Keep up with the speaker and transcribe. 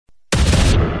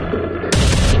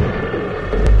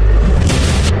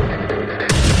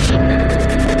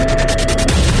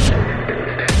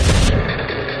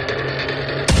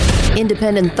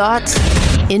Independent thoughts,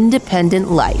 independent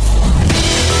life.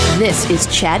 This is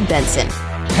Chad Benson.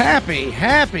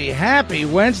 Happy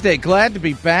Wednesday. Glad to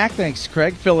be back. Thanks,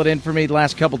 Craig. Fill it in for me the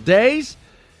last couple days.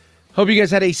 Hope you guys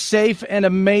had a safe and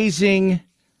amazing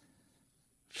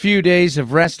few days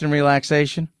of rest and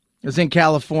relaxation. I was in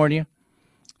California.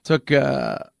 Took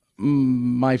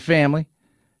my family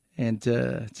and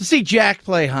to see Jack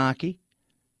play hockey.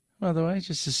 By the way,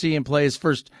 just to see him play his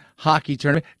first hockey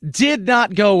tournament. Did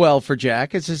not go well for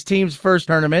Jack. It's his team's first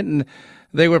tournament, and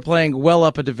they were playing well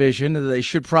up a division that they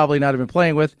should probably not have been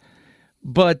playing with.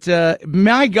 But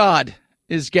my God,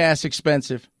 is gas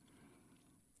expensive.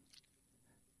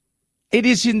 It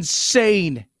is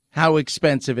insane how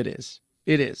expensive it is.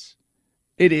 It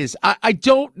is. I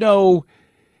don't know.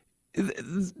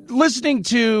 Listening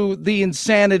to the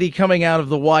insanity coming out of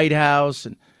the White House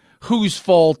and whose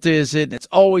fault is it? It's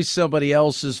always somebody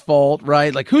else's fault,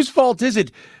 right? Like, whose fault is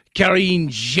it? Karine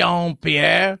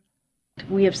Jean-Pierre?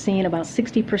 We have seen about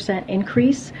 60%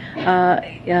 increase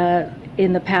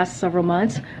in the past several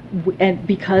months, and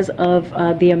because of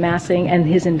the amassing and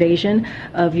his invasion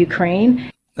of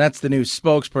Ukraine. That's the new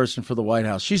spokesperson for the White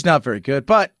House. She's not very good,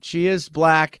 but she is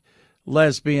black,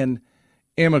 lesbian,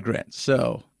 immigrant.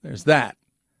 So there's that.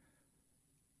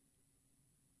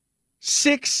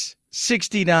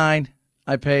 $6.69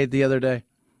 I paid the other day.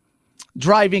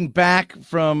 Driving back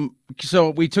so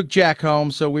we took Jack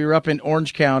home, so we were up in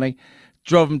Orange County,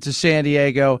 drove him to San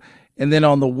Diego, and then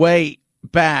on the way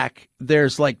back,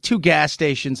 there's like two gas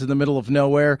stations in the middle of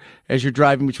nowhere as you're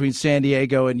driving between San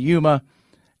Diego and Yuma,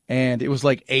 and it was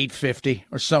like $8.50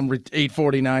 or some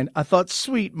 $8.49. I thought,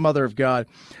 sweet mother of God.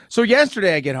 So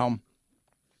yesterday I get home,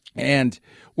 and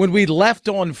when we left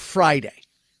on Friday,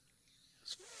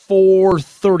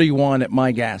 4:31 at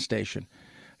my gas station.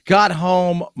 Got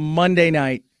home Monday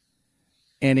night,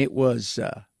 and it was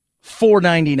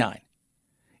 $4.99.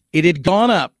 It had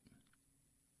gone up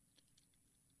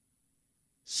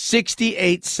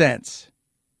 68 cents.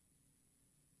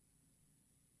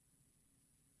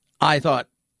 I thought,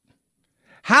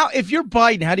 if you're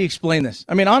Biden, how do you explain this?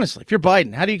 I mean, honestly, if you're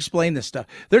Biden, how do you explain this stuff?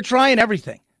 They're trying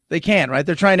everything. They can, right?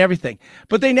 They're trying everything.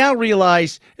 But they now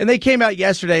realize, and they came out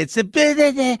yesterday, it said,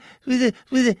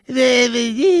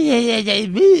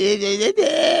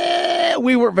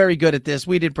 we weren't very good at this.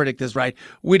 We didn't predict this right.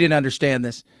 We didn't understand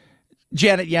this.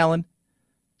 Janet Yellen,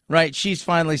 right? She's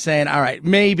finally saying, all right,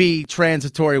 maybe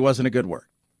transitory wasn't a good word.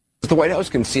 Does the White House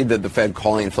concede that the Fed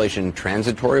calling inflation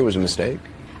transitory was a mistake?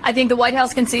 I think the White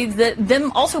House concedes that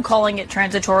them also calling it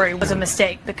transitory was a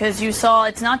mistake, because you saw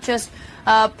it's not just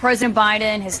President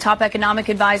Biden, his top economic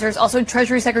advisors, also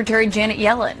Treasury Secretary Janet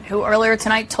Yellen, who earlier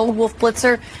tonight told Wolf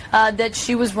Blitzer that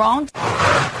she was wrong.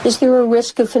 Is there a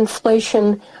risk of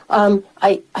inflation?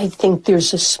 I think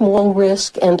there's a small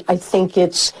risk, and I think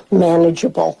it's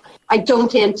manageable. I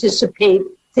don't anticipate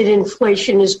that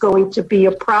inflation is going to be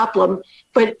a problem,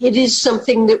 but it is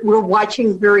something that we're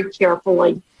watching very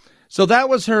carefully. So that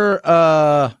was her,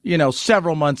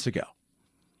 several months ago.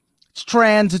 It's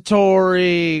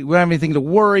transitory. We don't have anything to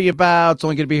worry about. It's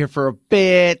only going to be here for a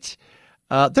bit.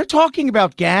 They're talking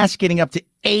about gas getting up to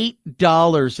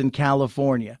 $8 in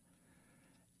California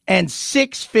and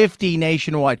 $6.50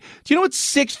 nationwide. Do you know what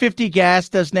 $6.50 gas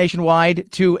does nationwide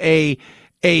to a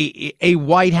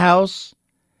White House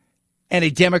and a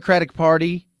Democratic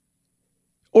Party,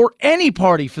 or any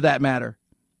party for that matter,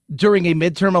 during a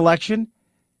midterm election?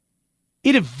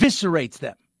 It eviscerates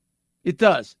them. It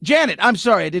does. Janet, I'm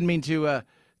sorry. I didn't mean to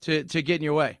get in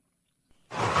your way.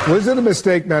 Was it a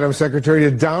mistake, Madam Secretary,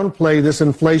 to downplay this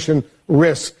inflation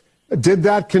risk? Did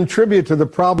that contribute to the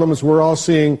problems we're all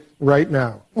seeing right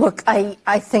now? Look,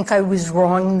 I think I was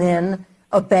wrong then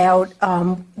about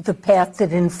the path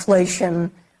that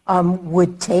inflation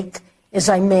would take. As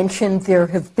I mentioned, there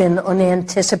have been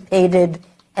unanticipated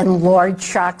and large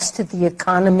shocks to the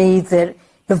economy that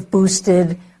have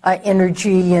boosted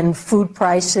energy and food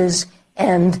prices,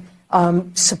 and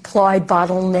supply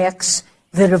bottlenecks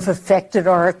that have affected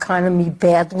our economy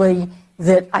badly,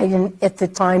 that I at the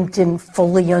time didn't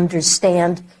fully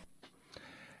understand.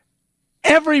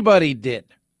 Everybody did.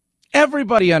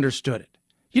 Everybody understood it.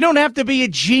 You don't have to be a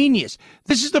genius.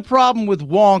 This is the problem with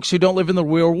wonks who don't live in the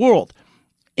real world,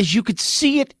 is you could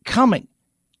see it coming.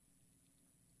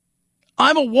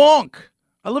 I'm a wonk.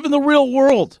 I live in the real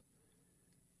world.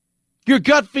 Your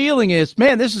gut feeling is,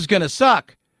 man, this is going to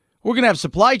suck. We're going to have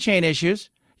supply chain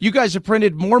issues. You guys have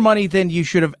printed more money than you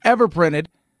should have ever printed.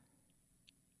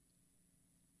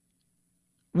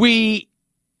 We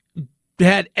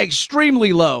had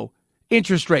extremely low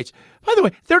interest rates. By the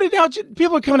way, now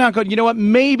people are coming out going, you know what,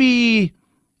 maybe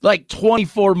like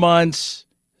 24 months,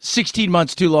 16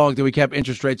 months too long that we kept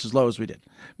interest rates as low as we did.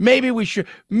 Maybe we should.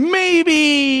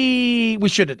 Maybe we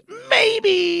shouldn't.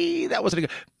 Maybe that wasn't a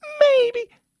good. Maybe.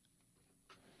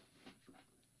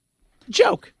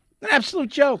 Joke. An absolute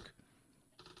joke.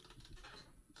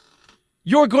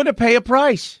 You're going to pay a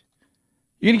price.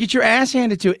 You're going to get your ass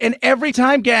handed to it. And every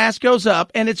time gas goes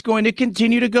up, and it's going to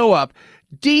continue to go up,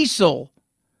 diesel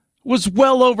was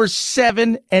well over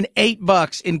 $7 and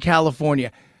 $8 in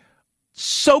California.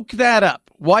 Soak that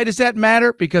up. Why does that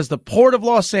matter? Because the Port of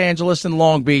Los Angeles and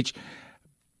Long Beach,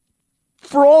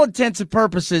 for all intents and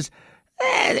purposes,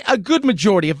 a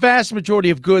vast majority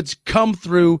of goods come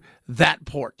through that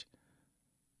port.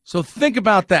 So think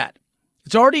about that.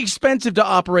 It's already expensive to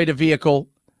operate a vehicle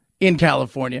in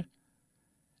California.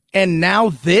 And now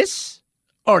this?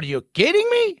 Are you kidding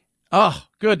me? Oh,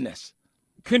 goodness.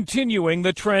 Continuing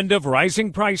the trend of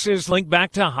rising prices linked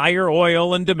back to higher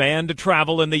oil and demand to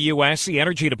travel in the U.S., the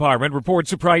Energy Department reports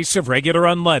the price of regular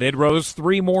unleaded rose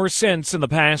 3 more cents in the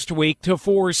past week to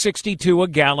 $4.62 a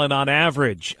gallon on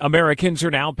average. Americans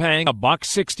are now paying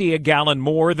 $1.60 a gallon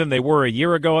more than they were a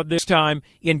year ago at this time.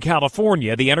 In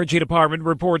California, the Energy Department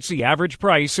reports the average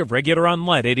price of regular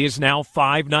unleaded is now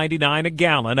 $5.99 a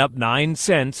gallon, up 9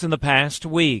 cents in the past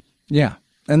week. Yeah,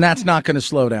 and that's not going to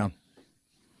slow down.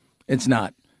 It's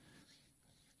not.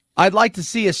 I'd like to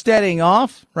see a steadying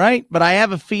off, right? But I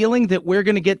have a feeling that we're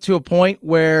going to get to a point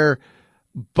where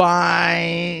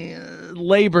by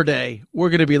Labor Day, we're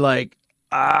going to be like,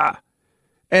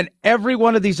 And every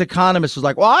one of these economists was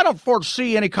like, well, I don't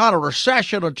foresee any kind of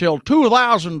recession until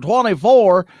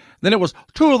 2024. Then it was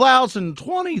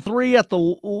 2023 at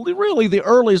the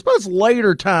earliest, but it's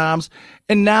later times.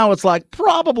 And now it's like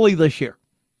probably this year.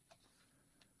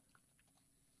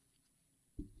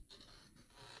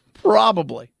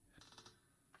 Probably.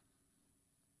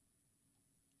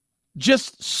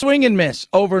 Just swing and miss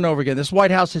over and over again. This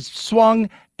White House has swung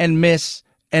and missed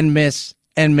and missed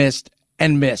and missed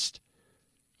and missed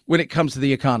when it comes to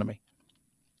the economy.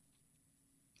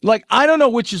 Like, I don't know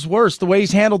which is worse, the way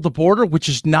he's handled the border, which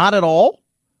is not at all,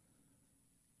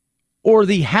 or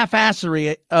the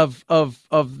half-assery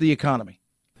of the economy.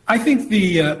 I think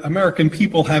the American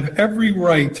people have every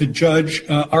right to judge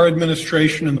our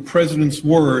administration and the president's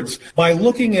words by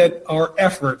looking at our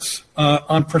efforts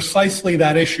on precisely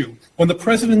that issue. When the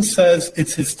president says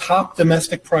it's his top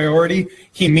domestic priority,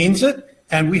 he means it.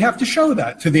 And we have to show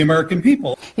that to the American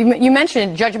people. You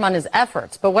mentioned judge him on his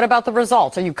efforts, but what about the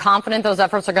results? Are you confident those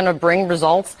efforts are going to bring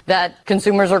results that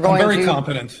consumers are going to? I'm very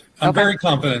confident. I'm very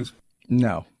confident.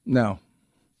 No.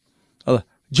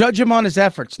 Judge him on his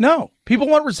efforts. No. People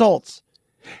want results.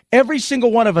 Every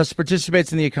single one of us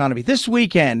participates in the economy. This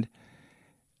weekend,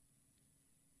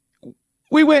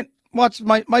 we went, watched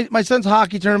my son's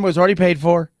hockey tournament was already paid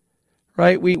for,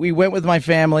 right? We went with my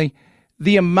family.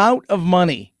 The amount of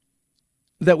money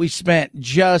that we spent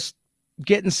just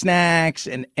getting snacks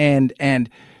and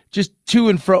just to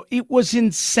and fro, it was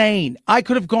insane. I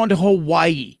could have gone to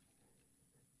Hawaii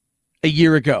a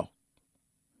year ago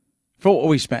for what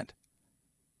we spent.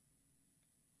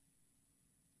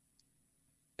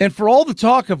 And for all the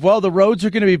talk of, well, the roads are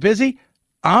going to be busy,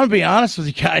 I'm going to be honest with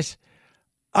you guys.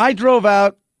 I drove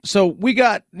out, so we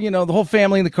got, the whole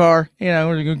family in the car.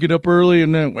 We're going to get up early,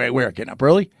 and then we're getting up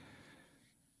early.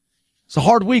 It's a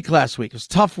hard week last week. It was a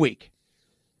tough week.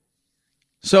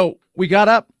 So we got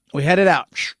up, we headed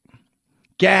out.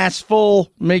 Gas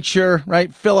full, make sure,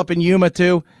 right? Fill up in Yuma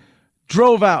too.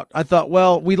 Drove out. I thought,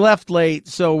 well, we left late,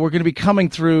 so we're going to be coming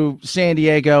through San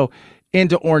Diego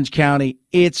into Orange County.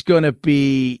 It's going to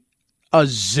be a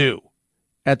zoo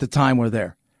at the time we're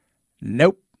there.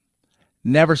 Nope.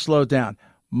 Never slowed down.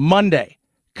 Monday,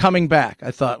 coming back.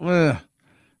 I thought,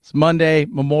 it's Monday,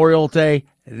 Memorial Day,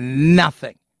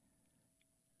 nothing.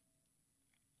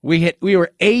 We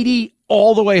were 80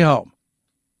 all the way home.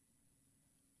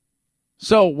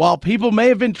 So while people may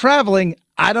have been traveling,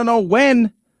 I don't know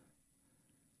when.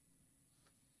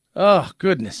 Oh,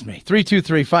 goodness me.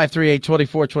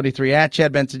 323-538-2423 at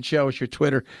Chad Benson Show is your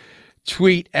Twitter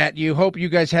tweet at you. Hope you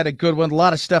guys had a good one. A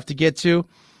lot of stuff to get to.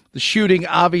 The shooting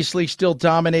obviously still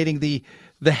dominating the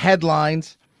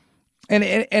headlines. And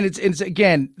it's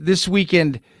again, this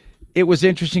weekend, it was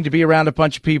interesting to be around a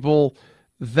bunch of people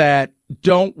that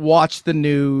don't watch the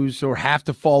news or have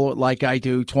to follow it like I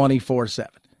do 24/7.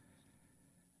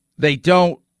 They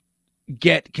don't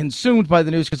get consumed by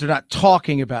the news because they're not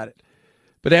talking about it.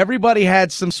 But everybody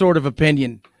had some sort of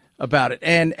opinion about it.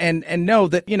 And know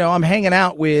that, I'm hanging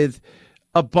out with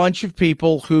a bunch of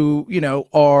people who,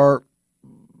 are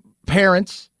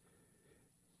parents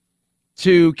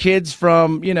to kids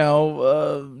from,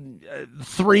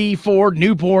 3, 4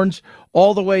 newborns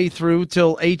all the way through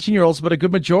till 18-year-olds, but a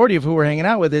good majority of who we're hanging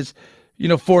out with is,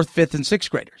 4th, 5th, and 6th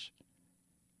graders.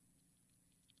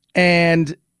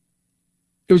 And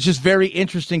it was just very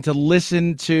interesting to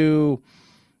listen to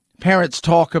parents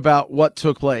talk about what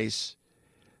took place,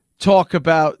 talk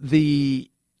about the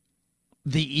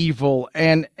evil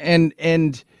and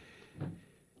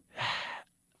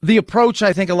the approach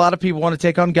I think a lot of people want to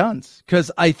take on guns,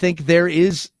 because I think there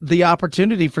is the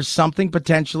opportunity for something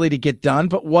potentially to get done.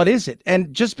 But what is it?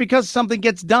 And just because something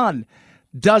gets done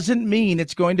doesn't mean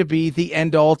it's going to be the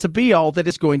end all to be all that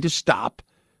is going to stop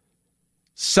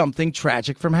something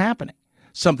tragic from happening,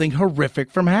 something horrific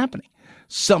from happening,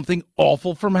 something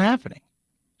awful from happening.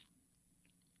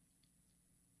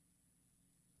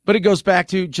 But it goes back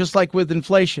to, just like with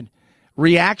inflation,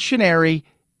 reactionary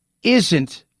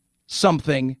isn't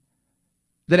something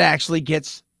that actually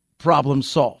gets problems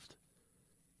solved.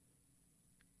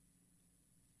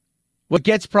 What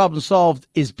gets problems solved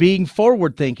is being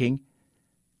forward thinking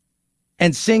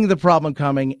and seeing the problem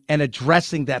coming and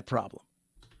addressing that problem.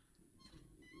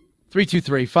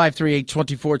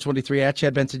 323-538-2423 at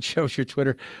Chad Benson Show's your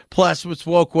Twitter. Plus, it's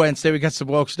Woke Wednesday. We got some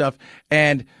woke stuff.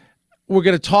 And we're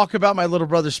going to talk about my little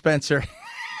brother Spencer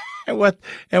and what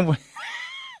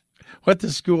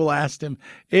the school asked him.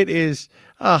 It is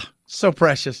so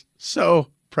precious. So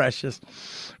precious.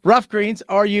 Rough Greens,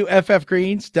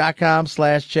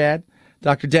 ruffgreens.com/Chad.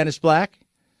 Dr. Dennis Black,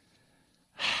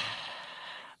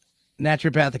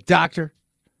 naturopathic doctor.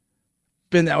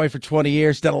 Been that way for 20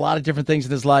 years. Done a lot of different things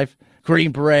in his life.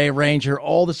 Green Beret, Ranger,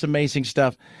 all this amazing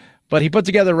stuff. But he put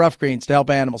together Rough Greens to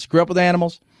help animals. Grew up with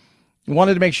animals.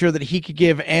 Wanted to make sure that he could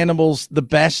give animals the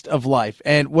best of life.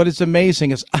 And what is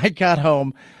amazing is I got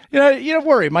home. You don't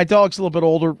worry. My dog's a little bit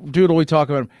older. Doodle, we talk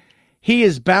about him. He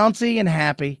is bouncy and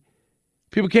happy.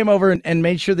 People came over and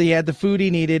made sure that he had the food he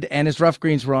needed and his Rough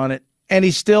Greens were on it. And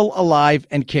he's still alive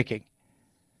and kicking.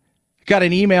 Got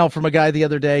an email from a guy the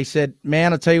other day. Said,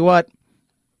 man, I'll tell you what.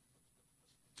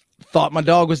 Thought my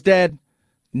dog was dead.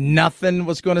 Nothing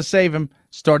was going to save him.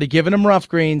 Started giving him Rough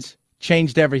Greens.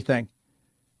 Changed everything.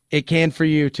 It can for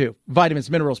you, too. Vitamins,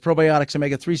 minerals, probiotics,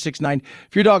 omega-3, 6, 9.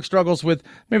 If your dog struggles with,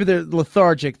 maybe they're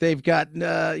lethargic, they've got,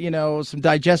 some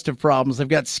digestive problems, they've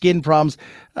got skin problems,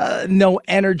 no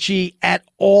energy at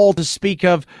all to speak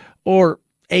of, or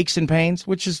aches and pains,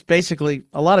 which is basically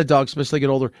a lot of dogs, especially get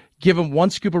older, give them 1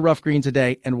 scoop of Rough Greens a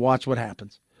day and watch what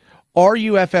happens.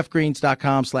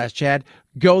 ruffgreens.com/Chad.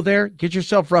 Go there, get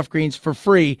yourself Rough Greens for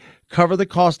free, cover the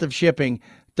cost of shipping.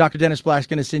 Dr. Dennis Black's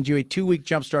going to send you a 2-week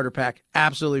jump starter pack,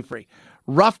 absolutely free.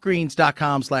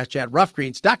 Ruffgreens.com/Chad.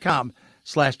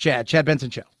 Ruffgreens.com/Chad. Chad Benson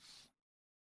Show.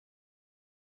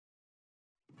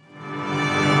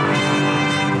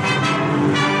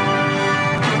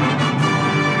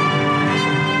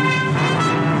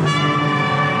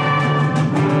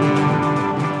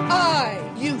 I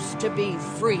used to be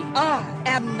free. I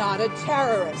am not a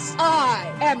terrorist. I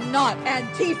am not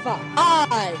Antifa.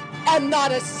 I am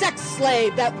not a sex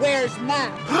slave that wears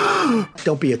masks.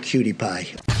 Don't be a cutie pie.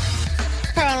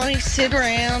 Probably sit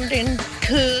around and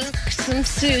cook some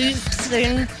soups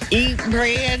and eat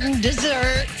bread and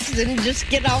desserts and just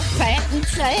get all fat and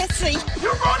sassy.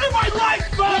 You're ruining my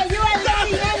life, man! Yeah,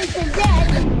 you haven't seen anything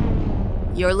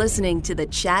yet. You're listening to The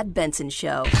Chad Benson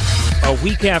Show. A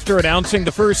week after announcing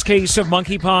the first case of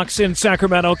monkeypox in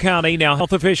Sacramento County, now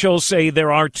health officials say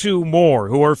there are 2 more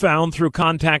who are found through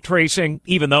contact tracing.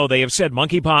 Even though they have said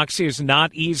monkeypox is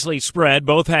not easily spread,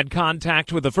 both had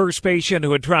contact with the first patient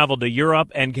who had traveled to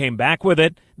Europe and came back with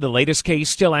it. The latest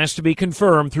case still has to be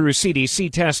confirmed through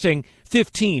CDC testing.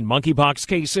 15 monkeypox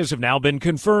cases have now been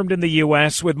confirmed in the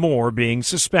U.S., with more being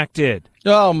suspected.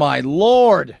 Oh, my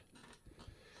Lord.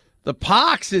 The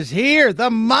pox is here.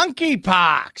 The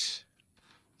monkeypox.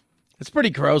 It's pretty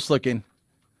gross looking.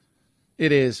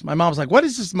 It is. My mom's like, what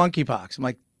is this monkeypox? I'm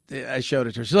like, I showed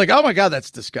it to her. She's like, oh, my God,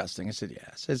 that's disgusting. I said,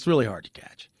 yes. It's really hard to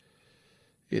catch.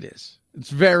 It is.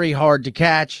 It's very hard to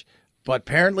catch, but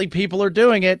apparently people are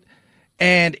doing it.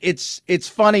 And it's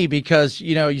funny because,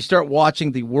 you start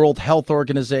watching the World Health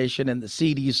Organization and the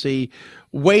CDC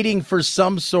waiting for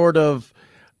some sort of,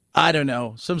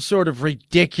 some sort of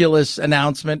ridiculous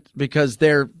announcement because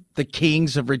they're the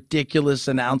kings of ridiculous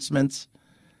announcements.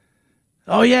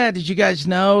 Oh, yeah, did you guys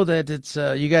know that it's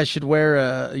you guys should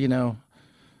wear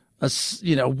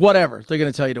whatever they're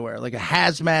going to tell you to wear, like a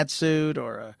hazmat suit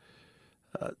or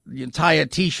you tie a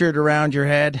T-shirt around your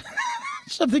head,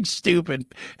 something stupid.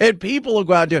 And people will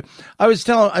go out and do it. I was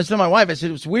telling my wife, I said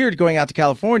it was weird going out to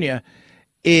California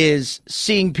is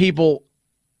seeing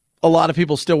a lot of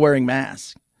people still wearing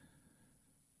masks.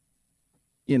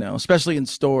 especially in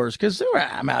stores, because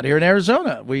I'm out here in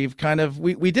Arizona. We've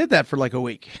we did that for like a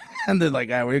week. And then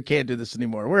we can't do this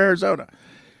anymore. We're Arizona.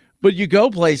 But you go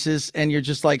places and you're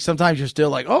just like, sometimes you're still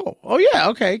like, oh yeah,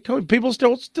 okay. People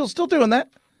still doing that.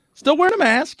 Still wearing a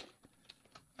mask.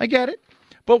 I get it.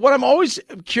 But what I'm always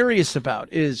curious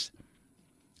about is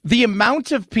the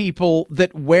amount of people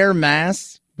that wear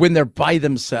masks when they're by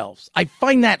themselves. I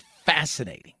find that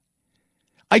fascinating.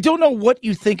 I don't know what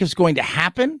you think is going to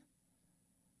happen.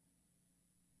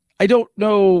 I don't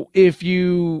know if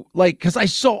you because I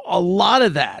saw a lot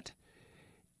of that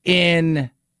in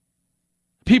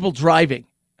people driving.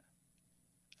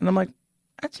 And I'm like,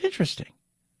 that's interesting.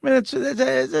 I mean,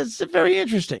 that's very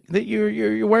interesting that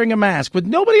you're wearing a mask with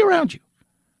nobody around you.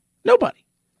 Nobody.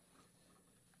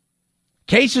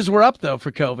 Cases were up, though,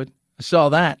 for COVID. I saw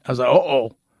that. I was like,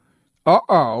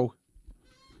 uh-oh.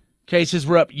 Cases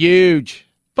were up huge.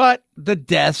 But the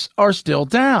deaths are still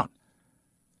down.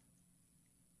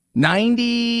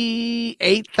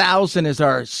 98,000 is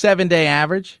our 7-day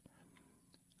average.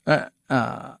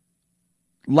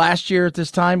 Last year at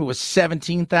this time, it was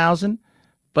 17,000.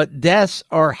 But deaths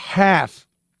are half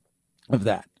of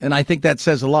that. And I think that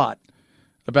says a lot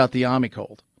about the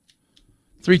Omicron.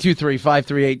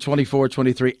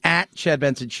 323-538-2423 at Chad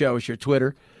Benson Show is your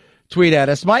Twitter. Tweet at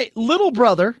us. My little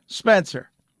brother, Spencer,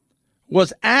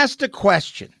 was asked a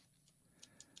question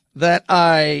that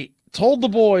I told the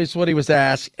boys what he was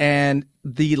asked, and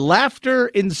the laughter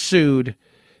ensued.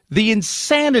 The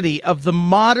insanity of the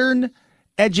modern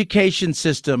education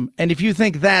system. And if you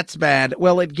think that's bad,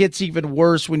 well, it gets even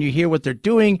worse when you hear what they're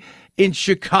doing in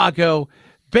Chicago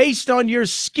based on your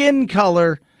skin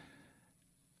color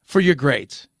for your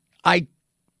grades. I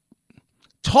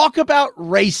talk about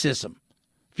racism.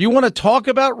 If you want to talk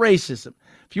about racism,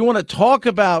 if you want to talk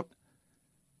about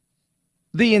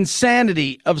the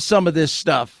insanity of some of this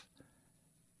stuff,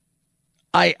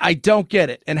 I don't get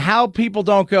it. And how people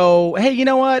don't go, hey, you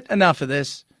know what? Enough of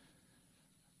this.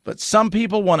 But some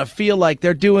people want to feel like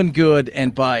they're doing good,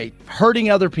 and by hurting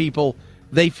other people,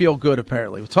 they feel good,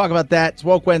 apparently. We'll talk about that. It's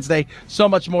Woke Wednesday. So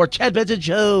much more. Chad Benson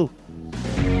Show.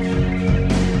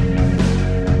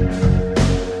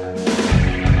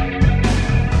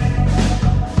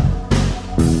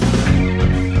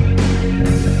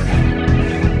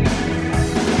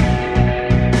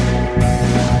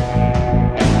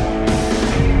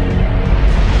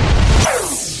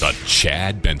 The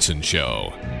Chad Benson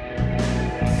Show.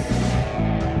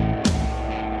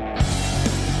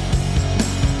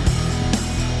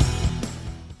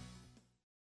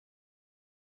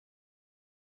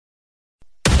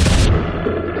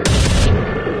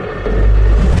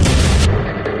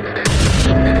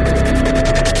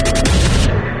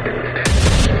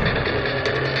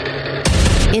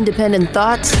 Independent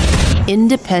thoughts,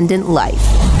 independent life.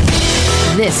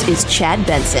 This is Chad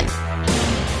Benson.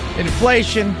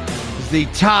 Inflation is the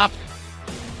top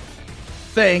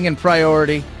thing and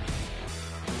priority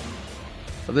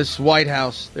of this White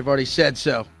House. They've already said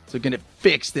so. They're going to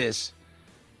fix this,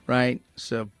 right?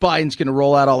 So Biden's going to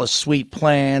roll out all his sweet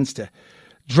plans to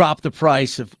drop the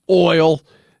price of oil,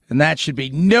 and that should be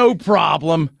no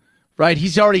problem, right?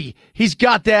 He's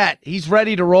got that. He's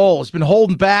ready to roll. He's been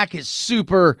holding back his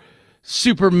super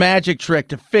magic trick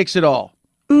to fix it all.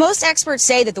 Most experts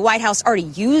say that the White House already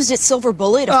used its silver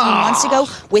bullet a few months ago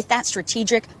with that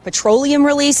strategic petroleum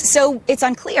release, so it's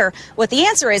unclear what the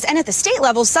answer is. And at the state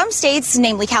level, some states,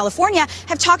 namely California,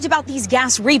 have talked about these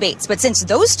gas rebates. But since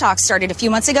those talks started a few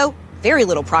months ago, very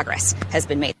little progress has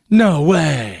been made. No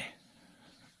way.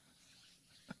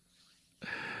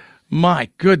 My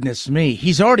goodness me.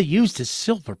 He's already used his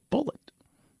silver bullet.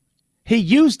 He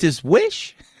used his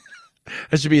wish.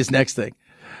 That should be his next thing.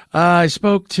 I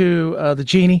spoke to the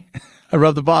genie. I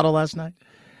rubbed the bottle last night,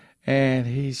 and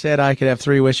he said I could have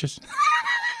 3 wishes.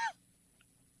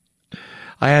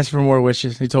 I asked for more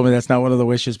wishes. He told me that's not one of the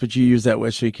wishes, but you use that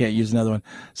wish, so you can't use another one.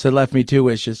 So it left me 2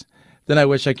 wishes. Then I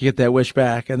wish I could get that wish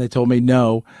back, and they told me,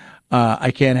 no,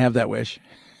 I can't have that wish.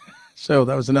 So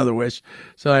that was another wish.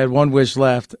 So I had 1 wish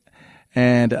left,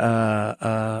 and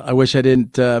I wish I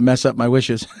didn't mess up my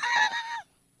wishes.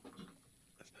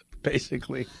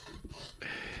 Basically.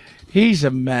 He's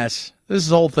a mess. This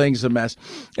whole thing's a mess.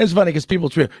 It's funny because people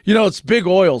treat, it's Big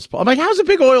Oil's fault. I'm like, how's it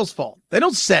Big Oil's fault? They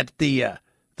don't set the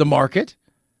market.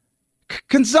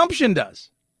 Consumption does.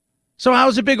 So how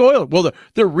is it Big Oil? Well,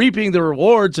 they're reaping the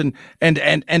rewards and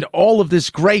all of this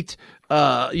great,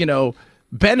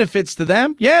 benefits to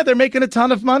them. Yeah, they're making a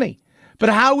ton of money. But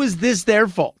how is this their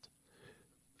fault?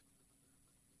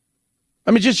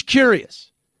 I mean, just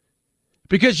curious.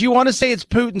 because you want to say it's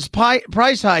Putin's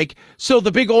price hike. So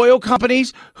the big oil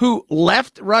companies who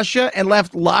left Russia and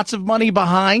left lots of money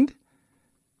behind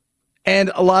and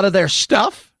a lot of their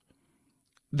stuff,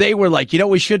 they were like, you know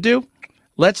what we should do?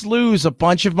 Let's lose a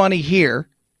bunch of money here.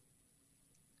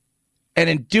 And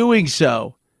in doing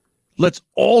so, let's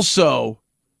also,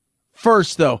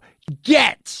 first though,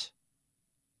 get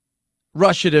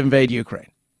Russia to invade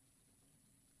Ukraine.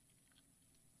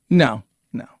 No.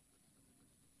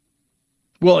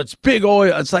 Well, it's big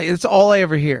oil. It's all I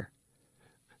ever hear.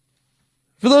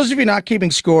 For those of you not keeping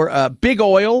score, big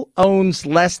oil owns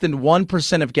less than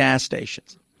 1% of gas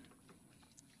stations.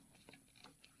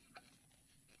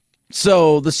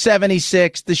 So the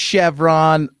 76, the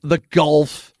Chevron, the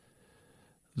Gulf,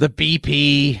 the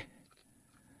BP,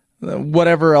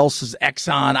 whatever else is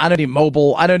Exxon. I don't even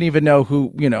Mobil. I don't even know who,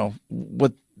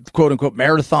 what quote unquote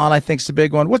Marathon I think is the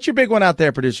big one. What's your big one out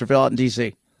there, producer Phil, out in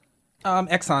DC?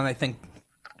 Exxon, I think.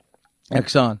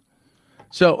 Exxon.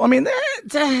 So, I mean,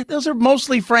 those are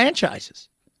mostly franchises.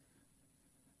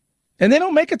 And they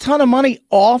don't make a ton of money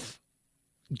off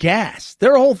gas.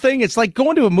 Their whole thing, it's like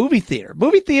going to a movie theater.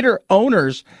 Movie theater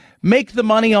owners make the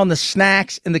money on the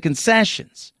snacks and the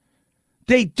concessions.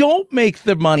 They don't make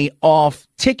the money off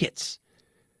tickets.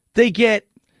 They get,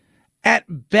 at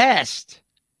best,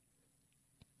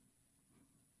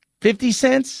 50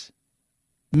 cents,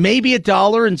 maybe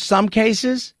 $1 in some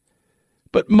cases.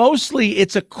 But mostly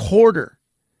it's a quarter.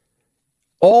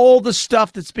 All the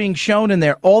stuff that's being shown in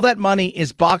there, all that money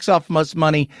is box office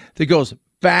money that goes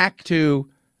back to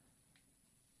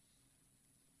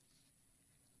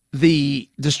the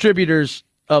distributors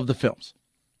of the films.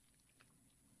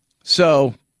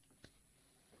 So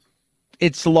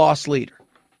it's the loss leader.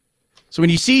 So when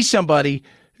you see somebody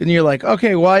and you're like,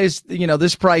 okay, why is,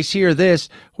 this price here, this?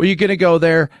 Well, you're going to go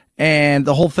there and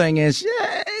the whole thing is,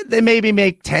 they maybe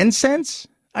make 10 cents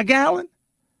a gallon.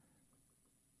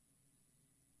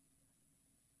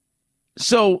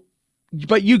 So,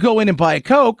 but you go in and buy a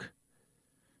Coke.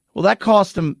 Well, that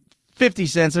cost them 50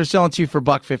 cents. They're selling to you for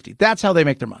 $1.50. That's how they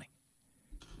make their money.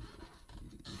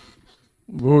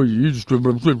 Oh, you just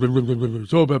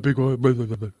it's all about big oil.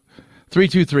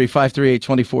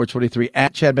 323-538-2423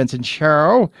 at Chad Benson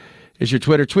Show is your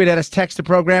Twitter. Tweet at us, text the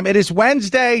program. It is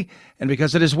Wednesday, and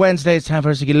because it is Wednesday, it's time for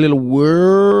us to get a little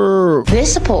word.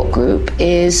 This support group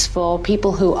is for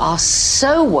people who are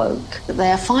so woke that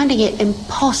they are finding it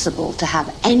impossible to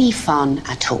have any fun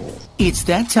at all. It's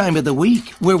that time of the week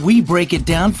where we break it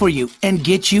down for you and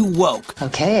get you woke.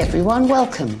 Okay, everyone,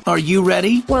 welcome. Are you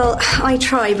ready? Well, I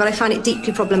try, but I find it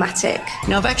deeply problematic.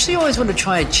 Now, I've actually always wanted to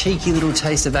try a cheeky little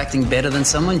taste of acting better than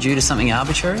someone due to something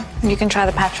arbitrary. You can try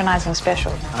the patronising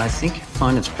special. I think you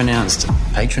find it's pronounced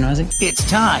patronising. It's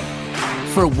time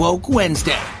for Woke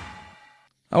Wednesday.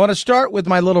 I want to start with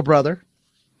my little brother,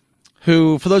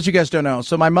 who, for those of you guys don't know,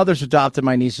 so my mother's adopted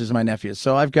my nieces and my nephews.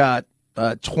 So I've got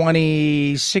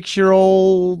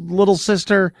 26-year-old little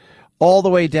sister all the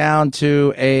way down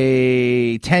to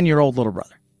a 10-year-old little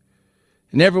brother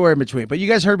and everywhere in between. But you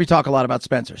guys heard me talk a lot about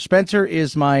Spencer. Spencer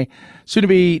is my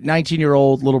soon-to-be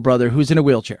 19-year-old little brother who's in a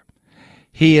wheelchair.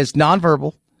 He is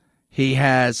nonverbal. He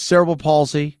has cerebral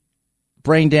palsy,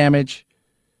 brain damage,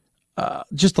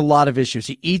 just a lot of issues.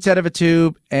 He eats out of a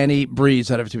tube and he breathes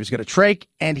out of a tube. He's got a trach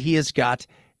and he has got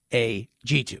a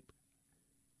G-tube.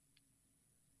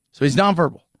 So he's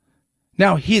nonverbal.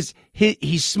 Now he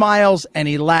smiles and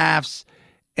he laughs,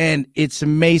 and it's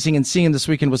amazing. And seeing him this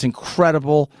weekend was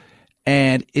incredible.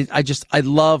 And I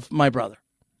love my brother.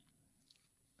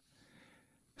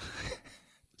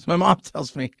 So my mom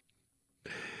tells me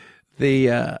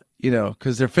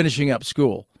because they're finishing up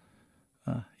school.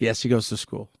 Yes, he goes to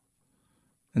school,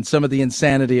 and some of the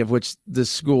insanity of which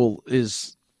this school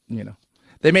is,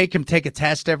 they make him take a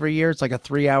test every year. It's like a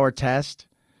 3-hour test.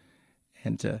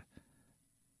 And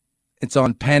it's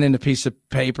on pen and a piece of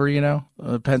paper,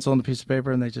 a pencil and a piece of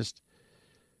paper, and they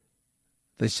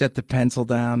set the pencil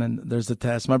down, and there's the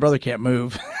test. My brother can't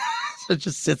move, so it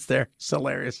just sits there. It's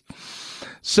hilarious.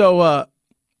 So,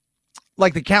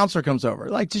 like the counselor comes over,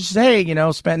 like just hey,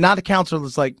 not a counselor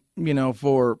that's like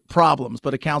for problems,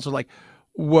 but a counselor like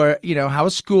where how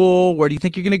is school? Where do you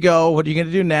think you're going to go? What are you going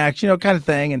to do next? Kind of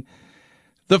thing. And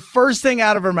the first thing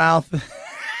out of her mouth.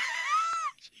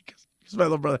 He's my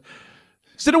little brother.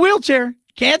 He's in a wheelchair.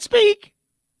 Can't speak.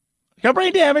 Got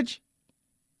brain damage.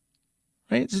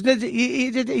 Right? He's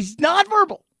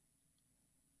nonverbal.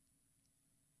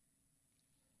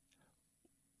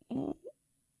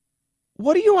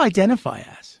 What do you identify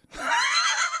as?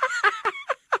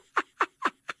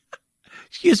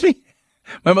 Excuse me?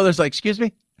 My mother's like, excuse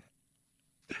me?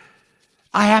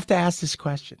 I have to ask this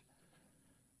question.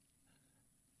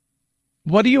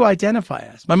 What do you identify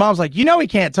as? My mom's like, he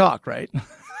can't talk, right?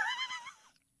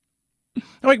 I'm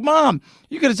like, Mom,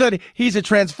 you could have said he's a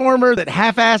transformer that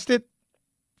half-assed it,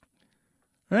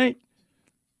 right?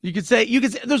 You could say,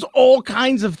 there's all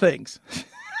kinds of things.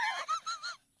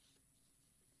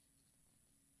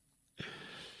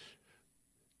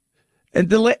 And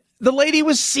the lady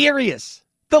was serious.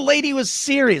 The lady was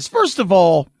serious. First of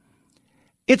all,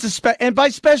 it's and by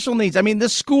special needs, I mean the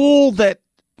school that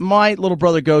my little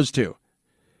brother goes to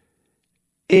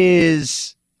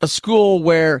is a school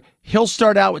where he'll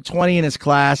start out with 20 in his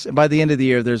class, and by the end of the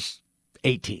year, there's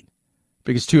 18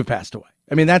 because 2 have passed away.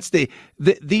 I mean, that's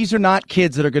these are not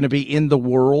kids that are going to be in the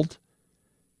world,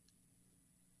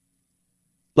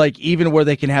 like even where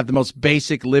they can have the most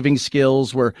basic living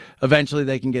skills, where eventually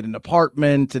they can get an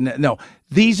apartment. And no,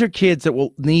 these are kids that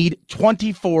will need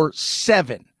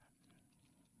 24/7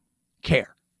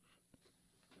 care.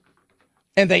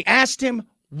 And they asked him,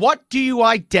 what do you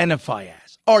identify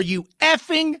as? Are you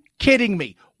effing kidding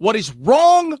me? What is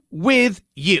wrong with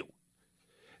you?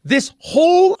 This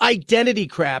whole identity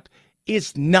crap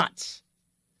is nuts.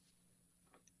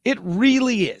 It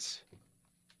really is.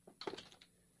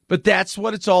 But that's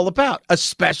what it's all about,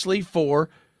 especially for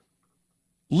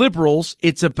liberals.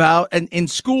 It's about, and in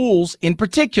schools in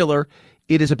particular,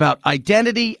 it is about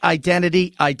identity,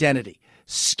 identity, identity.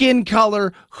 Skin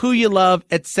color, who you love,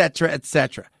 etc.,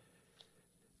 etc.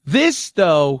 This,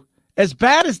 though, as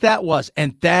bad as that was,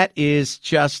 and that is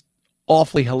just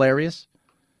awfully hilarious,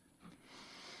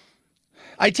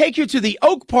 I take you to the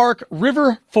Oak Park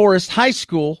River Forest High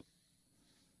School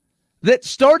that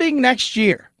starting next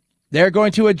year, they're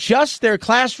going to adjust their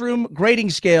classroom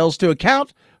grading scales to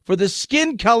account for the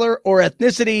skin color or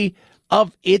ethnicity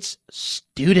of its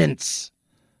students.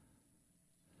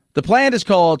 The plan is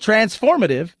called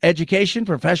Transformative Education,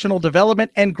 Professional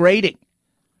Development, and Grading.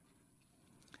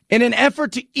 In an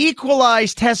effort to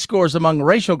equalize test scores among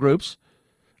racial groups,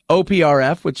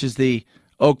 OPRF, which is the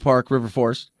Oak Park River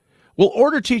Forest, will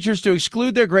order teachers to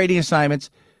exclude their grading assignments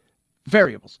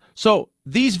variables. So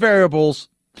these variables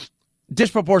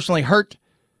disproportionately hurt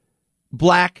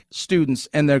black students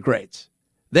and their grades.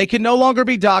 They can no longer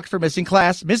be docked for missing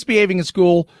class, misbehaving in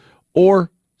school,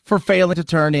 or for failing to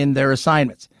turn in their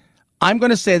assignments. I'm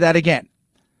going to say that again.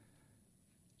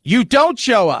 You don't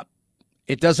show up,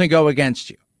 it doesn't go against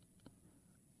you.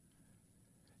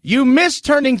 You miss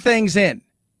turning things in,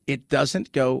 it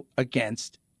doesn't go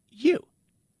against you.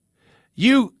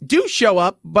 You do show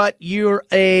up, but you're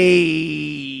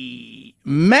a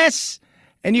mess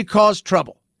and you cause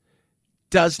trouble.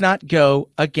 Does not go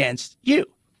against you.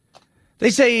 They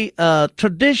say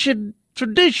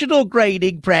traditional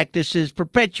grading practices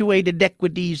perpetuate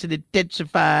inequities and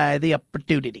intensify the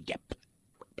opportunity gap.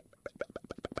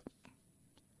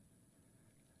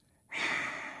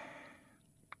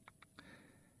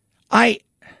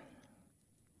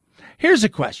 Here's a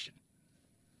question.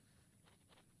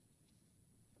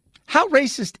 How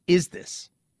racist is this?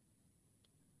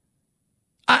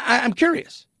 I'm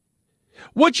curious.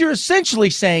 What you're essentially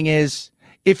saying is,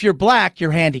 if you're black,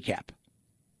 you're handicapped.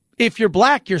 If you're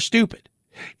black, you're stupid.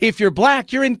 If you're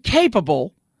black, you're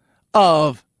incapable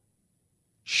of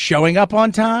showing up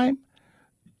on time,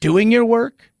 doing your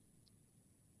work,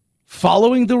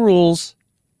 following the rules.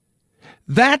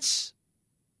 That's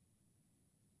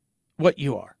what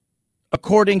you are,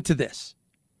 according to this.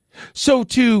 So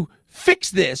to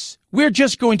fix this, we're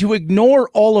just going to ignore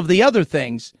all of the other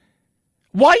things.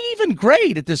 Why even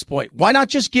grade at this point? Why not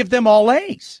just give them all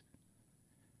A's?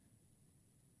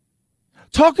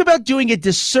 Talk about doing a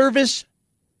disservice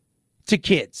to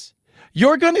kids.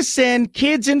 You're going to send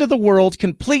kids into the world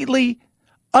completely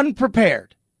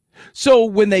unprepared. So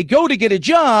when they go to get a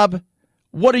job,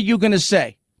 what are you going to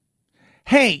say?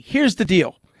 Hey, here's the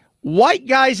deal. White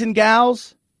guys and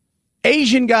gals,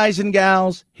 Asian guys and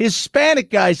gals, Hispanic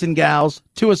guys and gals,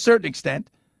 to a certain extent.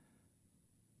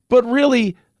 But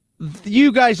really,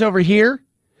 you guys over here,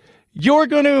 you're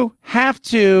going to have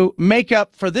to make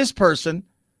up for this person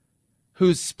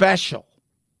who's special.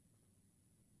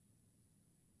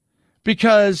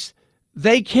 Because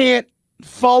they can't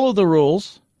follow the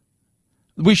rules.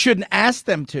 We shouldn't ask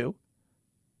them to.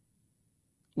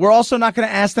 We're also not going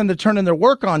to ask them to turn in their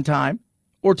work on time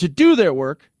or to do their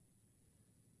work.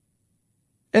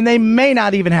 And they may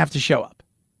not even have to show up.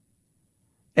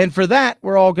 And for that,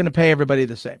 we're all going to pay everybody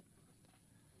the same.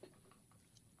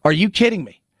 Are you kidding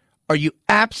me? Are you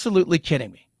absolutely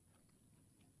kidding me?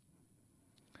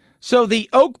 So the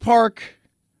Oak Park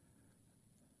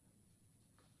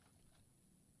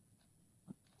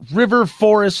River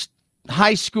Forest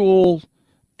High School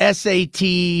SAT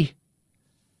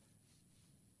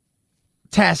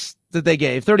test that they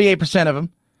gave, 38% of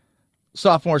them,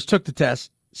 sophomores, took the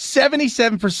test.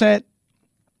 77%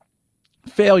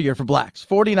 failure for blacks,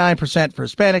 49% for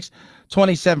Hispanics,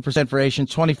 27% for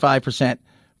Asians, 25%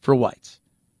 for whites.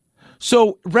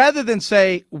 So rather than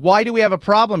say, why do we have a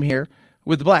problem here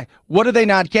with the black? What are they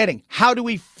not getting? How do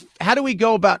we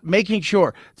go about making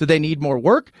sure? Do they need more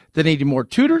work? Do they need more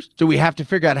tutors? Do we have to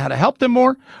figure out how to help them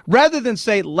more? Rather than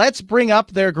say, let's bring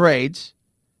up their grades,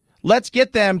 let's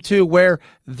get them to where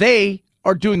they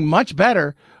are doing much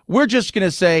better, we're just going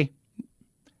to say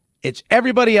it's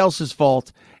everybody else's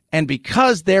fault. And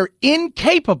because they're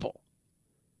incapable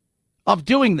of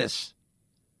doing this,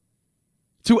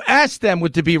 to ask them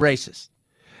would to be racist.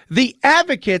 The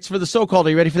advocates for the so-called,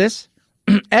 are you ready for this?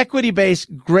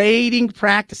 Equity-based grading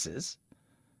practices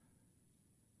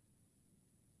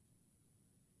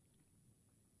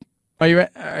Are you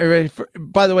ready for,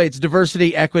 by the way, it's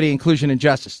diversity, equity, inclusion, and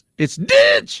justice. It's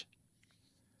DITCH!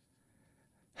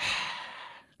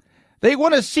 They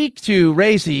want to seek to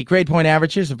raise the grade point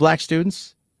averages of black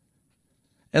students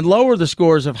and lower the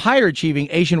scores of higher achieving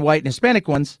Asian, white, and Hispanic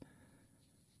ones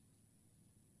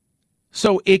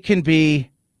so it can be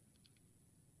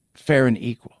fair and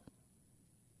equal.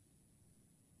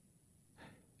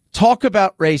 Talk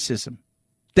about racism.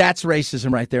 That's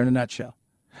racism right there in a nutshell.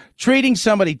 Treating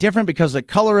somebody different because of the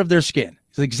color of their skin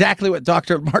is exactly what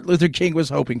Dr. Martin Luther King was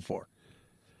hoping for.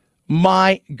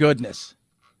 My goodness.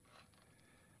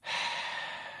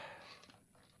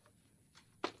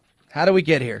 How do we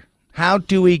get here? How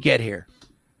do we get here?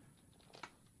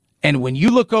 And when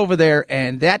you look over there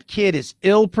and that kid is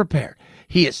ill prepared,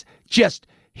 he is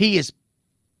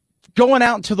going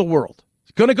out into the world.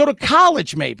 He's going to go to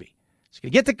college maybe. He's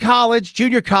going to get to college,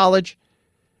 junior college,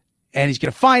 and he's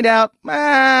going to find out,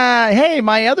 hey,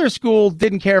 my other school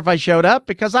didn't care if I showed up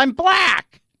because I'm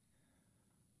black.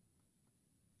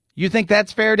 You think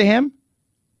that's fair to him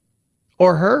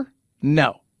or her?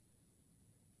 No.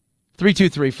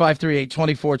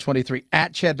 323-538-2423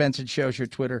 at Chad Benson Show's your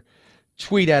Twitter.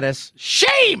 Tweet at us.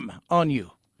 Shame on you.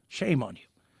 Shame on you.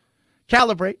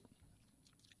 Calibrate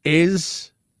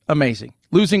is amazing.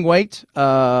 Losing weight,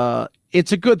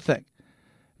 it's a good thing.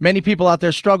 Many people out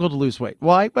there struggle to lose weight.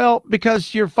 Why? Well,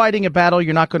 because you're fighting a battle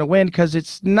you're not going to win, because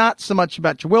it's not so much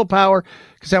about your willpower,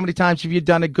 because how many times have you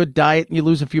done a good diet and you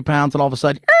lose a few pounds and all of a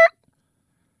sudden,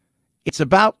 it's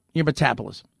about your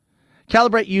metabolism.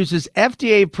 Calibrate uses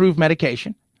FDA-approved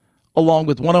medication along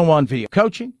with one-on-one video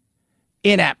coaching,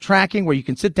 in-app tracking where you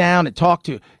can sit down and talk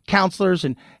to counselors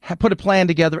and put a plan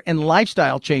together, and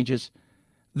lifestyle changes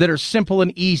that are simple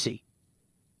and easy,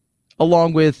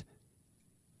 along with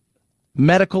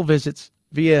medical visits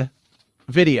via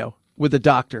video with a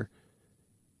doctor,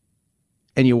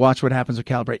 and you watch what happens with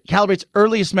Calibrate. Calibrate's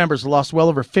earliest members lost well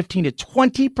over 15 to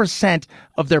 20%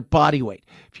 of their body weight.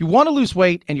 If you want to lose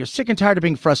weight and you're sick and tired of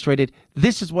being frustrated,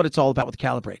 this is what it's all about with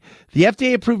Calibrate. The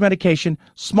FDA-approved medication,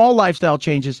 small lifestyle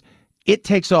changes, it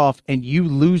takes off and you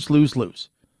lose.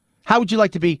 How would you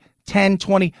like to be 10,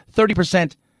 20,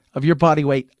 30% of your body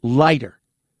weight lighter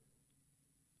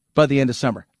by the end of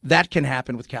summer? That can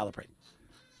happen with Calibrate.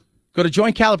 Go to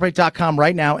joincalibrate.com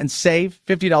right now and save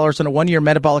 $50 on a one-year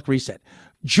metabolic reset.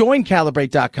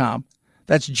 Joincalibrate.com.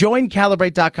 That's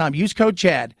joincalibrate.com. Use code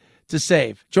CHAD to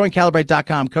save.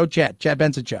 Joincalibrate.com. Code CHAD. Chad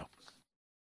Benson Show.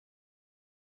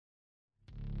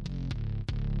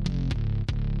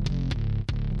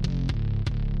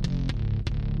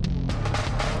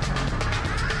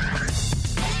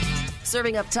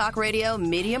 Serving up talk radio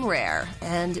medium rare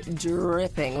and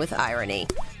dripping with irony.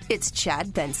 It's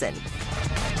Chad Benson.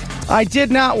 I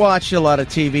did not watch a lot of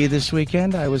TV this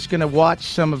weekend. I was going to watch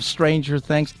some of Stranger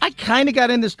Things. I kind of got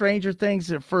into Stranger Things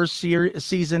the first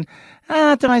season. I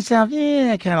thought to myself,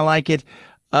 I kind of like it.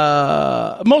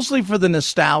 Mostly for the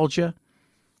nostalgia.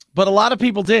 But a lot of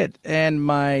people did. And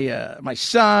my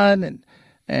son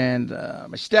and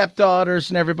my stepdaughters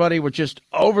and everybody were just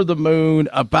over the moon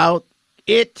about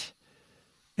it.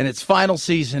 And its final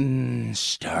season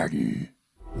starting.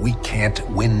 We can't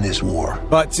win this war.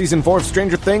 But Season 4 of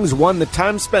Stranger Things won the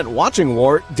time spent watching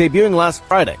war, debuting last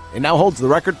Friday. It now holds the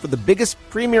record for the biggest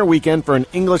premiere weekend for an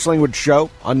English-language show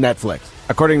on Netflix.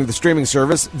 According to the streaming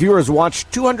service, viewers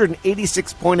watched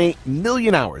 286.8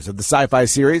 million hours of the sci-fi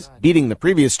series, beating the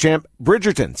previous champ,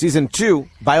 Bridgerton, Season 2,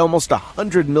 by almost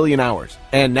 100 million hours.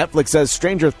 And Netflix says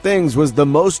Stranger Things was the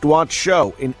most-watched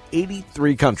show in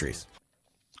 83 countries.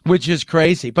 Which is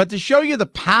crazy. But to show you the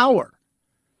power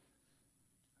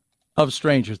of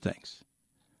Stranger Things,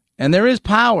 and there is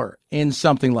power in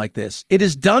something like this, it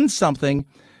has done something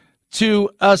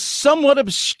to a somewhat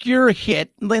obscure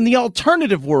hit in the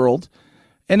alternative world,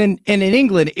 And in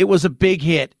England, it was a big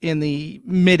hit in the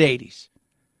mid-'80s.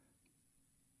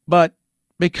 But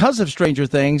because of Stranger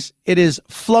Things, it has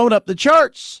flown up the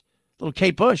charts. Little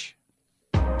Kate Bush.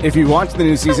 If you watch the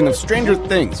new season of Stranger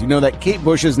Things, you know that Kate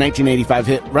Bush's 1985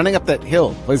 hit Running Up That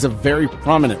Hill plays a very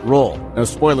prominent role. No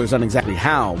spoilers on exactly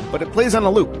how, but it plays on a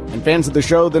loop, and fans of the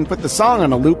show then put the song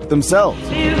on a loop themselves.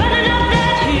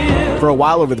 For a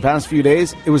while over the past few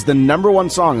days, it was the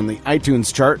 #1 song on the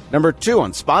iTunes chart, #2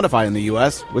 on Spotify in the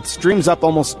US, with streams up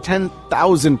almost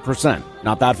 10,000%.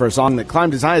 Not bad for a song that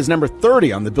climbed as high as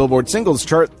 #30 on the Billboard singles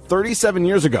chart 37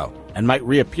 years ago, and might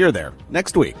reappear there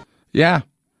next week. Yeah.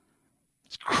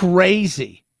 It's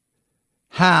crazy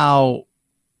how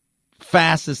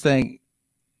fast this thing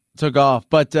took off.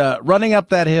 But Running Up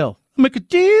That Hill, make a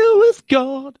deal with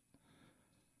God.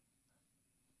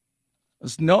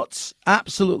 It's nuts,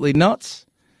 absolutely nuts.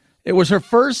 It was her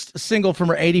first single from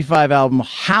her 85 album,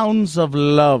 Hounds of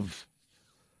Love.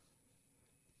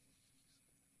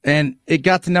 And it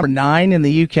got to #9 in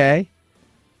the UK.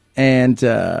 And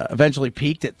eventually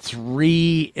peaked at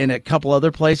 3 in a couple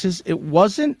other places. It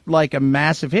wasn't like a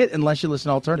massive hit unless you listen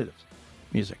to alternative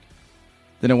music.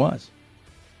 Then it was.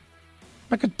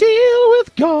 Like a deal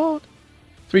with God.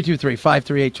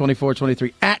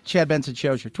 323-538-2423. At Chad Benson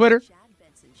Show is your Twitter.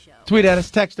 Tweet at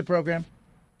us. Text the program.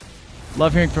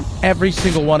 Love hearing from every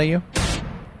single one of you.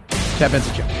 Chad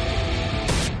Benson Show.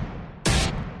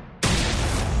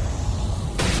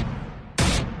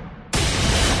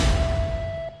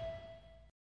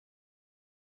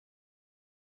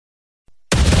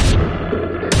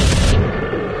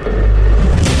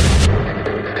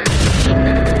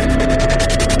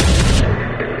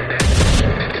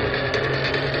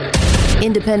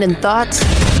 Independent thoughts,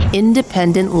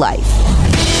 independent life.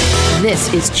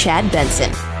 This is Chad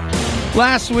Benson.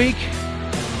 Last week,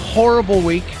 horrible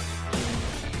week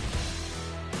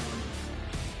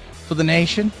for the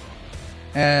nation,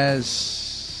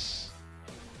 as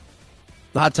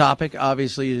the hot topic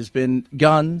obviously has been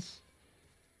guns.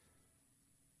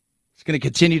 It's going to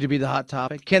continue to be the hot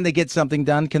topic. Can they get something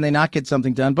done? Can they not get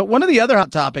something done? But one of the other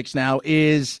hot topics now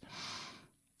is,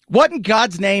 what in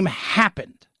God's name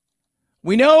happened?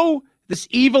 We know this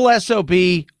evil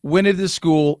SOB went into the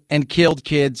school and killed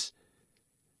kids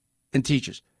and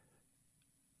teachers.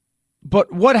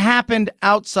 But what happened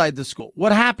outside the school?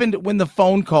 What happened when the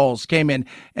phone calls came in?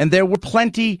 And there were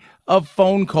plenty of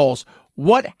phone calls.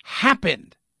 What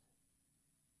happened?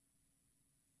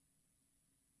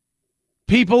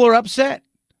 People are upset.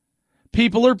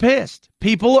 People are pissed.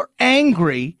 People are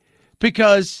angry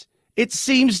because it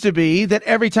seems to be that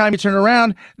every time you turn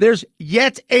around, there's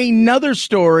yet another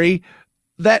story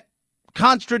that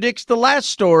contradicts the last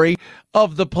story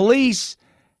of the police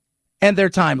and their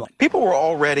timeline. People were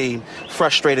already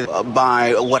frustrated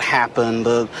by what happened,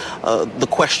 the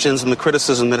questions and the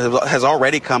criticism that has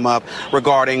already come up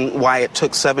regarding why it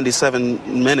took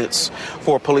 77 minutes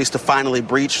for police to finally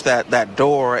breach that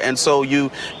door. And so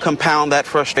you compound that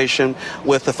frustration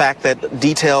with the fact that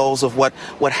details of what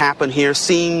happened here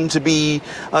seem to be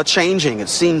changing. It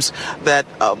seems that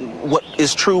what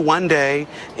is true one day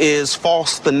is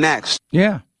false the next.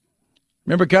 Yeah.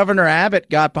 Remember Governor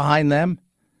Abbott got behind them?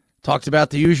 Talked about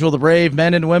the usual, the brave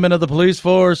men and women of the police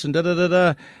force and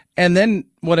da-da-da-da. And then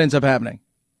what ends up happening?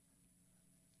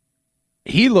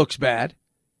 He looks bad.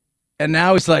 And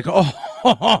now he's like,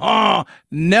 oh,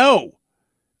 no,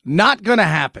 not going to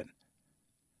happen.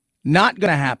 Not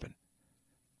going to happen.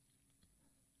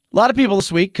 A lot of people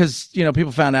this week, because,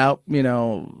 people found out,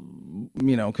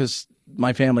 because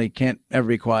my family can't ever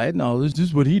be quiet. No, this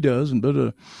is what he does. And blah,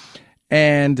 blah.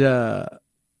 And,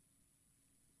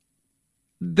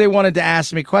 they wanted to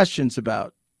ask me questions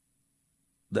about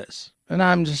this. And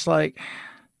I'm just like,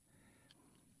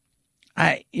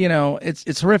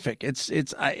 it's horrific.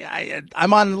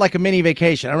 I'm on like a mini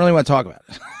vacation. I don't really want to talk about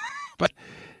it, but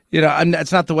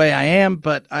it's not the way I am,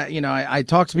 but I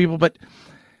talk to people, but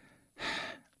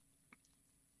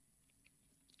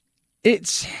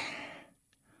the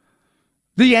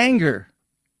anger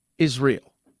is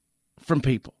real from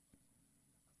people.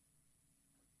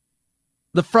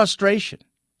 The frustration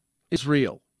is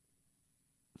real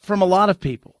from a lot of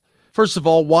people. First of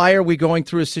all, why are we going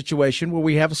through a situation where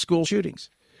we have school shootings?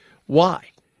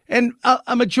 Why? And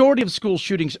a majority of school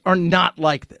shootings are not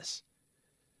like this.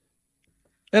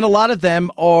 And a lot of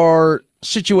them are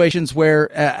situations where,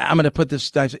 I'm going to put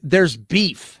this, there's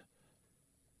beef.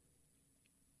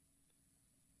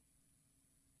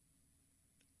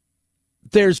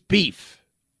 There's beef.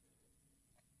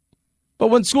 But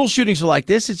when school shootings are like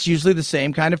this, it's usually the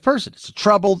same kind of person. It's a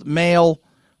troubled male,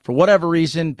 for whatever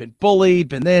reason, been bullied,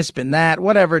 been this, been that,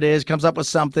 whatever it is, comes up with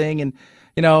something and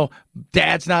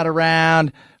Dad's not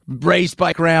around, raised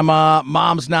by grandma,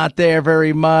 mom's not there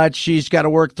very much, she's got to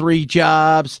work 3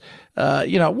 jobs,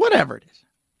 whatever it is.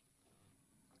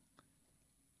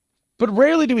 But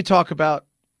rarely do we talk about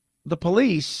the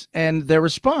police and their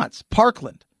response.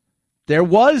 Parkland, there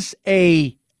was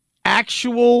a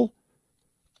actual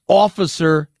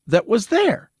officer that was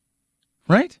there,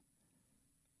 right?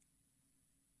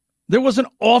 There was an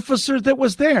officer that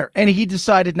was there, and he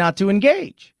decided not to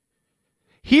engage.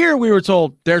 Here we were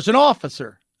told there's an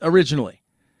officer originally,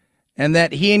 and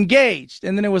that he engaged.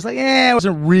 And then it was like, it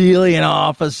wasn't really an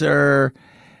officer.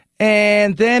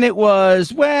 And then it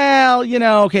was,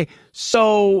 okay.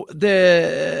 So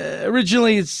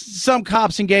originally some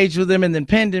cops engaged with him and then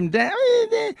pinned him down.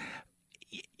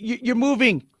 You're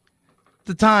moving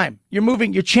the time.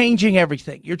 You're changing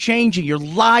everything. You're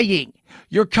lying.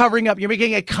 You're covering up. You're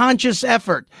making a conscious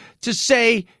effort to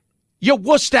say you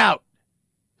wussed out.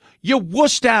 You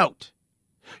wussed out.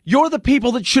 You're the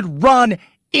people that should run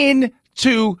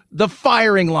into the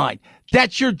firing line.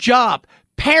 That's your job.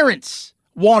 Parents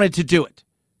wanted to do it.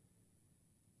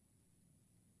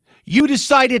 You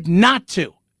decided not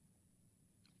to.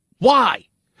 Why?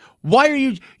 Why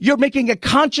are you're making a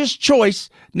conscious choice.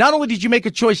 Not only did you make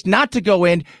a choice not to go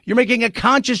in, you're making a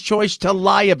conscious choice to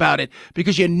lie about it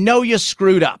because you know you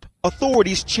screwed up.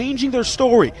 Authorities changing their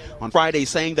story on Friday,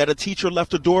 saying that a teacher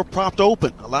left a door propped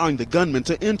open, allowing the gunman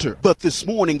to enter. But this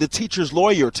morning, the teacher's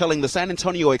lawyer telling the San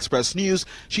Antonio Express News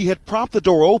she had propped the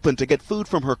door open to get food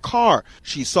from her car.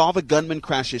 She saw the gunman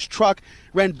crash his truck,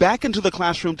 ran back into the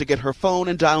classroom to get her phone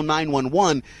and dial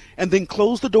 911, and then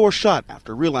closed the door shut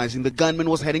after realizing the gunman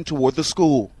was heading toward the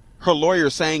school. Her lawyer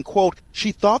saying, quote,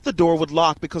 she thought the door would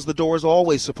lock because the door is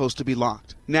always supposed to be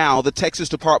locked. Now, the Texas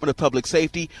Department of Public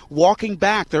Safety walking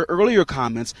back their earlier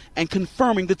comments and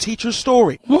confirming the teacher's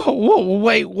story. Whoa,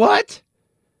 wait, what?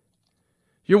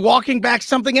 You're walking back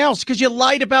something else because you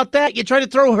lied about that. You tried to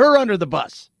throw her under the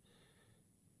bus.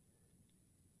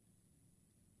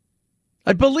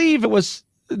 I believe it was,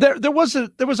 there was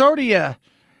already a,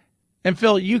 and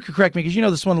Phil, you could correct me because you know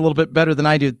this one a little bit better than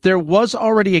I do. There was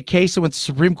already a case that went to the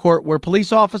Supreme Court where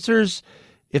police officers,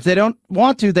 if they don't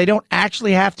want to, they don't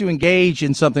actually have to engage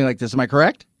in something like this. Am I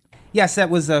correct? Yes, that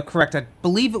was correct. I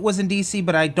believe it was in D.C.,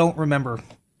 but I don't remember.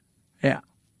 Yeah.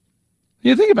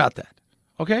 You think about that,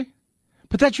 okay?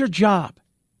 But that's your job.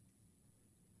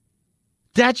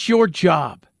 That's your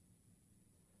job.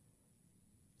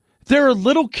 There are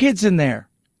little kids in there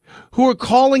who are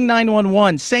calling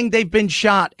 911 saying they've been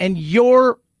shot, and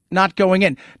you're not going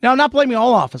in. Now, I'm not blaming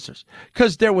all officers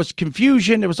because there was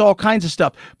confusion. There was all kinds of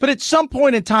stuff. But at some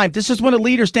point in time, this is when a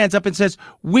leader stands up and says,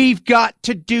 we've got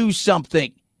to do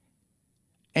something.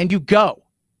 And you go.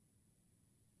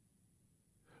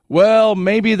 Well,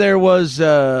 maybe there was,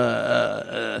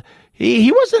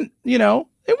 he wasn't,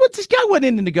 this guy went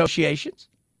into negotiations.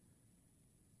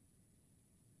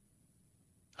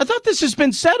 I thought this has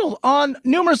been settled on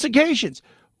numerous occasions.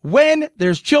 When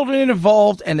there's children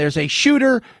involved and there's a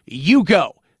shooter, you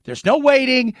go. There's no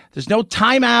waiting. There's no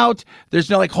timeout. There's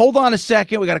no hold on a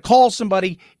second. We got to call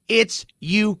somebody. It's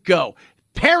you go.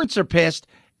 Parents are pissed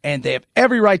and they have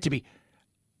every right to be.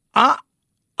 I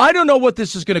don't know what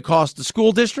this is going to cost the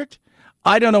school district.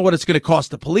 I don't know what it's going to cost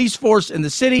the police force in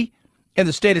the city, in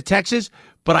the state of Texas,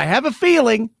 but I have a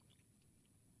feeling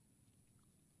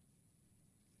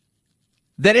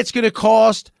that it's going to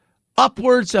cost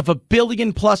upwards of $1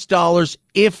 billion plus,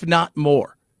 if not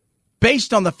more,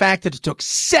 based on the fact that it took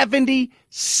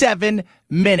 77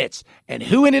 minutes. And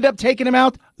who ended up taking him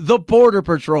out? The Border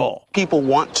Patrol. People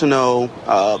want to know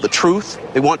the truth.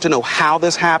 They want to know how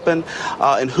this happened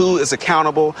and who is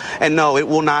accountable. And no, it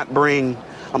will not bring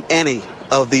any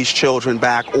of these children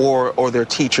back or their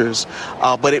teachers,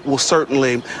 but it will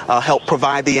certainly help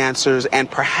provide the answers and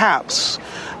perhaps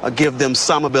give them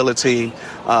some ability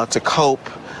to cope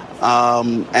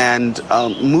and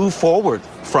move forward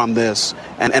from this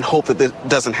and hope that this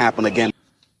doesn't happen again.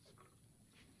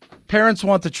 Parents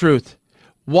want the truth.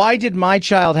 Why did my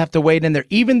child have to wait in there?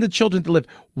 Even the children that live,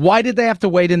 why did they have to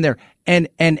wait in there and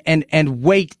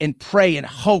wait and pray and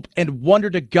hope and wonder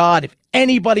to God if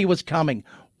anybody was coming?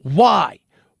 Why?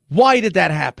 Why did that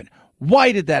happen?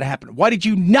 Why did that happen? Why did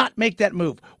you not make that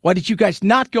move? Why did you guys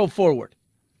not go forward?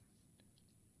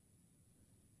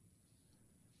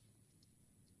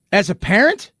 As a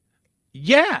parent,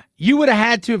 yeah, you would have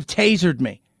had to have tasered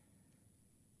me.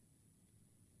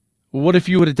 What if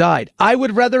you would have died? I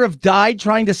would rather have died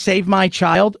trying to save my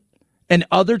child and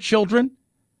other children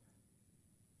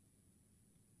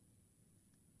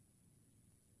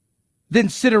than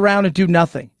sit around and do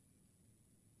nothing.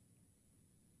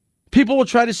 People will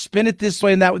try to spin it this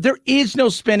way and that way. There is no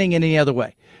spinning any other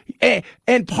way.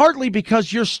 And partly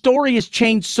because your story has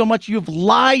changed so much, you've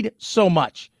lied so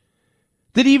much,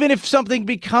 that even if something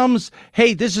becomes,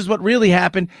 hey, this is what really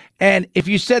happened, and if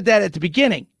you said that at the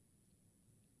beginning,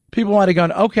 people might have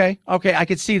gone, okay, I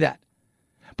could see that.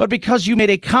 But because you made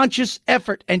a conscious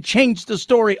effort and changed the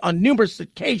story on numerous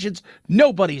occasions,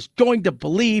 nobody's going to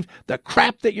believe the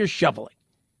crap that you're shoveling.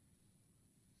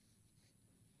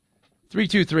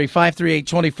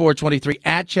 323-538-2423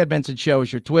 at Chad Benson Show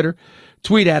is your Twitter.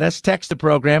 Tweet at us, text the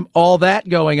program, all that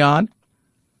going on.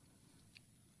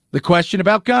 The question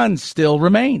about guns still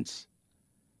remains.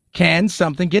 Can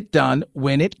something get done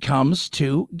when it comes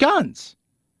to guns?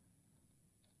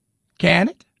 Can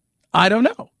it? I don't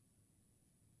know.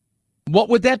 What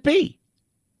would that be?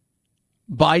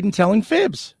 Biden telling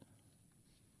fibs.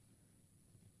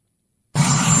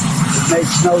 It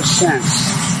makes no sense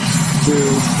to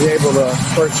be able to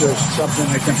purchase something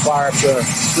that can fire up to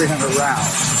 300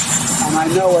 rounds. And I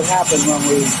know what happened when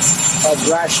we had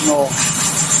rational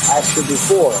action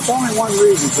before. There's only one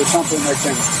reason for something that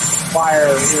can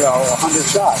fire, 100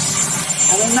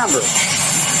 shots. And remember,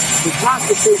 the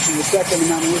Constitution, the Second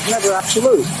Amendment, was never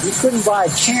absolute. You couldn't buy a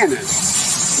cannon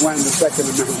when the Second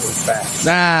Amendment was passed.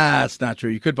 That's not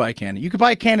true. You could buy a cannon. You could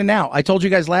buy a cannon now. I told you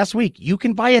guys last week, you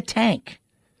can buy a tank.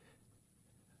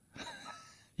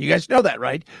 You guys know that,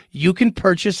 right? You can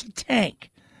purchase a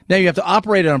tank. Now, you have to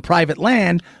operate it on private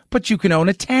land, but you can own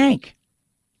a tank.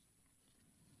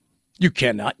 You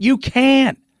cannot. You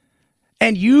can.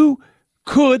 And you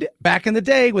could, back in the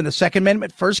day when the Second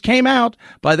Amendment first came out,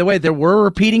 by the way, there were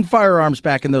repeating firearms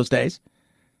back in those days.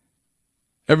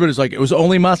 Everybody's like, it was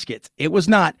only muskets. It was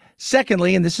not.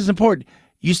 Secondly, and this is important,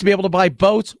 you used to be able to buy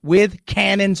boats with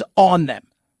cannons on them.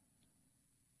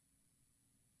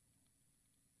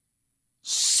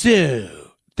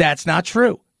 So that's not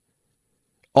true.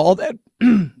 All that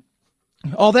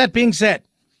being said,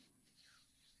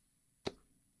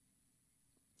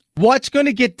 what's going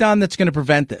to get done that's going to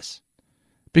prevent this?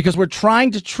 Because we're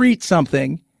trying to treat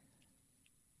something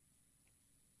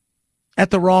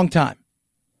at the wrong time.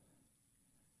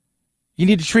 You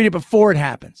need to treat it before it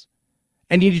happens.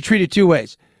 And you need to treat it two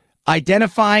ways.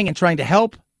 Identifying and trying to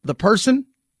help the person,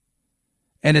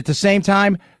 and at the same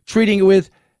time, treating it with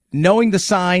knowing the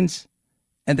signs,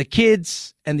 and the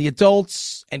kids and the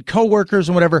adults and coworkers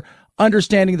and whatever,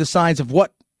 understanding the signs of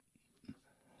what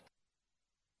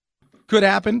could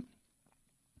happen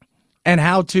and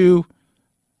how to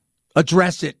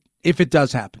address it if it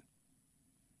does happen.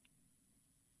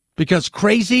 Because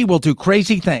crazy will do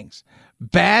crazy things.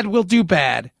 Bad will do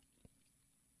bad.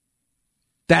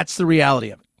 That's the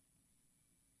reality of it.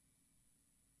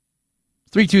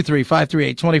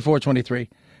 323-538-2423.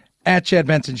 At Chad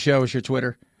Benson Show is your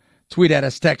Twitter. Tweet at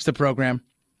us, text the program.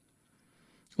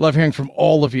 Love hearing from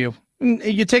all of you.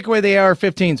 You take away the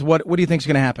AR-15s, what do you think is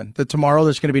going to happen? That tomorrow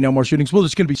there's going to be no more shootings? Well,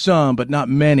 there's going to be some, but not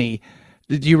many.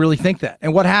 Do you really think that?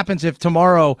 And what happens if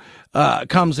tomorrow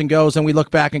comes and goes and we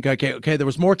look back and go, okay, there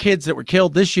was more kids that were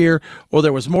killed this year, or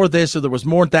there was more this, or there was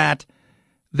more that?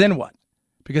 Then what?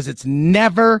 Because it's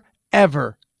never,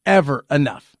 ever, ever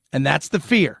enough. And that's the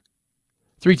fear.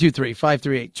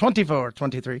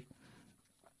 323-538-2423.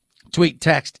 Tweet,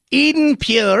 text, Eden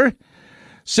Pure.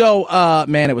 So,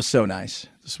 man, it was so nice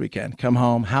this weekend. Come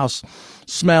home, house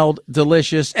smelled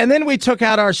delicious. And then we took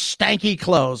out our stanky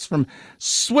clothes from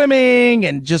swimming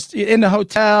and just in the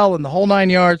hotel and the whole 9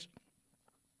 yards.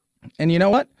 And you know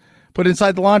what? Put it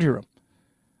inside the laundry room.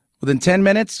 Within 10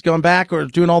 minutes, going back or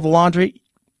doing all the laundry,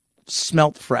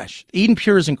 smelt fresh. Eden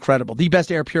Pure is incredible. The best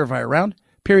air purifier around.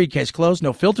 Period, case closed.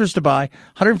 No filters to buy.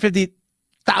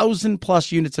 150,000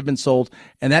 plus units have been sold,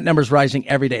 and that number is rising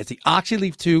every day. It's the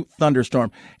OxyLeaf 2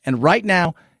 Thunderstorm. And right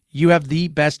now, you have the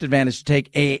best advantage to take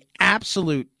a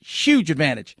absolute huge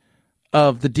advantage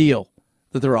of the deal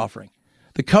that they're offering.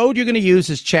 The code you're going to use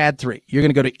is CHAD3. You're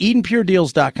going to go to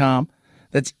EdenPureDeals.com.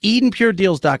 That's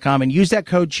EdenPureDeals.com and use that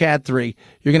code CHAD3.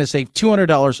 You're going to save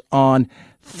 $200 on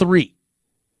 3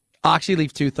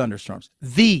 OxyLeaf 2 Thunderstorms.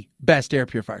 The best air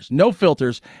purifiers. No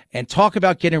filters. And talk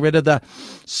about getting rid of the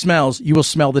smells. You will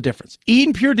smell the difference.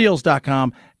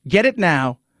 EdenPureDeals.com. Get it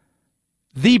now.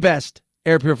 The best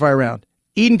air purifier around.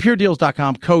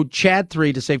 EdenPureDeals.com. Code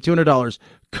CHAD3 to save $200.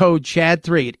 Code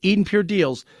CHAD3 at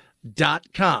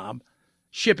EdenPureDeals.com.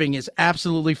 Shipping is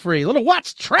absolutely free. A little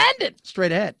what's trending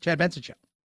straight ahead. Chad Benson Show.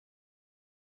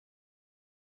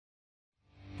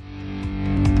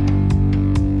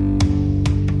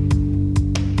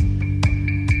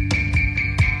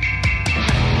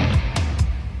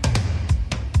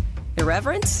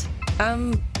 Irreverence?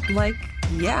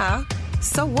 Yeah.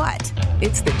 So what?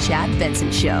 It's the Chad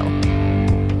Benson Show.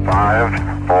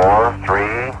 5, 4, 3, 2,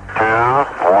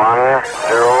 1,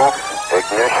 0,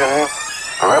 ignition,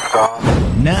 liftoff.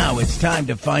 Now it's time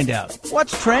to find out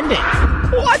what's trending.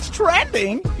 What's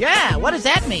trending? Yeah, what does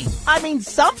that mean? I mean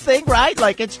something, right?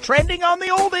 Like it's trending on the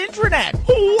old internet.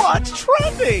 What's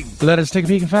trending? Let us take a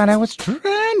peek and find out what's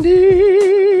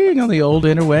trending on the old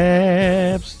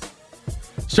interwebs.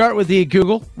 Start with the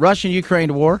Google.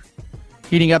 Russian-Ukraine war.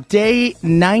 Heating up day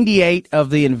 98 of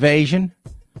the invasion.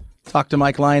 Talk to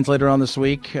Mike Lyons later on this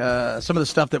week. Some of the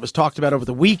stuff that was talked about over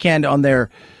the weekend on their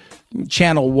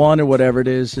Channel 1 or whatever it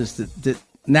is that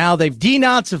now they've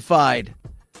denazified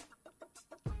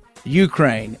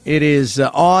Ukraine. It is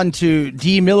on to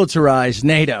demilitarize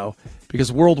NATO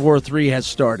because World War III has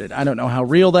started. I don't know how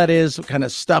real that is, what kind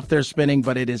of stuff they're spinning,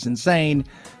 but it is insane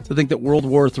to think that World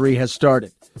War III has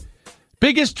started.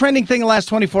 Biggest trending thing in the last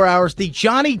 24 hours, the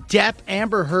Johnny Depp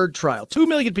Amber Heard trial. 2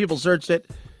 million people searched it.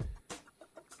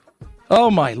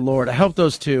 Oh, my Lord. I hope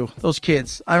those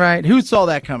kids. All right. Who saw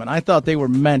that coming? I thought they were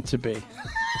meant to be.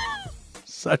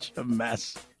 Such a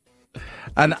mess.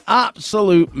 An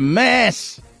absolute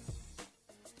mess.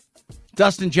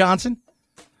 Dustin Johnson,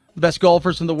 the best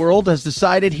golfers in the world, has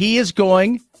decided he is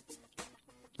going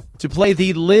to play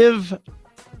the Live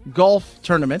Golf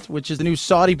Tournament, which is the new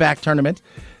Saudi-backed tournament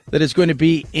that is going to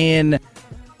be in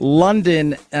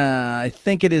London. I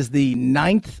think it is the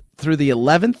 9th through the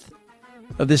 11th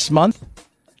of this month.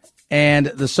 And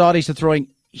the Saudis are throwing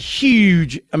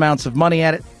huge amounts of money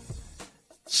at it.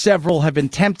 Several have been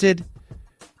tempted,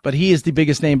 but he is the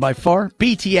biggest name by far.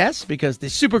 BTS, because the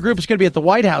supergroup is going to be at the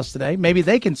White House today. Maybe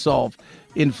they can solve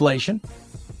inflation.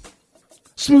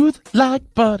 Smooth like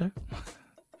butter.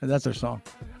 That's their song.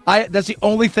 That's the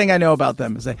only thing I know about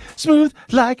them is they smooth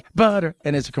like butter,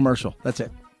 and it's a commercial. That's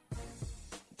it.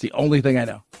 It's the only thing I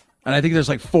know. And I think there's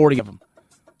like 40 of them.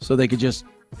 So they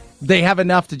have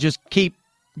enough to just keep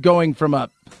going from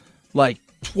like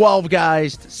 12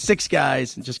 guys to 6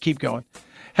 guys and just keep going.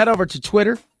 Head over to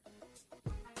Twitter.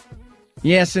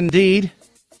 Yes, indeed.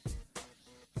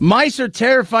 Mice are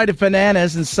terrified of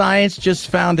bananas, and science just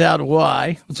found out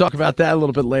why. We'll talk about that a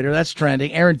little bit later. That's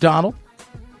trending. Aaron Donald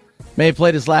may have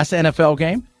played his last NFL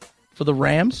game for the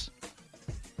Rams.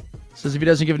 Says if he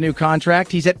doesn't give a new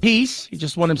contract, he's at peace. He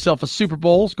just won himself a Super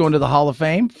Bowl. He's going to the Hall of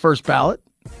Fame. First ballot.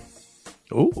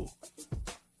 Ooh.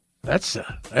 That's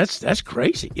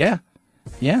crazy. Yeah.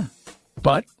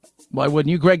 But why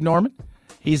wouldn't you? Greg Norman.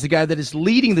 He's the guy that is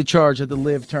leading the charge of the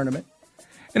Live tournament.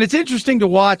 And it's interesting to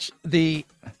watch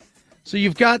so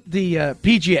you've got the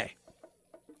PGA,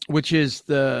 which is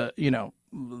the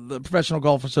Professional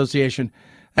Golf Association.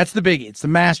 That's the biggie. It's the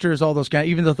Masters, all those guys.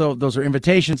 Even though those are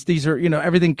invitations, these are,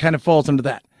 everything kind of falls into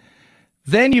that.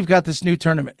 Then you've got this new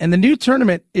tournament. And the new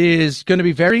tournament is going to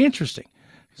be very interesting.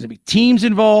 There's going to be teams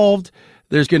involved.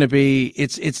 There's going to be,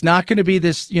 it's not going to be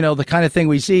this, the kind of thing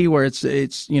we see where it's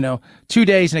 2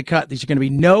 days and a cut. These are going to be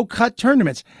no cut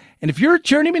tournaments. And if you're a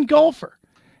journeyman golfer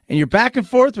and you're back and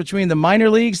forth between the minor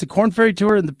leagues, the Korn Ferry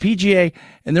Tour, and the PGA,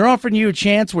 and they're offering you a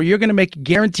chance where you're going to make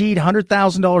guaranteed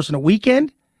 $100,000 in a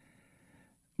weekend,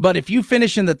 but if you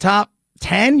finish in the top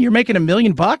 10, you're making $1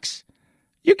 million.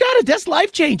 You got it. That's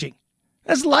life-changing.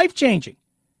 That's life-changing.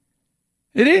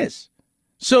 It is.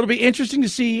 So it'll be interesting to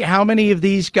see how many of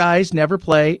these guys never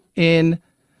play on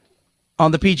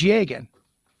the PGA again.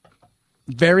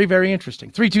 Very, very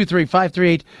interesting.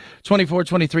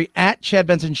 323-538-2423. At Chad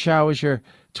Benson Show is your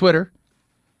Twitter.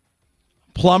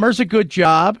 Plumber's a good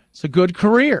job. It's a good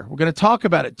career. We're going to talk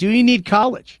about it. Do you need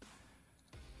college?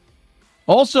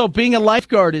 Also, being a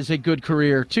lifeguard is a good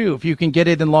career, too. If you can get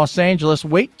it in Los Angeles,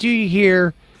 wait till you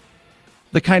hear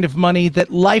the kind of money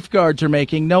that lifeguards are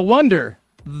making. No wonder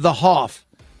the Hoff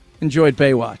enjoyed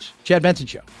Baywatch. Chad Benson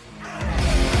Show.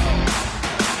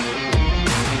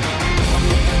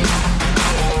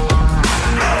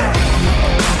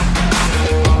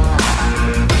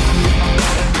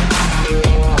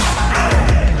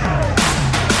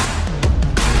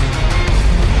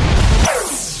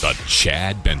 The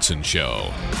Chad Benson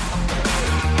Show.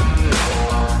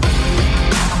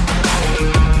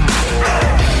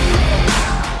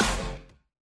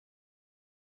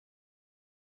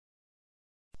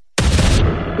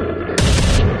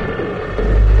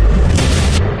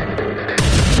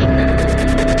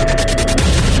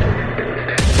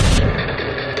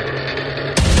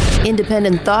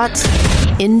 Independent thoughts,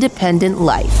 independent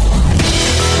life.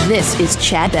 This is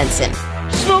Chad Benson.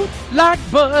 Smooth like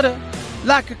butter,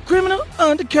 like a criminal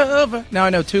undercover. Now I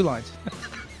know 2 lines.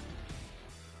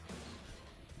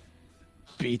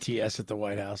 BTS at the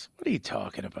White House. What are you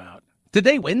talking about? Did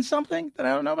they win something that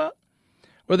I don't know about?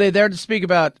 Were they there to speak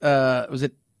about, was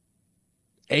it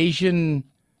Asian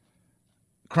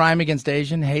crime against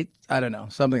Asian hate? I don't know,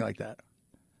 something like that.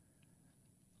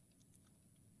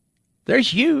 They're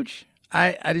huge.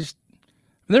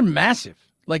 They're massive.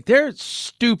 Like, they're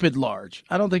stupid large.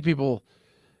 I don't think people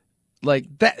like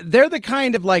that. They're the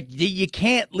kind of like, you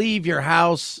can't leave your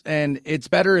house and it's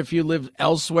better if you live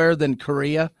elsewhere than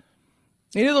Korea.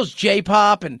 You know those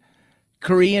J-pop and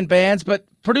Korean bands, but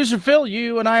producer Phil,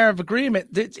 you and I are of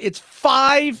agreement. It's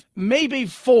 5, maybe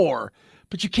 4,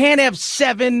 but you can't have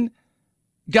 7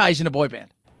 guys in a boy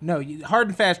band. No, hard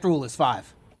and fast rule is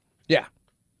 5. Yeah.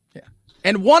 Yeah.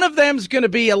 And one of them's going to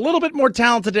be a little bit more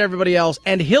talented than everybody else,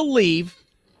 and he'll leave,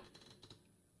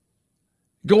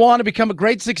 go on to become a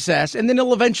great success, and then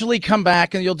he'll eventually come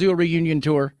back and you'll do a reunion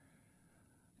tour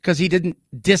because he didn't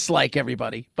dislike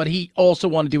everybody, but he also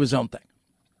wanted to do his own thing.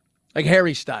 Like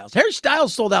Harry Styles. Harry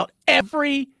Styles sold out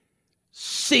every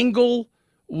single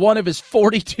one of his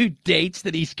 42 dates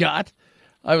that he's got.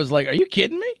 I was like, are you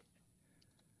kidding me?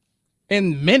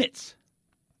 In minutes.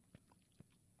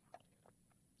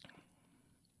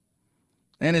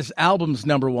 And his album's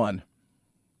 #1.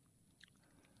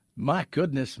 My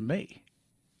goodness me.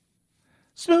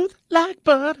 Smooth like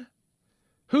butter.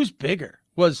 Who's bigger?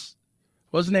 What's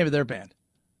the name of their band?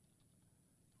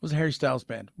 What was Harry Styles'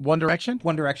 band? One Direction?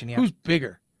 One Direction, yeah. Who's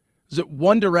bigger? Is it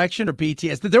One Direction or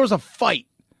BTS? There was a fight.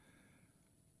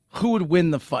 Who would win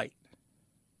the fight?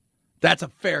 That's a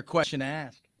fair question to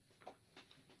ask.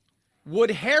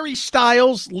 Would Harry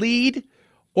Styles lead,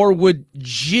 or would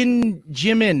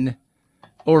Jimin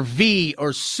or V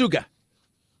or Suga?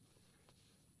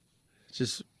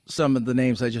 Just some of the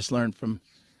names I just learned from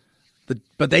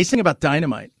but they sing about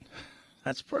dynamite.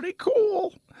 That's pretty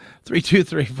cool.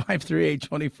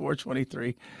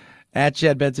 323-538-2423. At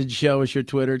Chad Benson Show is your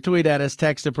Twitter. Tweet at us,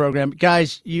 text the program.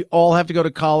 Guys, you all have to go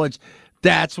to college.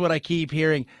 That's what I keep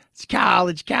hearing. It's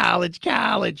college, college,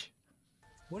 college.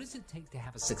 What does it take to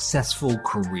have a successful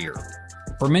career?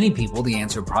 For many people, the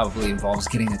answer probably involves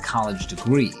getting a college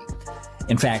degree.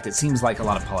 In fact, it seems like a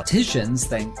lot of politicians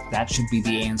think that should be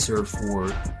the answer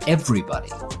for everybody.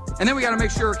 And then we got to make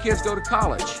sure our kids go to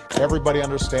college. Everybody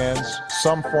understands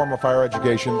some form of higher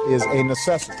education is a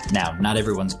necessity. Now, not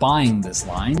everyone's buying this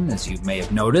line. As you may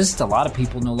have noticed, a lot of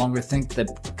people no longer think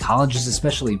that college is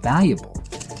especially valuable.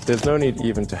 There's no need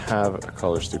even to have a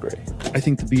college degree. I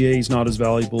think the BA is not as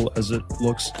valuable as it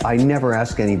looks. I never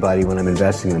ask anybody when I'm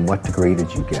investing in what degree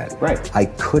did you get. Right. I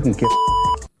couldn't get.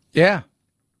 Yeah,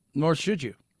 nor should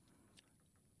you.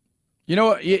 You know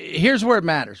what? Here's where it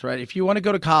matters, right? If you want to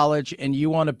go to college and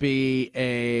you want to be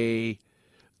a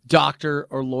doctor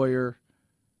or lawyer,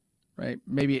 right?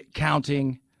 Maybe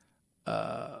accounting.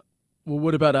 Well,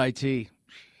 what about IT?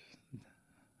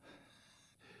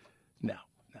 No.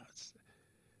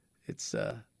 It's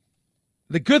the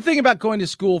good thing about going to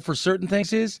school for certain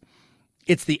things is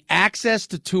it's the access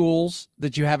to tools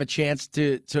that you have a chance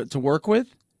to work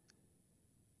with.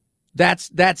 That's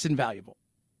invaluable.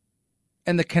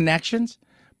 And the connections,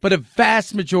 but a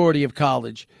vast majority of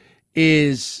college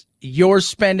is you're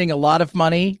spending a lot of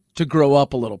money to grow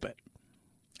up a little bit.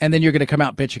 And then you're going to come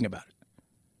out bitching about it.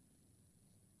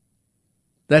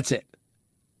 That's it.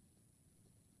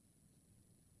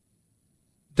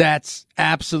 That's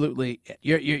absolutely it.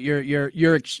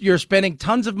 You're spending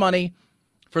tons of money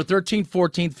for 13th,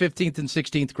 14th, 15th, and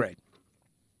 16th grade.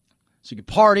 So you can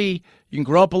party, you can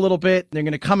grow up a little bit, they're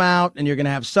going to come out and you're going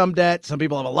to have some debt. Some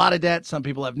people have a lot of debt, some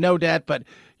people have no debt, but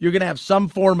you're going to have some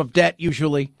form of debt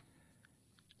usually.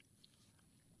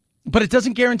 But it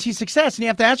doesn't guarantee success, and you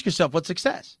have to ask yourself, what's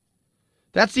success?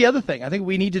 That's the other thing. I think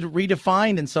we need to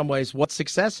redefine in some ways what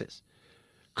success is.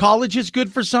 College is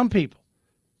good for some people.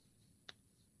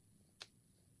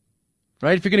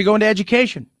 Right? If you're going to go into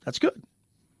education, that's good.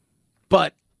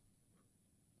 But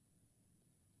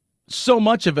so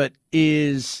much of it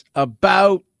is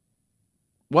about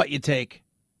what you take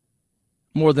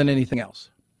more than anything else.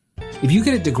 If you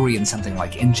get a degree in something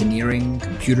like engineering,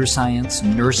 computer science,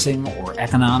 nursing, or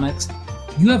economics,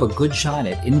 you have a good shot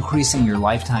at increasing your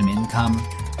lifetime income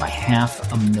by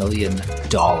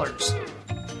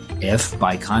 $500,000. If,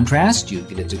 by contrast, you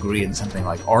get a degree in something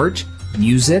like art,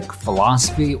 music,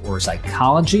 philosophy, or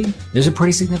psychology, there's a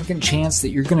pretty significant chance that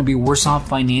you're going to be worse off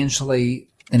financially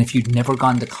than if you'd never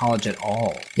gone to college at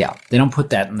all. Yeah, they don't put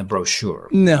that in the brochure.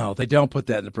 No, they don't put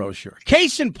that in the brochure.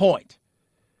 Case in point,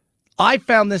 I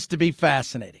found this to be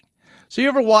fascinating. So you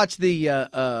ever watch the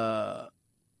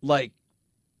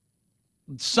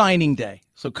signing day.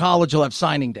 So college will have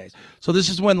signing days. So this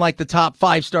is when like the top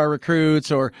 5-star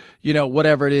recruits or,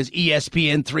 whatever it is,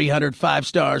 ESPN 300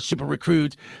 5-star super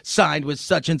recruits signed with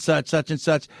such and such, such and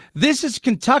such. This is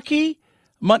Kentucky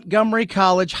Montgomery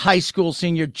College high school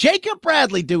senior Jacob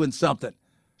Bradley doing something.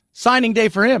 Signing day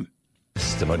for him.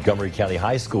 The Montgomery County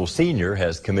High School senior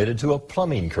has committed to a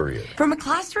plumbing career. From a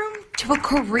classroom to a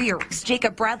career,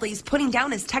 Jacob Bradley's putting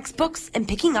down his textbooks and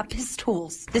picking up his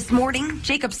tools. This morning,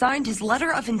 Jacob signed his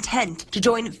letter of intent to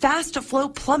join Fast Flow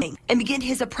Plumbing and begin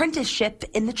his apprenticeship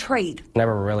in the trade.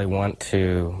 Never really want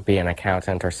to be an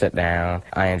accountant or sit down.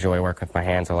 I enjoy working with my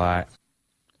hands a lot.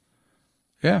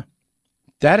 Yeah,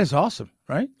 that is awesome,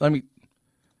 right?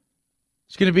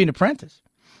 It's going to be an apprentice.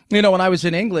 When I was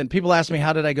in England, people asked me,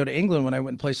 how did I go to England when I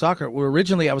went and play soccer? Well,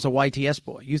 originally I was a YTS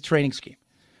boy, youth training scheme.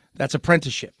 That's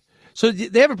apprenticeship. So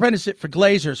they have apprenticeship for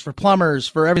glazers, for plumbers,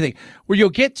 for everything, where you'll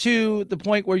get to the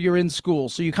point where you're in school.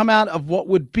 So you come out of what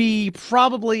would be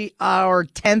probably our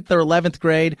 10th or 11th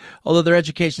grade, although their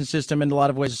education system in a lot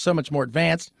of ways is so much more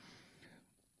advanced.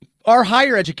 Our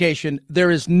higher education, there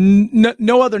is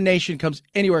no other nation comes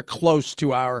anywhere close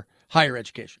to our higher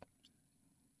education.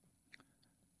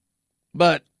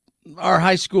 But our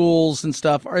high schools and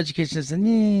stuff, our education is,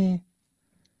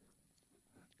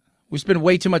 we spend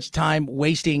way too much time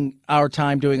wasting our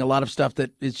time doing a lot of stuff that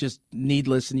is just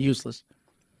needless and useless.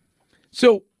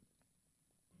 So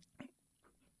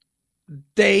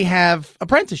they have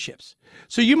apprenticeships.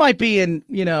 So you might be in,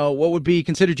 what would be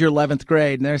considered your 11th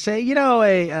grade, and they're saying,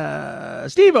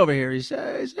 Steve over here, he's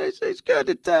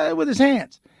good at, with his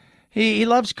hands. He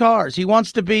loves cars. He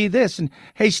wants to be this. And,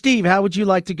 hey, Steve, how would you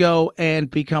like to go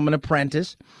and become an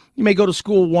apprentice? You may go to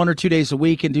school 1 or 2 days a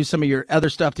week and do some of your other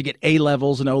stuff to get A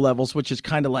levels and O levels, which is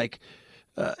kind of like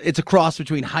it's a cross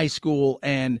between high school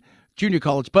and junior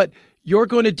college. But you're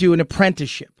going to do an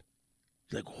apprenticeship.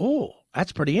 You're like, oh,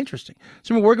 that's pretty interesting.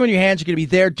 So we're working on your hands. You're going to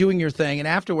be there doing your thing. And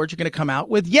afterwards, you're going to come out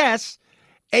with, yes,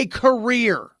 a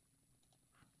career.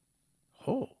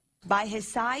 Oh. By his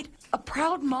side, a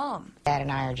proud mom. Dad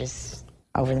and I are just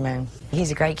over the moon. He's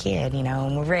a great kid,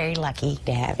 and we're very lucky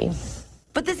to have him.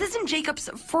 But this isn't Jacob's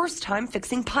first time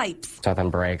fixing pipes. Something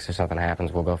breaks or something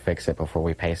happens, we'll go fix it before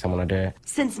we pay someone to do it.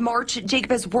 Since March, Jacob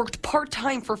has worked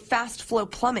part-time for Fast Flow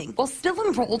Plumbing while still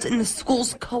enrolled in the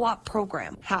school's co-op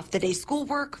program. Half the day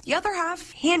schoolwork, the other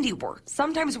half handiwork,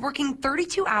 sometimes working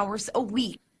 32 hours a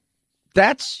week.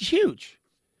 That's huge.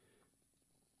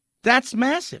 That's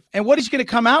massive. And what he's going to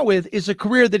come out with is a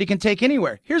career that he can take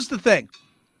anywhere. Here's the thing.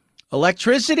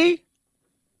 Electricity,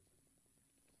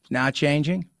 not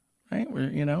changing, right?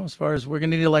 As far as we're going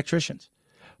to need electricians.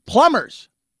 Plumbers,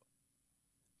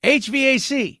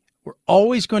 HVAC, we're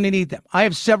always going to need them. I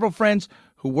have several friends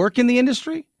who work in the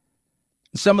industry.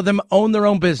 And some of them own their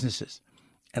own businesses.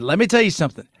 And let me tell you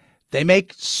something. They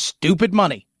make stupid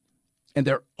money. And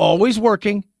they're always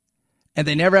working. And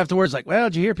they never have to worry. It's like, well,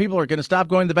 did you hear people are going to stop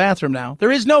going to the bathroom now?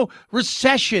 There is no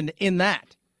recession in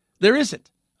that. There isn't.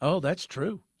 Oh, that's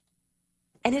true.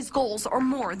 And his goals are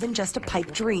more than just a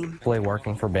pipe dream. Play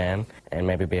working for Ben and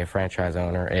maybe be a franchise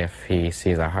owner if he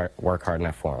sees I work hard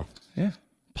enough for him. Yeah,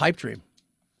 pipe dream.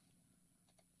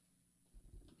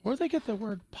 Where'd they get the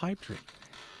word pipe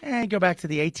dream? Go back to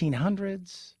the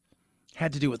 1800s.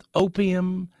 Had to do with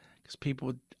opium because people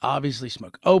would obviously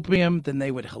smoke opium. Then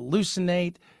they would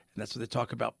hallucinate. And that's what they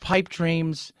talk about, pipe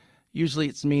dreams. Usually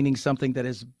it's meaning something that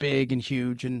is big and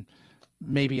huge and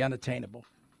maybe unattainable.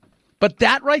 But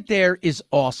that right there is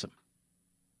awesome.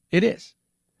 It is.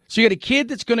 So you got a kid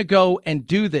that's going to go and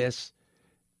do this.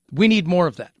 We need more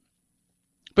of that.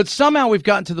 But somehow we've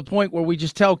gotten to the point where we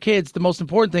just tell kids the most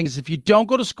important thing is if you don't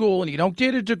go to school and you don't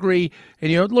get a degree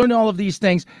and you don't learn all of these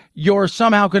things, you're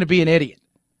somehow going to be an idiot.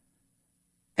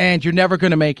 And you're never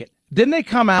going to make it. Then they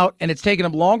come out and it's taken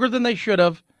them longer than they should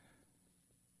have.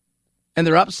 And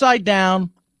they're upside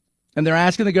down, and they're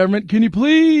asking the government, can you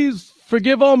please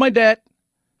forgive all my debt?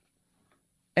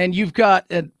 And you've got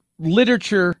a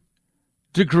literature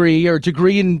degree or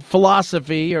degree in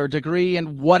philosophy or degree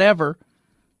in whatever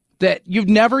that you've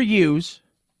never used.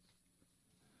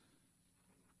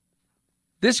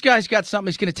 This guy's got something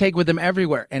he's going to take with him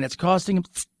everywhere, and it's costing him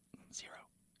zero.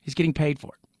 He's getting paid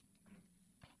for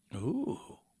it.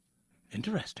 Ooh,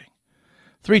 interesting.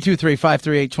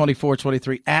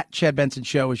 323-538-2423 at Chad Benson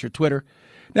Show is your Twitter.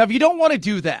 Now, if you don't want to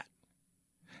do that,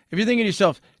 if you're thinking to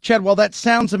yourself, Chad, well, that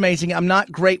sounds amazing. I'm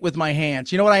not great with my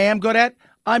hands. You know what I am good at?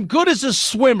 I'm good as a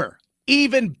swimmer.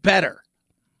 Even better.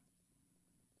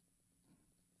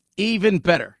 Even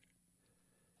better.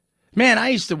 Man, I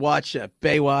used to watch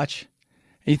Baywatch,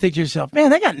 and you think to yourself,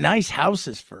 man, they got nice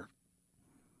houses for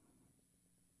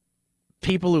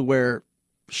people who wear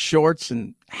shorts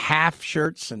and half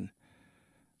shirts and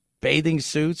bathing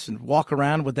suits and walk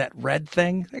around with that red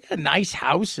thing. They got nice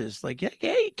houses. Like, yeah,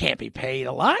 you can't be paid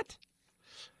a lot.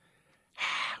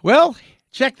 Well,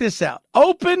 check this out.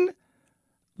 Open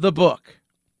the book.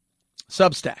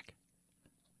 Substack.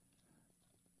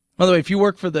 By the way, if you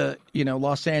work for the,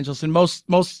 Los Angeles and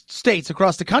most states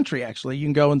across the country, actually, you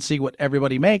can go and see what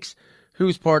everybody makes,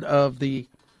 who's part of the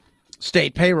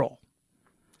state payroll.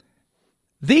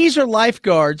 These are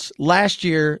lifeguards' last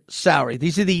year salary.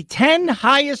 These are the 10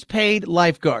 highest paid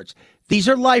lifeguards. These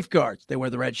are lifeguards. They wear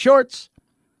the red shorts,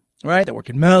 right? They work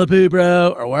in Malibu,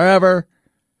 bro, or wherever.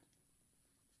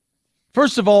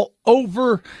 First of all,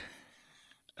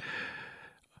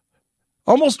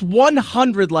 almost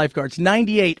 100 lifeguards,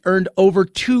 98, earned over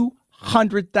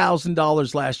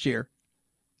 $200,000 last year,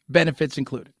 benefits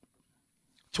included.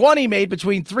 20 made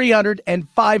between $300,000 and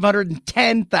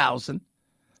 $510,000.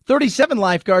 37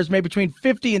 lifeguards made between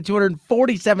 $50,000 and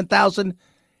 $247,000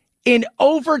 in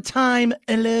overtime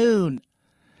alone.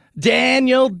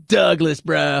 Daniel Douglas,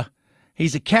 bro.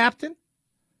 He's a captain,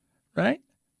 right?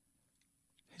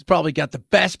 He's probably got the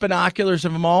best binoculars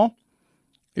of them all.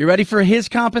 You ready for his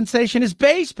compensation? His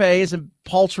base pay is a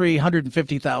paltry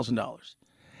 $150,000.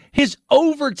 His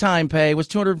overtime pay was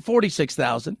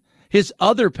 $246,000. His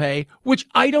other pay, which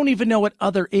I don't even know what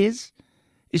other is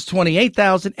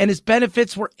 $28,000, and his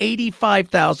benefits were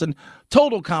 $85,000.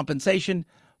 Total compensation,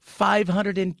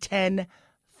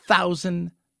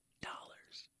 $510,000.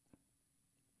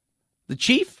 The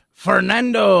chief,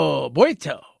 Fernando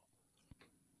Boito,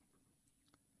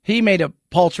 he made a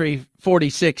paltry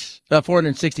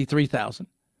 $463,000.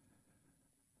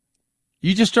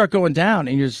 You just start going down,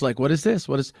 and you're just like, what is this?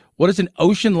 What is an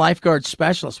ocean lifeguard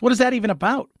specialist? What is that even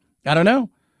about? I don't know.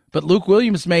 But Luke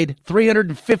Williams made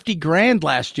 $350,000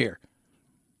 last year.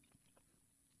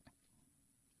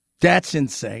 That's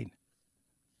insane.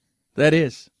 That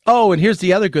is. Oh, and here's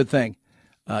the other good thing.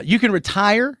 You can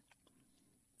retire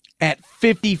at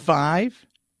 55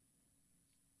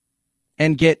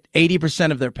 and get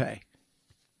 80% of their pay.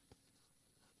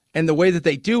 And the way that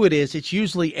they do it is it's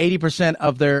usually 80%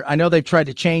 of their, I know they've tried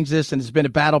to change this and it's been a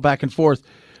battle back and forth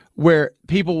where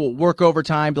people will work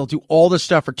overtime. They'll do all this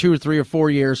stuff for 2 or 3 or 4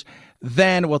 years.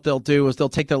 Then what they'll do is they'll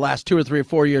take their last 2 or 3 or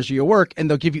 4 years of your work and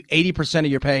they'll give you 80%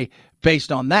 of your pay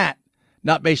based on that,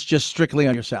 not based just strictly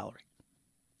on your salary.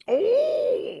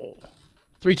 Oh!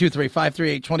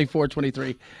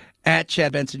 323-538-2423 at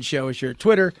Chad Benson Show is your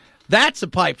Twitter. That's a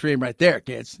pipe dream right there,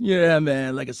 kids. Yeah,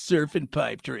 man, like a surfing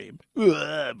pipe dream.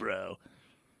 Bro.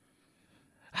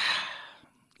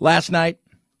 Last night,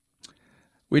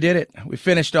 we did it. We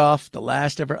finished off the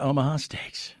last ever Omaha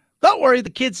Steaks. Don't worry, the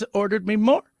kids ordered me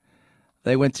more.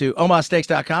 They went to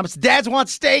omahasteaks.com. It's Dads Want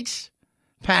Steaks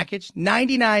package,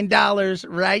 $99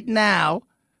 right now.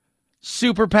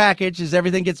 Super package as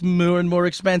everything gets more and more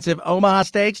expensive. Omaha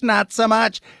Steaks, not so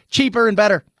much. Cheaper and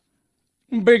better.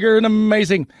 Bigger and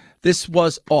amazing. This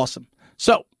was awesome.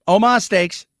 So,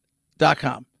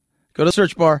 omahasteaks.com. Go to the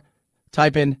search bar,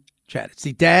 type in Chad. It's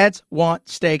the Dads Want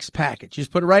Steaks package. You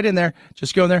just put it right in there.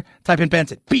 Just go in there, type in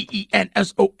Benson.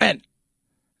 Benson.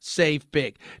 Save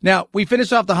big. Now, we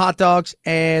finished off the hot dogs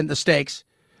and the steaks.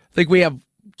 I think we have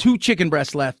 2 chicken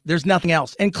breasts left. There's nothing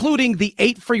else, including the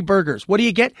 8 free burgers. What do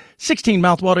you get? 16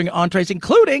 mouthwatering entrees,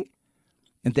 including,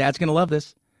 and Dad's going to love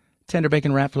this, tender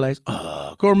bacon wrap fillets,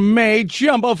 gourmet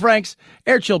jumbo franks,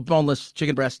 air-chilled boneless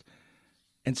chicken breast,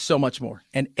 and so much more.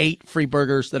 And 8 free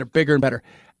burgers that are bigger and better.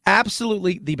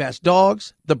 Absolutely the best.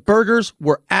 Dogs, the burgers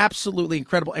were absolutely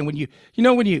incredible. And when you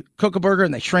cook a burger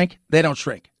and they shrink, they don't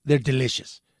shrink. They're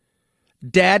delicious.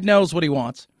 Dad knows what he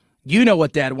wants. You know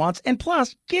what Dad wants. And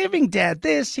plus, giving Dad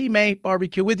this, he may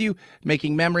barbecue with you,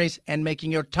 making memories and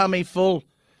making your tummy full.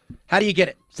 How do you get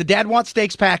it? It's the Dad Want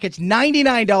Steaks package,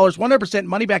 $99, 100%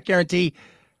 money-back guarantee,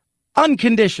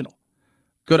 unconditional.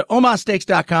 Go to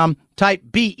omahasteaks.com, type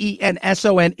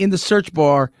BENSON in the search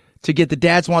bar to get the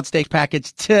Dads Want Steaks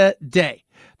package today.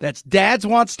 That's Dads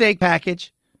Want Steak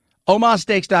package,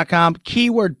 omahasteaks.com,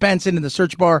 keyword Benson in the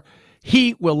search bar.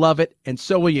 He will love it, and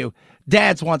so will you.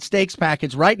 Dads Want Steaks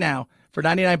package right now for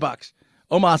 $99.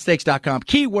 omahasteaks.com,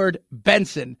 keyword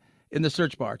Benson in the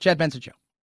search bar. Chad Benson Show.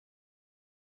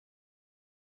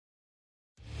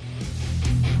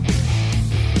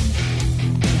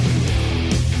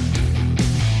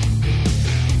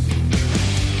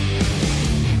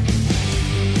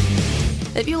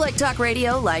 If you like talk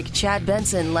radio like Chad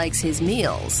Benson likes his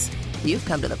meals, you've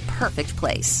come to the perfect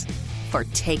place for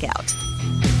takeout.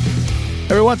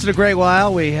 Every once in a great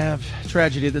while, we have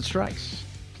tragedy that strikes.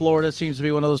 Florida seems to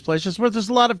be one of those places where there's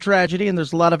a lot of tragedy and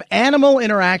there's a lot of animal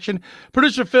interaction.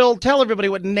 Producer Phil, tell everybody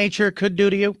what nature could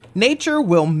do to you. Nature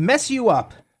will mess you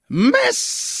up.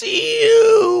 Mess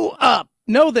you up.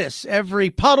 Know this.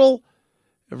 Every puddle,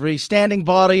 every standing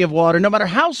body of water, no matter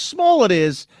how small it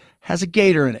is, has a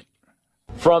gator in it.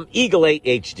 From Eagle 8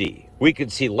 HD, we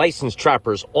could see licensed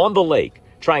trappers on the lake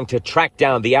trying to track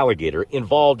down the alligator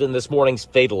involved in this morning's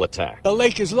fatal attack. The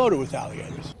lake is loaded with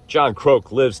alligators. John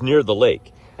Croak lives near the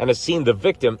lake and has seen the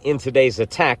victim in today's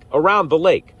attack around the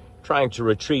lake, trying to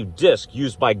retrieve disc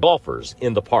used by golfers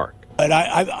in the park. But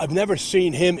I've never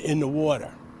seen him in the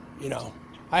water, you know.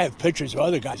 I have pictures of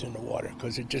other guys in the water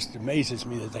because it just amazes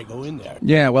me that they go in there.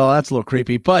 Yeah, well, that's a little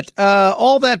creepy. But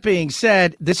all that being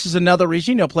said, this is another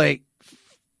reason, play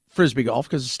Frisbee golf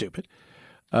because it's stupid.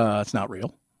 It's not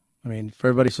real. I mean, if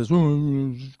everybody says,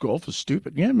 golf is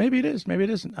stupid. Yeah, maybe it is. Maybe it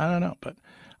isn't. I don't know. But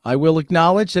I will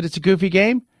acknowledge that it's a goofy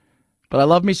game. But I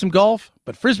love me some golf.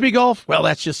 But Frisbee golf, well,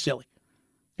 that's just silly.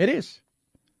 It is.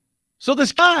 So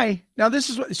this guy,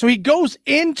 so he goes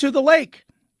into the lake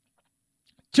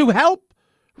to help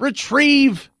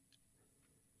retrieve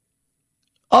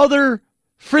other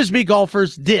Frisbee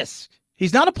golfers' disc.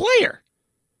 He's not a player.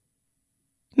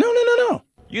 No.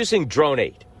 Using Drone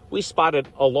 8, we spotted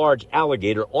a large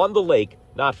alligator on the lake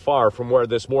not far from where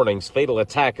this morning's fatal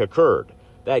attack occurred.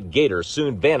 That gator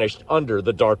soon vanished under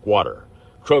the dark water.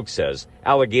 Croak says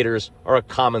alligators are a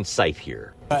common sight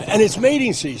here. And it's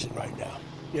mating season right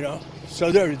now,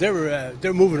 so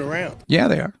they're moving around. Yeah,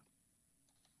 they are.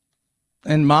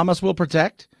 And mamas will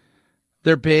protect.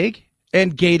 They're big.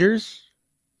 And gators,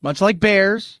 much like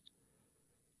bears,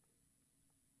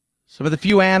 some of the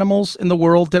few animals in the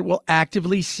world that will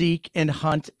actively seek and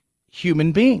hunt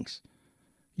human beings.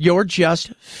 You're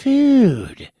just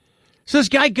food. So this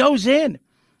guy goes in.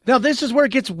 Now, this is where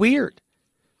it gets weird.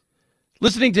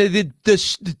 Listening to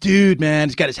the dude, man,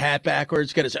 he's got his hat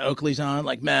backwards, got his Oakleys on.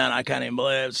 Like, man, I can't even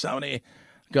believe somebody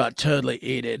got totally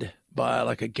eaten by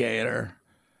like a gator.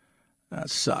 That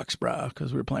sucks, bro,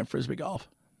 because we were playing Frisbee golf.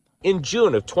 In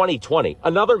June of 2020,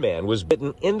 another man was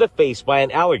bitten in the face by an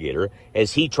alligator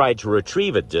as he tried to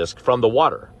retrieve a disc from the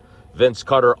water. Vince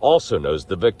Carter also knows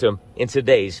the victim in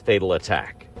today's fatal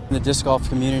attack. In the disc golf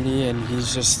community, and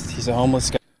he's a homeless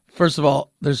guy. First of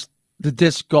all, there's the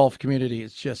disc golf community.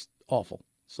 It's just awful.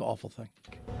 It's an awful thing.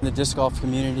 In the disc golf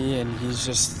community, and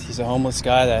he's a homeless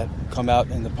guy that come out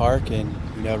in the park and,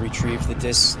 retrieve the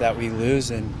discs that we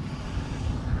lose. And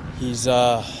he's, he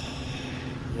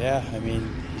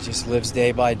just lives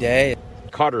day by day.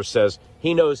 Carter says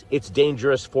he knows it's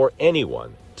dangerous for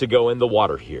anyone to go in the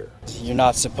water here. You're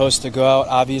not supposed to go out,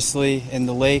 obviously, in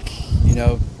the lake.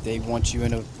 They want you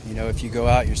in if you go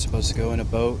out, you're supposed to go in a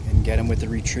boat and get them with the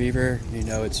retriever.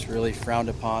 It's really frowned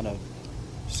upon of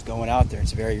just going out there.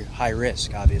 It's very high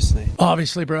risk, obviously.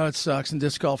 Obviously, bro, it sucks. And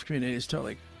disc golf community is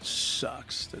totally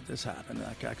sucks that this happened to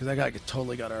that guy, because that guy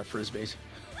totally got our Frisbees.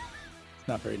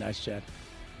 Not very nice, Chad.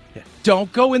 Yeah.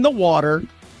 Don't go in the water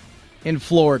in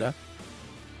Florida.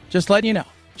 Just letting you know.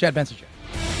 Chad Benson Show.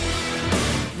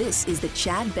 This is the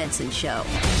Chad Benson Show.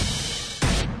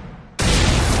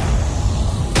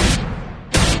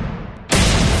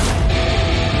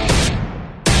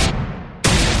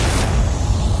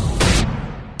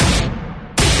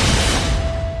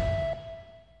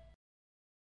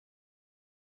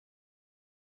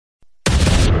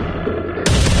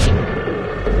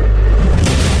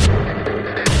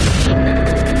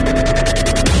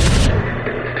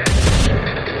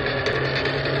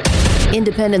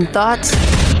 Independent thoughts,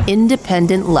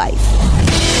 independent life.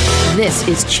 This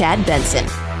is Chad Benson.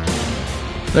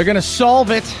 They're going to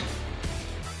solve it.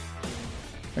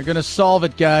 They're going to solve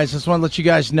it, guys. I just want to let you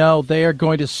guys know they are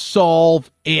going to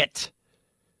solve it.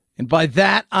 And by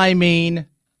that, I mean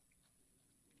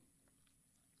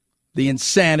the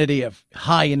insanity of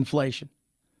high inflation.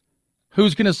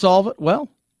 Who's going to solve it? Well,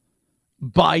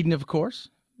 Biden, of course,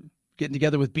 getting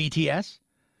together with BTS.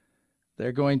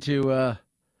 They're going to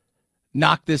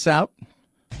knock this out.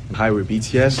 Hi, we're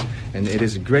BTS, and it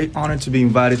is a great honor to be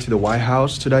invited to the White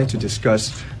House today to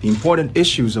discuss the important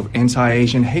issues of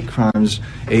anti-Asian hate crimes,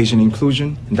 Asian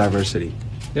inclusion, and diversity.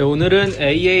 네, 오늘은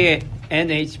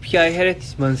AANHPI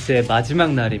해렉스먼스의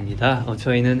마지막 날입니다.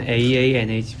 저희는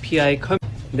AANHPI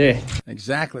네.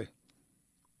 Exactly.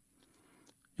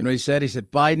 You know what he said? He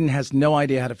said Biden has no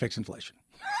idea how to fix inflation.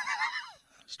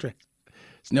 Straight.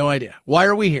 It's no idea. Why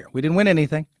are we here? We didn't win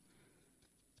anything.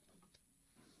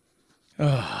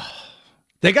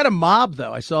 They got a mob,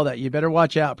 though. I saw that. You better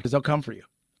watch out because they'll come for you.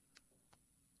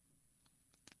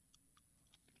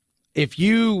 if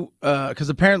you, because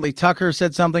apparently Tucker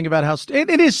said something about how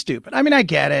it is stupid. I mean, I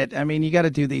get it. I mean, you got to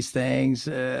do these things.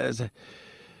 It's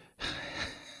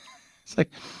like,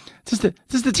 does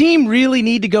the team really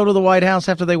need to go to the White House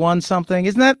after they won something?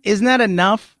 Isn't that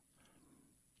enough?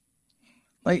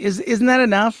 Like, isn't that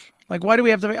enough? Like, why do we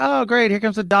have to? Oh, great! Here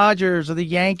comes the Dodgers or the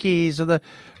Yankees or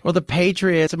the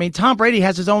Patriots. I mean, Tom Brady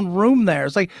has his own room there.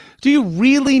 It's like, do you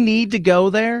really need to go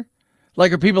there?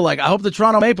 Like, are people like, I hope the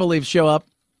Toronto Maple Leafs show up?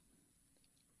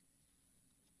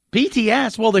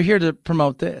 BTS, well, they're here to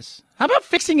promote this. How about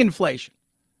fixing inflation?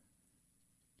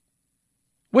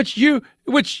 Which you're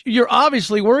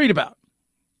obviously worried about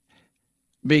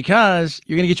because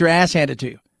you're going to get your ass handed to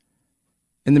you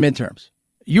in the midterms.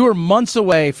 You are months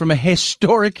away from a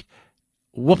historic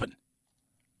whooping.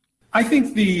 I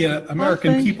think the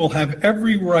American people have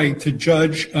every right to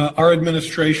judge our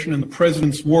administration and the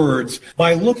president's words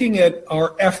by looking at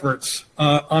our efforts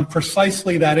on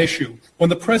precisely that issue. When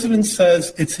the president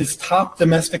says it's his top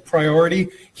domestic priority,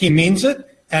 he means it.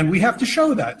 And we have to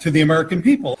show that to the American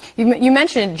people. You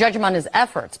mentioned judge him on his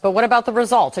efforts, but what about the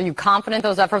results? Are you confident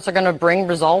those efforts are going to bring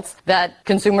results that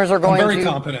consumers are going to? I'm very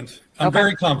confident. I'm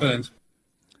very confident.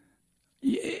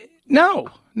 No.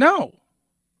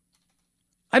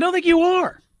 I don't think you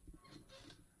are.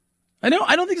 I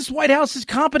don't think this White House is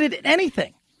competent at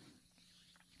anything.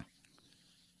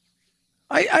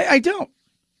 I don't.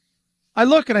 I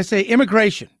look and I say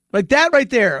immigration. Like that right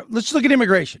there. Let's look at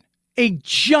immigration. A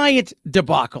giant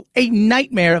debacle, a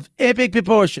nightmare of epic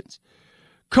proportions.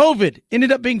 COVID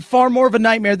ended up being far more of a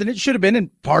nightmare than it should have been, and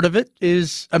part of it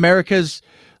is America's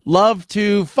love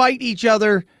to fight each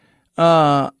other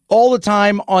all the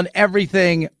time on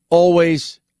everything,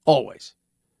 always.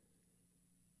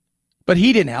 But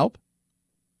he didn't help.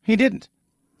 He didn't.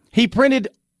 He printed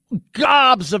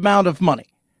gobs amount of money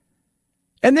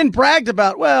and then bragged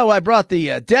about, well, I brought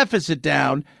the deficit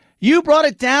down. You brought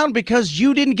it down because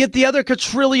you didn't get the other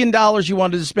quadrillion dollars you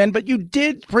wanted to spend, but you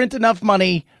did print enough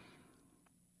money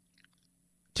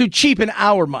to cheapen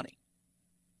our money.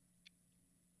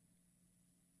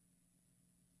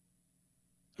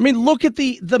 I mean, look at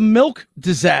the milk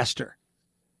disaster,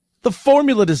 the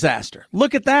formula disaster.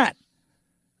 Look at that.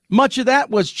 Much of that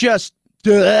was just,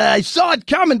 I saw it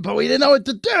coming, but we didn't know what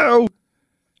to do.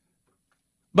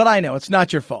 But I know it's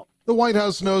not your fault. The White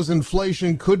House knows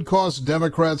inflation could cost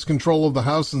Democrats control of the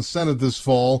House and Senate this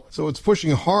fall, so it's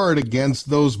pushing hard against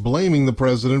those blaming the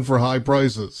president for high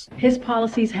prices. His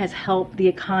policies has helped the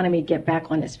economy get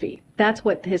back on its feet. That's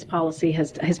what his policies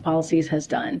has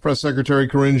done. Press Secretary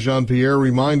Karine Jean-Pierre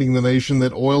reminding the nation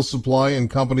that oil supply and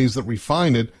companies that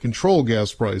refine it control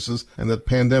gas prices and that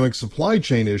pandemic supply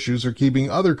chain issues are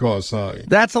keeping other costs high.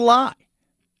 That's a lie.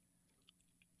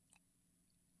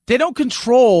 They don't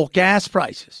control gas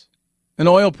prices and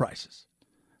oil prices.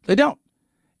 They don't.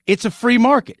 It's a free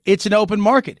market. It's an open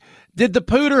market. Did the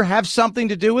pooter have something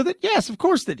to do with it? Yes, of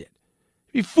course they did.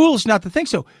 You'd be foolish not to think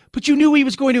so. But you knew he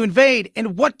was going to invade.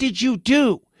 And what did you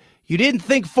do? You didn't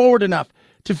think forward enough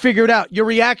to figure it out. You're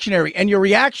reactionary. And your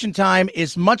reaction time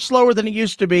is much slower than it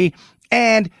used to be.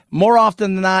 And more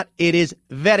often than not, it is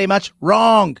very much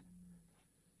wrong.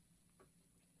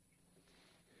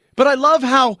 But I love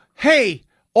how, hey,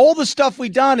 all the stuff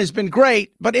we've done has been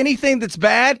great, but anything that's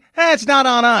bad, it's not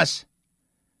on us.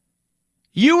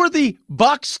 You are the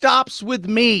buck stops with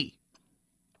me,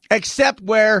 except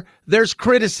where there's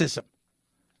criticism.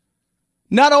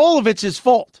 Not all of it's his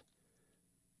fault,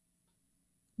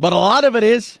 but a lot of it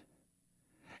is.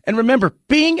 And remember,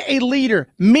 being a leader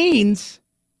means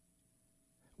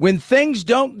when things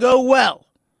don't go well,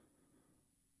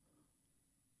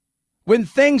 when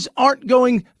things aren't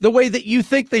going the way that you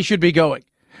think they should be going,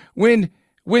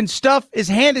 when stuff is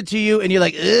handed to you and you're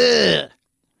like, ugh,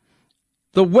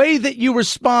 the way that you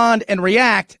respond and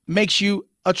react makes you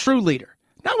a true leader.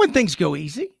 Not when things go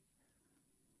easy.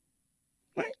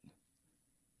 Right?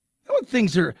 Not when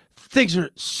things are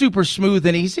super smooth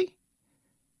and easy.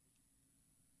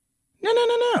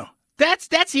 No.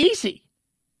 That's easy.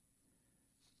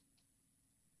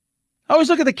 I always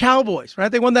look at the Cowboys, right?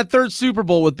 They won that third Super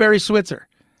Bowl with Barry Switzer.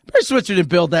 Barry Switzer didn't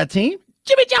build that team.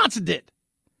 Jimmy Johnson did.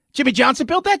 Jimmy Johnson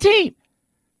built that team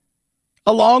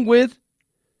along with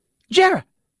Jarrah.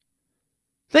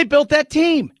 They built that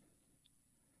team.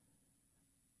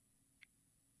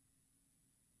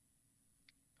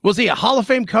 Was he a Hall of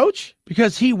Fame coach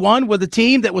because he won with a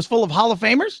team that was full of Hall of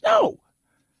Famers? No.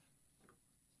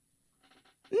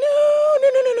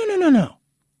 No.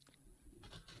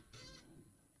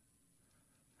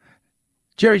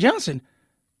 Jimmy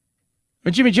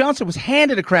Johnson was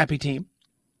handed a crappy team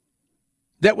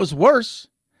that was worse,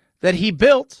 that he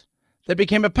built, that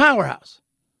became a powerhouse.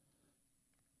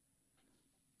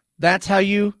 That's how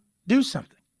you do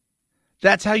something.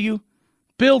 That's how you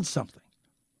build something.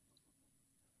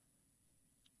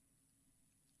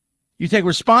 You take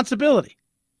responsibility.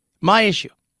 My issue.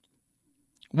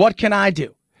 What can I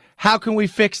do? How can we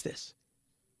fix this?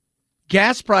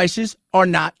 Gas prices are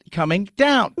not coming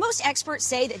down. Most experts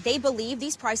say that they believe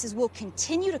these prices will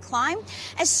continue to climb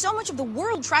as so much of the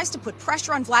world tries to put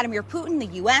pressure on Vladimir Putin.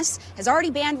 The U.S. has already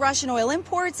banned Russian oil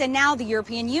imports, and now the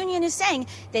European Union is saying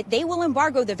that they will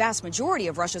embargo the vast majority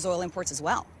of Russia's oil imports as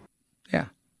well. Yeah.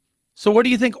 So where do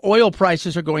you think oil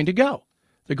prices are going to go?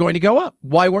 They're going to go up.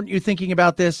 Why weren't you thinking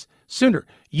about this sooner?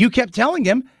 You kept telling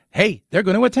them, hey, they're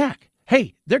going to attack.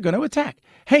 Hey, they're going to attack.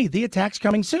 Hey, the attack's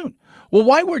coming soon. Well,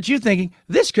 why weren't you thinking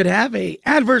this could have an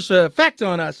adverse effect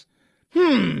on us?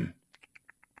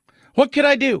 What could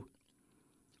I do?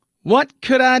 What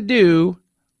could I do?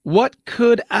 What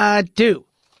could I do?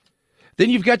 Then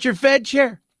you've got your Fed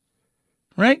chair,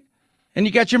 right? And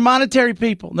you got your monetary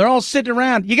people. And they're all sitting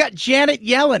around. You got Janet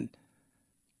Yellen,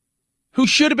 who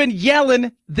should have been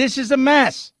yelling, this is a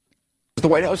mess. Does the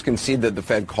White House concede that the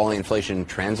Fed calling inflation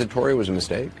transitory was a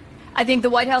mistake? I think the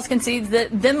White House concedes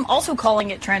that them also calling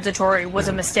it transitory was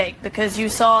a mistake, because you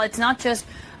saw it's not just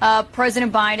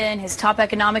President Biden, his top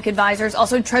economic advisors,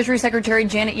 also Treasury Secretary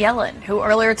Janet Yellen, who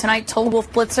earlier tonight told Wolf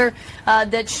Blitzer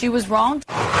that she was wrong.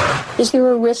 Is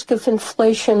there a risk of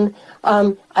inflation?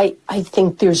 I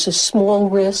think there's a small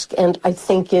risk, and I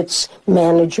think it's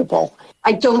manageable.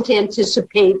 I don't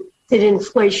anticipate that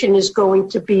inflation is going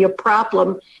to be a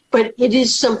problem, but it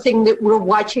is something that we're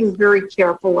watching very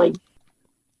carefully.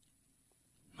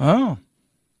 Oh,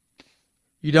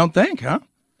 you don't think, huh?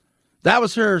 That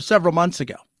was her several months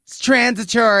ago. It's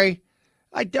transitory.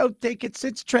 I don't think it's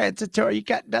transitory. You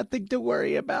got nothing to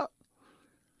worry about.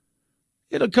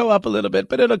 It'll go up a little bit,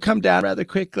 but it'll come down rather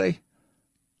quickly.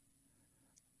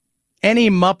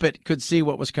 Any Muppet could see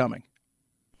what was coming.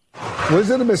 Was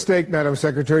it a mistake, Madam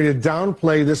Secretary, to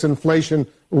downplay this inflation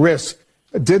risk?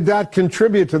 Did that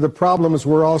contribute to the problems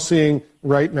we're all seeing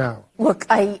right now? Look,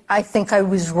 I think I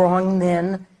was wrong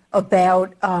then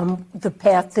about the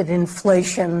path that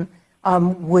inflation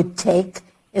would take.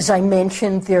 As I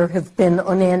mentioned, there have been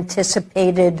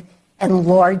unanticipated and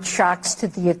large shocks to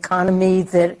the economy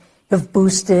that have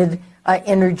boosted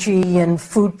energy and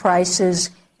food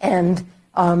prices and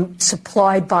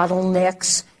supply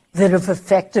bottlenecks that have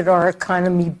affected our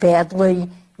economy badly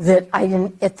that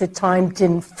I at the time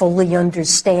didn't fully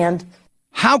understand.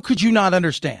 How could you not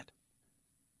understand?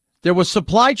 There was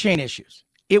supply chain issues.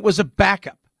 It was a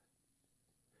backup.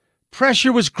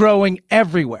 Pressure was growing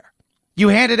everywhere. You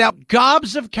handed out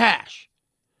gobs of cash.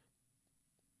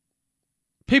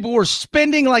 People were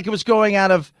spending like it was going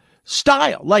out of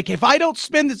style. Like, if I don't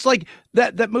spend, it's like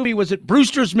that movie, was it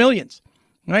Brewster's Millions?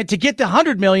 Right? To get to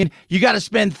 100 million, you got to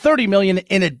spend 30 million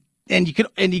and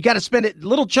you got to spend it in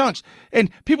little chunks.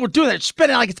 And people are doing that,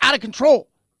 spending like it's out of control.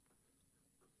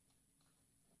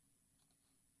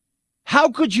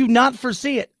 How could you not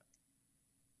foresee it?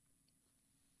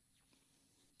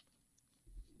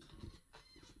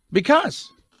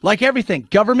 Because, like everything,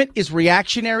 government is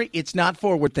reactionary. It's not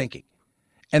forward thinking.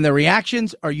 And the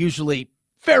reactions are usually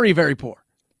very, very poor.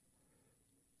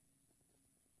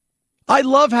 I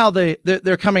love how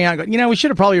they're coming out and going, we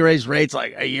should have probably raised rates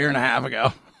like a year and a half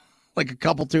ago. Like a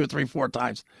couple, 2 or 3, 4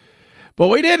 times. But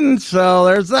we didn't, so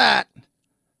there's that.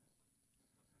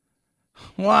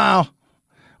 Wow.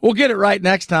 We'll get it right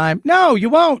next time. No, you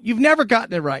won't. You've never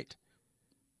gotten it right.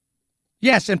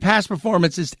 Yes, and past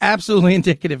performance is absolutely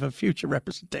indicative of future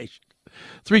representation.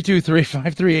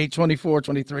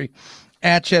 323-538-2423.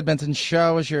 At Chad Benson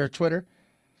Show is your Twitter. I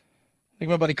think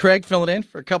my buddy Craig filling in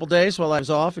for a couple days while I was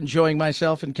off, enjoying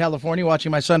myself in California,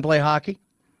 watching my son play hockey.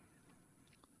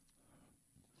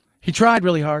 He tried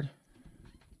really hard.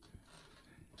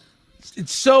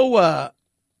 It's so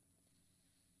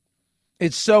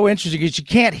interesting because you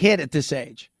can't hit at this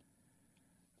age.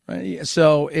 Right?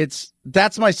 So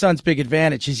that's my son's big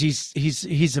advantage.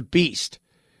 He's a beast.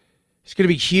 He's going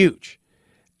to be huge.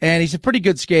 And he's a pretty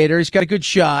good skater. He's got a good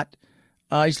shot.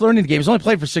 He's learning the game. He's only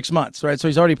played for 6 months, right? So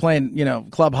he's already playing,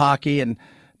 club hockey, and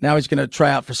now he's going to try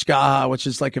out for SCA, which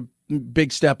is like a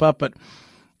big step up. But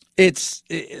it's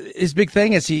his big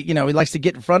thing is he likes to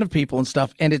get in front of people and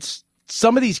stuff. And it's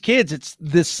some of these kids, it's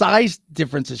the size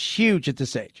difference is huge at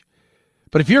this age.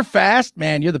 But if you're fast,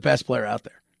 man, you're the best player out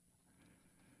there.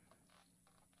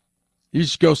 You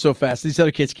just go so fast. These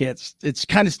other kids can't. It's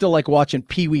kind of still like watching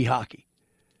pee-wee hockey,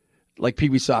 like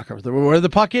pee-wee soccer. Where the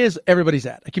puck is, everybody's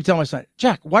at. I keep telling my son,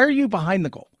 Jack, why are you behind the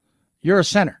goal? You're a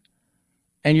center,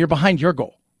 and you're behind your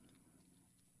goal.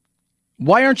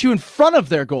 Why aren't you in front of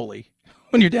their goalie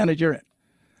when you're down at your end?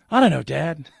 I don't know,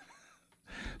 Dad.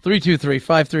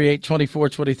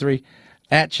 323-538-2423.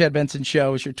 At Chad Benson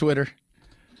Show is your Twitter.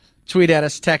 Tweet at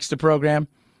us, text the program.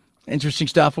 Interesting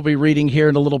stuff we'll be reading here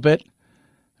in a little bit.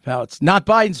 How it's not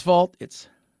Biden's fault. It's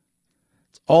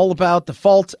all about the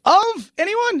fault of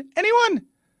anyone?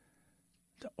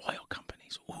 The oil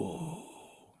companies. Ooh.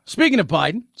 Speaking of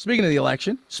Biden, speaking of the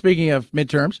election, speaking of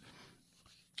midterms,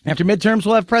 after midterms,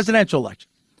 we'll have presidential election.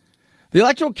 The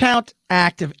Electoral Count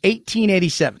Act of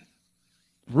 1887.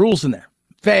 Rules in there.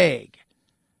 Vague.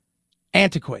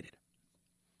 Antiquated.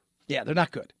 Yeah, they're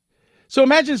not good. So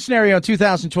imagine a scenario in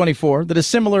 2024 that a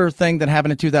similar thing that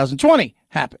happened in 2020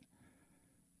 happened.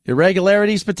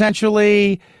 Irregularities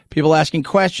potentially, people asking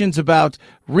questions about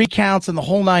recounts and the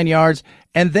whole nine yards,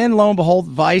 and then lo and behold,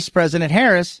 Vice President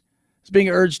Harris is being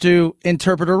urged to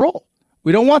interpret her role.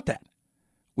 We don't want that.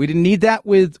 We didn't need that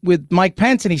with Mike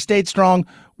Pence, and he stayed strong.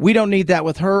 We don't need that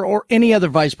with her or any other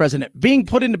vice president being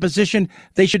put in a position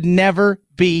they should never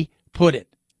be put in.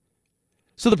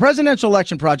 So the Presidential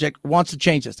Election Project wants to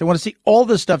change this. They want to see all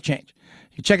this stuff change.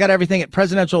 You check out everything at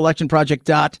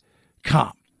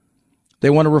presidentialelectionproject.com. They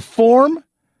want to reform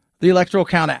the Electoral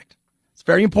Count Act. It's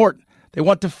very important. They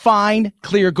want to define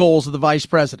clear goals of the vice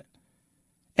president.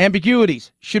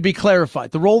 Ambiguities should be clarified.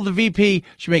 The role of the VP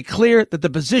should make clear that the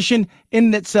position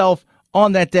in itself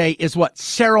on that day is what?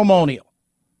 Ceremonial.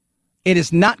 It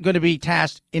is not going to be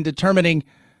tasked in determining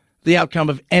the outcome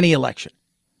of any election.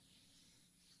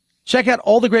 Check out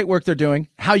all the great work they're doing,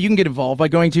 how you can get involved by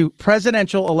going to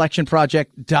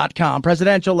presidentialelectionproject.com,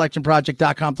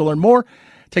 presidentialelectionproject.com to learn more.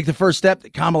 Take the first step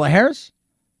that Kamala Harris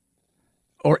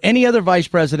or any other vice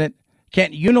president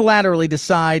can't unilaterally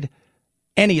decide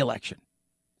any election.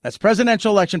 That's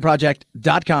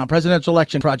presidentialelectionproject.com,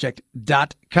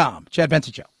 presidentialelectionproject.com. Chad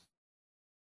Benson Show.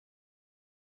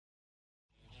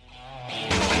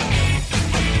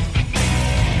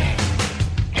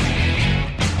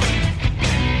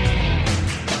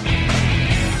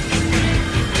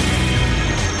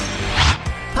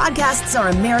 Podcasts are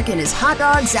American as hot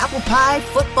dogs, apple pie,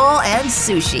 football, and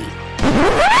sushi.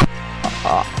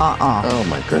 Oh,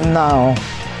 my goodness. No.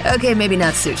 Okay, maybe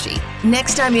not sushi.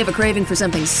 Next time you have a craving for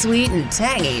something sweet and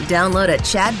tangy, download a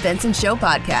Chad Benson Show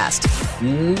podcast.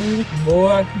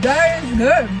 Boy, that is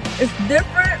good. It's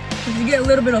different because you get a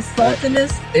little bit of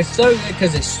saltiness. It's so good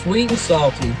because it's sweet and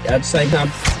salty at the same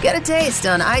time. Get a taste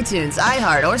on iTunes,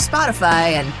 iHeart, or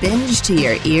Spotify and binge to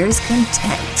your ears'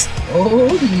 content.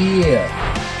 Oh, yeah.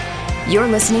 You're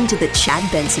listening to The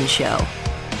Chad Benson Show.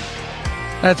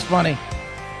 That's funny.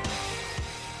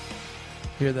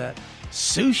 Hear that?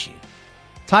 Sushi.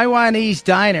 Taiwanese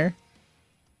diner.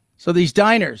 So these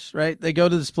diners, right? They go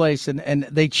to this place and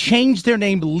they change their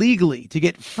name legally to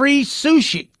get free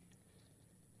sushi.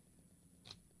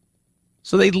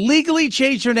 So they legally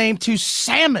changed their name to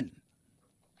Salmon.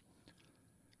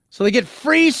 So they get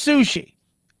free sushi.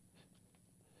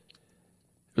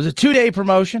 It was a 2-day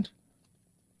promotion.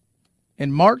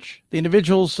 In March, the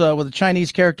individuals with the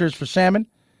Chinese characters for salmon,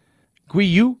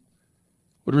 Guiyu,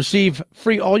 would receive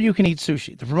free all-you-can-eat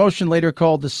sushi. The promotion, later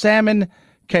called the Salmon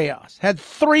Chaos, had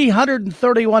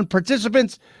 331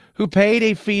 participants who paid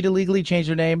a fee to legally change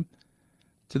their name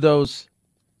to those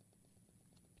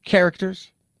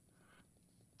characters,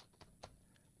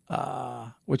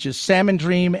 which is Salmon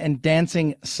Dream and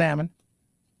Dancing Salmon.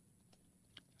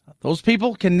 Those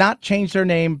people cannot change their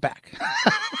name back.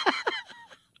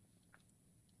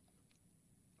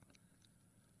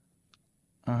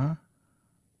 Uh-huh.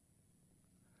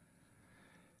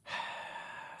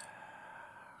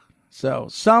 So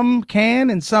some can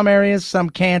in some areas, some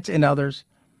can't in others.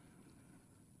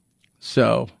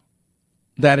 So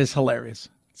that is hilarious.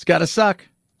 It's got to suck.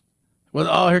 Well,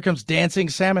 oh, here comes Dancing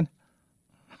Salmon.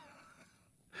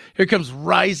 Here comes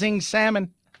Rising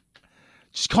Salmon.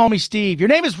 Just call me Steve. Your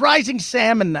name is Rising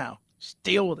Salmon now. Just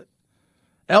deal with it.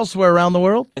 Elsewhere around the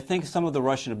world, I think some of the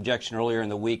Russian objection earlier in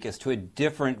the week is to a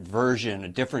different version, a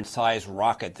different size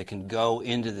rocket that can go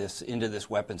into this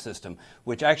weapon system,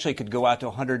 which actually could go out to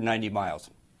 190 miles.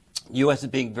 U.S. is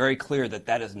being very clear that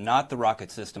that is not the rocket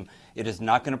system. It is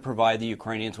not going to provide the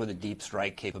Ukrainians with a deep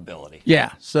strike capability.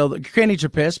 Yeah, so the Ukrainians are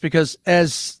pissed because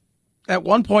at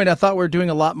one point I thought we were doing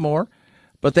a lot more,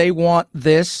 but they want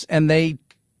this, and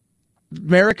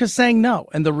America's saying no.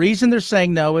 And the reason they're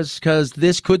saying no is because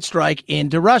this could strike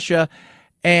into Russia,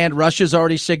 and Russia's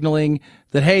already signaling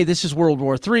that, hey, this is World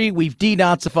War III. We've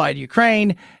denazified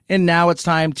Ukraine, and now it's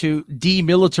time to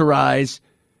demilitarize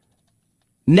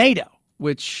NATO,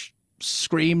 which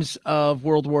screams of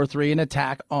World War III, an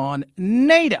attack on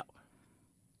NATO.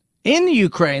 In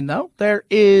Ukraine, though, there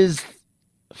is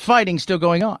fighting still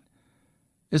going on.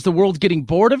 Is the world getting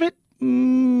bored of it?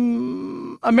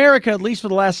 America, at least for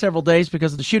the last several days,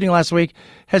 because of the shooting last week,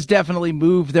 has definitely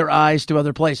moved their eyes to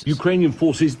other places. Ukrainian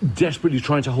forces desperately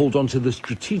trying to hold on to the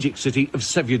strategic city of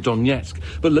Severodonetsk,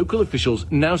 but local officials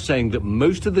now saying that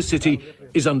most of the city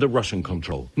is under Russian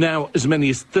control. Now, as many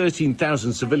as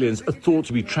 13,000 civilians are thought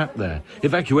to be trapped there.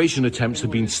 Evacuation attempts have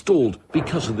been stalled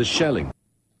because of the shelling.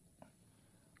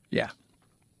 Yeah.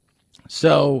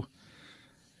 So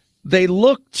they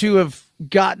look to have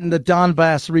gotten the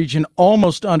Donbass region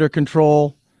almost under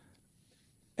control,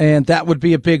 and that would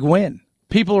be a big win.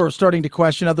 People are starting to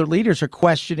question, other leaders are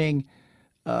questioning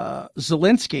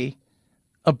Zelensky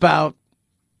about,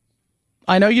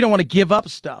 I know you don't want to give up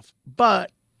stuff,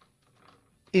 but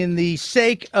in the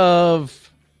sake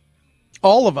of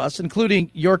all of us, including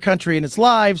your country and its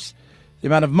lives, the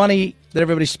amount of money that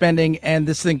everybody's spending, and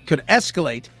this thing could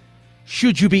escalate,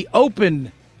 should you be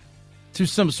open to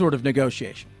some sort of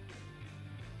negotiation?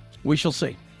 We shall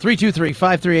see.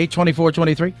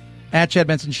 323-538-2423. At Chad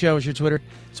Benson Show is your Twitter.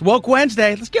 It's Woke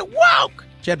Wednesday. Let's get woke.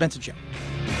 Chad Benson Show.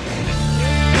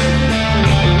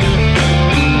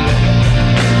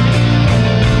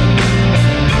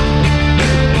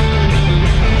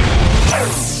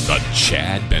 The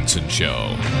Chad Benson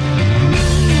Show.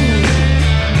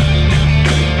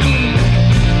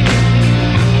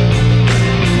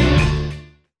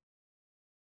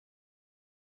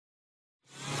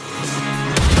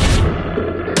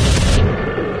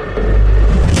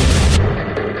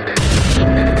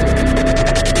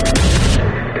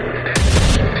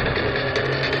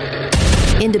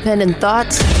 Independent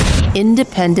thoughts,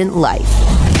 independent life.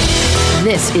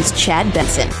 This is Chad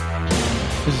Benson.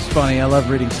 This is funny. I love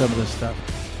reading some of this stuff.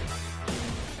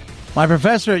 My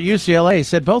professor at UCLA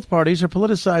said both parties are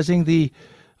politicizing the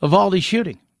Uvalde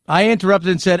shooting. I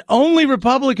interrupted and said only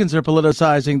Republicans are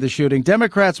politicizing the shooting.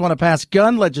 Democrats want to pass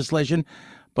gun legislation,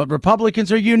 but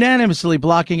Republicans are unanimously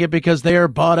blocking it because they are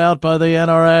bought out by the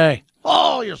NRA.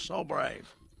 Oh, you're so brave.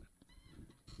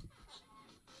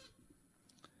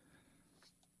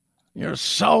 You're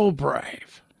so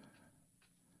brave.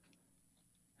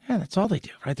 Yeah, that's all they do,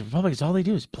 right? The Republicans, all they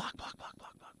do is block, block, block,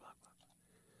 block, block, block, block.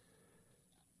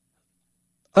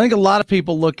 I think a lot of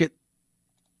people look at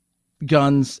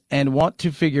guns and want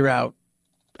to figure out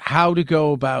how to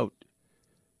go about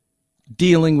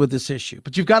dealing with this issue.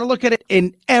 But you've got to look at it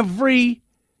in every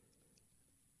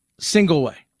single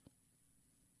way.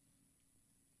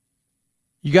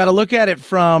 You got to look at it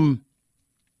from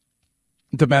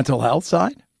the mental health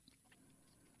side.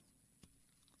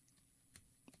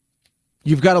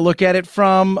 You've got to look at it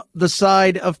from the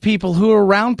side of people who are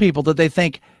around people that they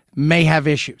think may have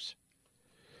issues.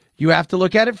 You have to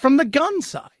look at it from the gun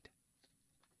side.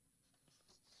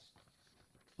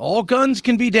 All guns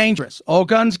can be dangerous. All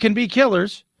guns can be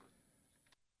killers.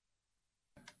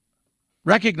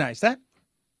 Recognize that.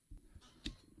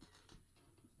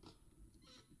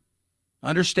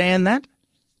 Understand that.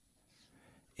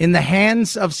 In the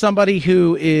hands of somebody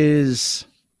who is,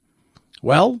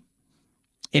 well,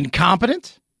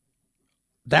 incompetent,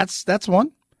 that's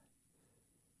one.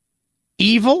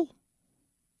 Evil,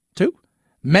 2.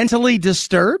 Mentally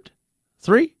disturbed,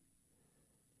 3.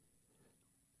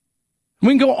 We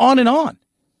can go on and on.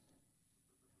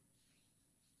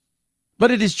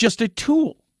 But it is just a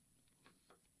tool.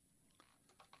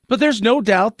 But there's no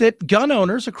doubt that gun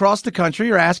owners across the country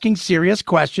are asking serious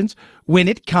questions when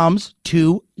it comes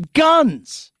to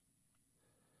guns.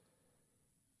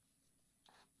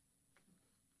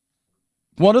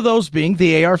 One of those being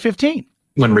the AR-15.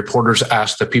 When reporters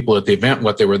asked the people at the event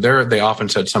what they were there, they often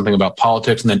said something about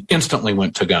politics and then instantly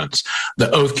went to guns.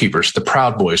 The Oath Keepers, the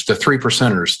Proud Boys, the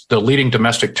 3%ers, the leading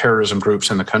domestic terrorism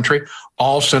groups in the country,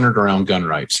 all centered around gun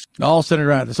rights. All centered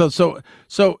around it.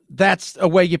 So that's a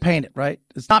way you paint it, right?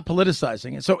 It's not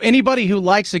politicizing it. So anybody who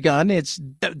likes a gun, it's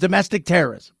domestic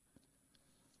terrorism.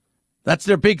 That's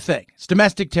their big thing. It's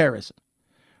domestic terrorism.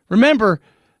 Remember,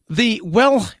 the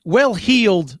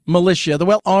well-heeled militia, the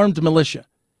well-armed militia,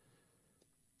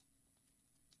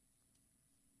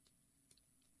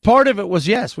 part of it was,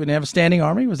 yes, we didn't have a standing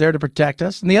army. It was there to protect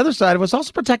us. And the other side was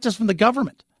also protect us from the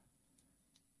government.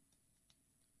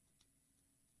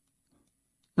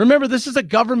 Remember, this is a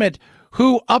government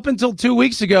who, up until 2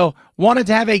 weeks ago, wanted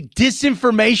to have a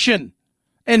disinformation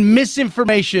and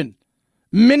misinformation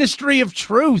ministry of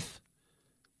truth.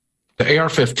 The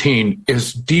AR-15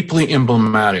 is deeply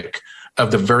emblematic of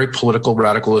the very political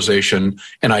radicalization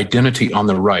and identity on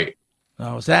the right.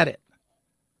 Oh, is that it?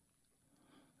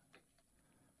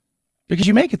 Because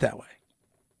you make it that way.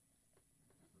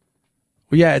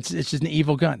 Well, yeah, it's just an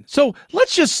evil gun. So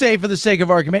let's just say, for the sake of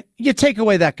argument, you take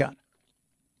away that gun.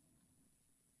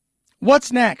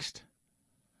 What's next?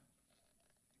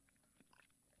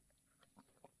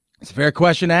 It's a fair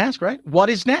question to ask, right? What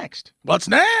is next? What's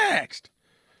next?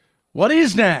 What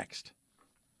is next?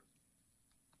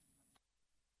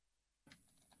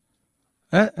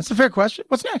 That's a fair question.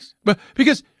 What's next? But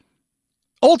because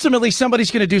ultimately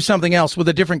somebody's going to do something else with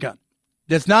a different gun.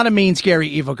 That's not a mean, scary,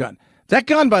 evil gun. That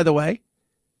gun, by the way,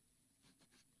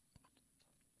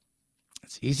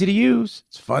 it's easy to use.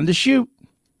 It's fun to shoot.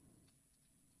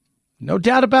 No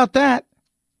doubt about that.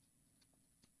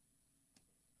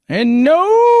 And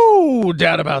no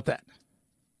doubt about that.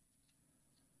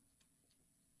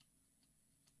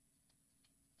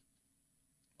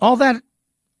 All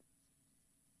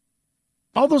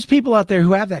those people out there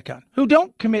who have that gun, who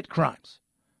don't commit crimes,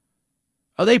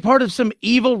 are they part of some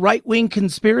evil right-wing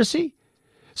conspiracy?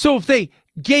 So if they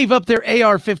gave up their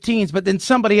AR-15s, but then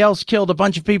somebody else killed a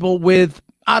bunch of people with,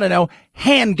 I don't know,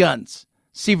 handguns,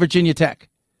 see Virginia Tech,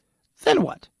 then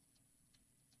what?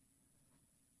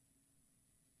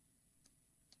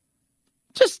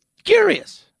 Just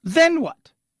curious. Then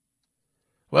what?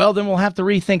 Well, then we'll have to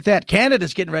rethink that.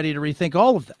 Canada's getting ready to rethink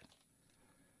all of that.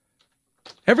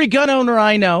 Every gun owner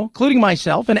I know, including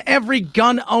myself, and every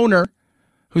gun owner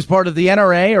who's part of the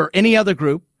NRA or any other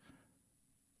group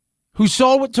who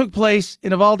saw what took place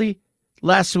in Uvalde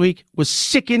last week was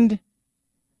sickened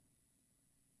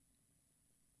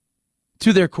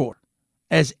to their core,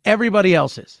 as everybody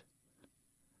else is.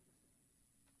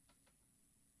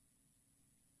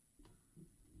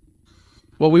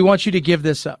 Well, we want you to give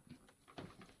this up.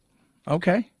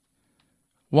 Okay.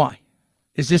 Why?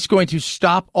 Is this going to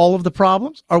stop all of the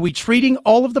problems? Are we treating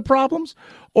all of the problems?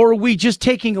 Or are we just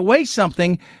taking away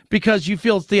something because you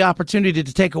feel it's the opportunity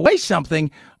to take away something?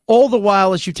 All the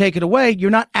while, as you take it away,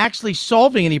 you're not actually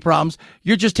solving any problems.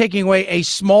 You're just taking away a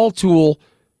small tool.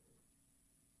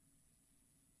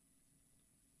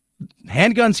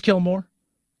 Handguns kill more.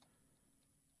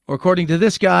 Or according to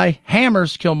this guy,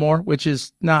 hammers kill more, which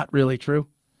is not really true.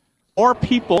 More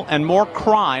people and more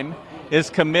crime is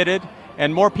committed,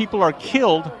 and more people are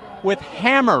killed with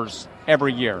hammers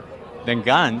every year than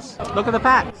guns. Look at the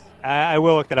facts. I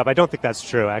will look that up. I don't think that's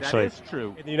true, actually. That is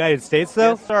true. In the United States,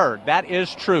 though? Yes, sir. That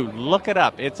is true. Look it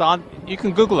up. It's on. You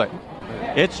can Google it.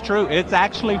 It's true. It's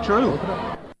actually true.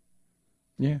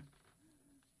 Yeah.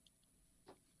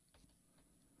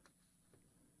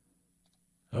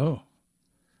 Oh.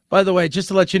 By the way, just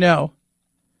to let you know,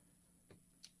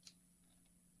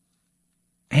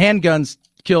 handguns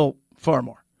kill far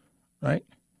more, right?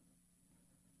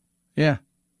 Yeah,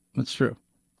 that's true.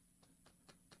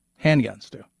 Handguns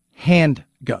do.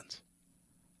 Handguns.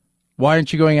 Why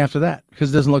aren't you going after that?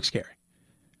 Because it doesn't look scary.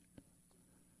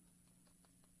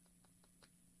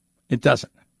 It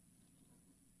doesn't.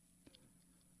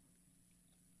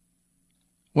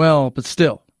 Well, but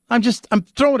still, I'm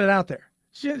throwing it out there.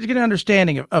 So you get an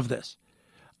understanding of this.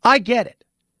 I get it.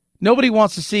 Nobody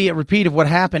wants to see a repeat of what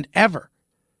happened ever.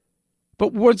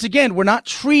 But once again, we're not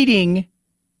drilling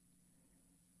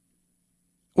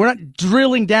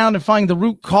down and finding the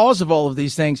root cause of all of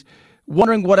these things,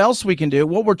 wondering what else we can do.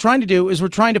 What we're trying to do is we're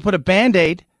trying to put a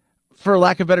Band-Aid, for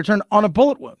lack of a better term, on a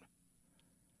bullet wound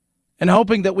and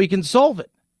hoping that we can solve it.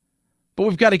 But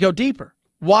we've got to go deeper.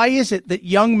 Why is it that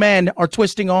young men are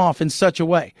twisting off in such a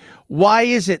way? Why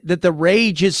is it that the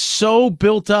rage is so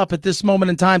built up at this moment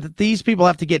in time that these people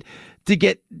have to get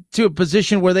to a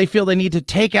position where they feel they need to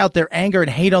take out their anger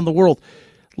and hate on the world?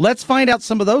 Let's find out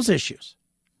some of those issues.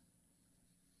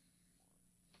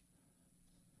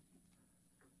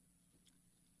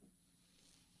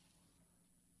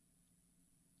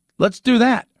 Let's do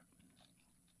that.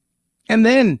 And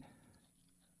then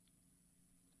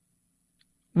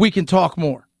we can talk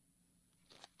more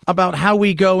about how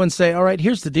we go and say, all right,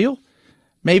 here's the deal.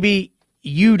 Maybe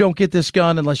you don't get this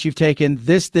gun unless you've taken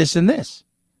this, this, and this.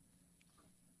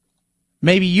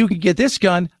 Maybe you can get this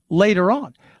gun later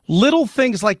on. Little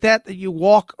things like that you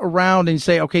walk around and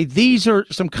say, okay, these are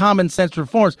some common sense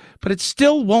reforms, but it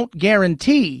still won't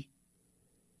guarantee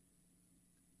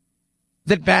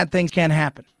that bad things can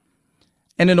happen.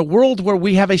 And in a world where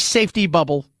we have a safety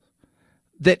bubble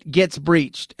that gets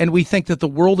breached and we think that the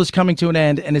world is coming to an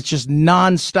end and it's just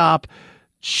nonstop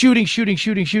shooting.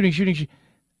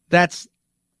 That's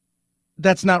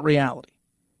not reality.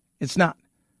 It's not.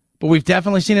 But we've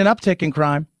definitely seen an uptick in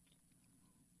crime.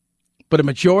 But a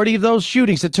majority of those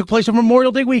shootings that took place on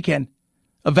Memorial Day weekend,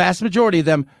 a vast majority of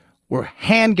them were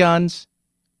handguns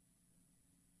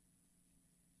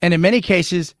and in many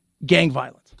cases, gang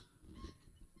violence.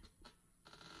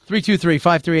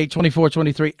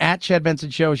 323-538-2423 at Chad Benson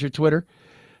Show is your Twitter.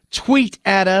 Tweet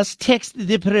at us. Text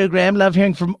the program. Love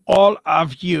hearing from all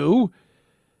of you.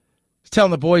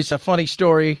 Telling the boys a funny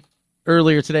story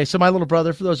earlier today. So my little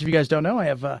brother, for those of you guys who don't know,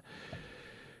 I've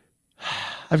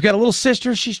got a little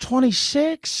sister. She's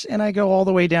 26, and I go all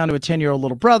the way down to a 10-year-old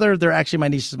little brother. They're actually my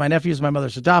nieces, my nephews. My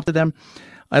mother's adopted them.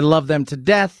 I love them to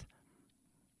death.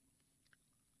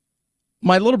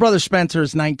 My little brother Spencer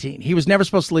is 19. He was never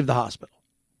supposed to leave the hospital.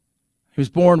 He was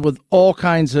born with all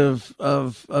kinds of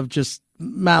just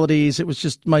maladies. It was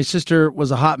just, my sister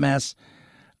was a hot mess.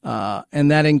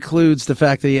 And that includes the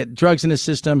fact that he had drugs in his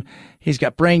system. He's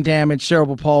got brain damage,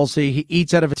 cerebral palsy. He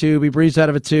eats out of a tube. He breathes out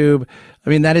of a tube. I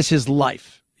mean, that is his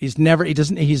life. He's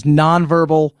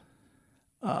nonverbal.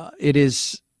 It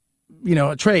is, a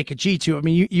trach, a G2. I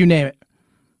mean, you name it.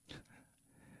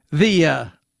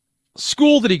 The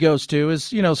school that he goes to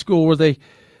is, school where they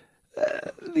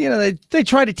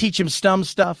try to teach him some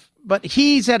stuff, but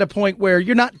he's at a point where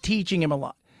you're not teaching him a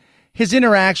lot. His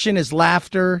interaction is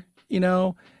laughter,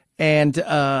 and,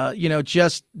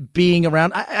 just being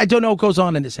around. I don't know what goes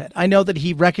on in his head. I know that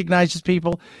he recognizes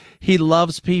people. He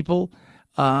loves people.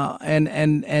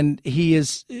 And he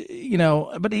is,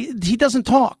 but he doesn't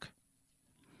talk.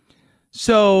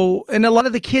 So, and a lot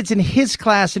of the kids in his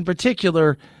class in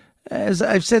particular, as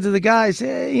I've said to the guys,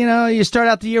 you start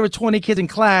out the year with 20 kids in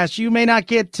class. You may not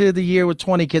get to the year with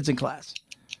 20 kids in class.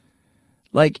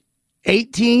 Like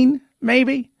 18,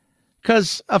 maybe,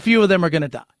 because a few of them are going to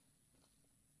die.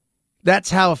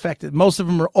 That's how affected. Most of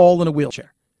them are all in a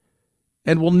wheelchair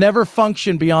and will never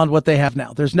function beyond what they have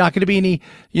now. There's not going to be any,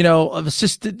 of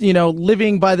assisted,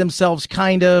 living by themselves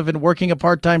kind of and working a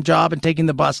part-time job and taking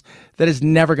the bus. That is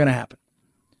never going to happen.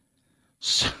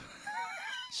 So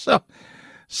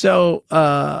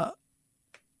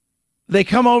they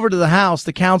come over to the house,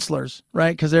 the counselors,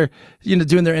 right? Because they're,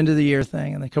 doing their end of the year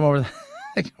thing, and they come over,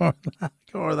 go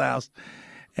over the house,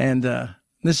 and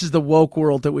this is the woke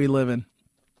world that we live in.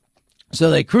 So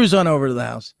they cruise on over to the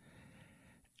house,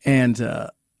 and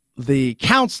the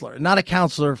counselor, not a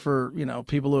counselor for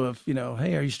people who have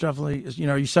hey, are you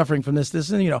suffering from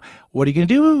this, and what are you going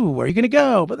to do? Where are you going to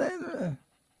go? But then,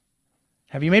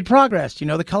 have you made progress? Do you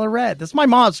know the color red? That's my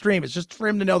mom's dream. It's just for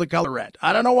him to know the color red.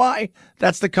 I don't know why.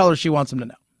 That's the color she wants him to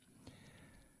know.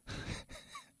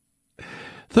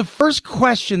 The first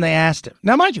question they asked him.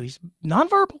 Now, mind you, he's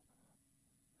nonverbal.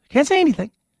 Can't say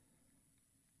anything.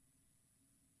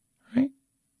 Right?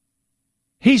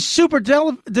 He's super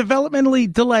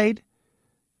developmentally delayed.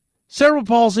 Cerebral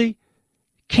palsy.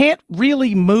 Can't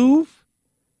really move.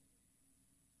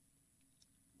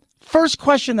 First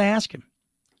question they ask him.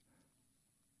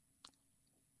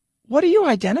 What do you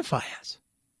identify as?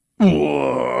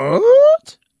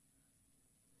 What?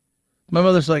 My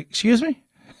mother's like, excuse me?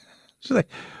 She's like,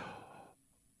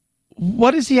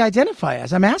 what does he identify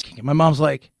as? I'm asking him. My mom's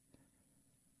like,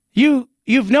 you've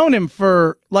known him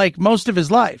for like most of his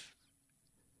life.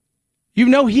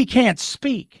 He can't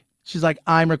speak. She's like,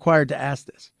 I'm required to ask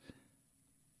this.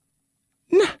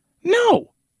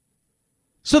 No.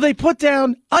 So they put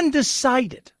down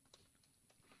undecided.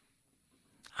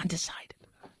 Undecided.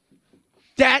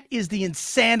 That is the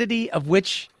insanity of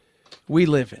which we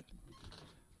live in.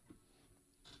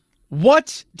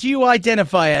 What do you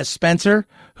identify as, Spencer,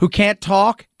 who can't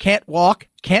talk, can't walk,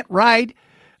 can't ride,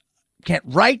 can't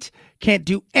write, can't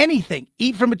do anything,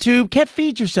 eat from a tube, can't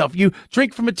feed yourself, you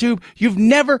drink from a tube, you've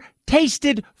never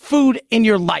tasted food in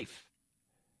your life?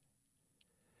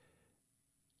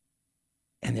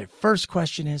 And their first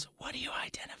question is, what do you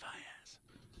identify as?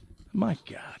 My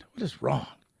God, what is wrong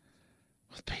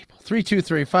with people?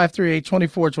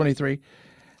 323-538-2423.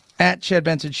 At Chad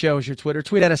Benson Show is your Twitter.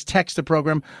 Tweet at us, text the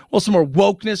program. Well, some more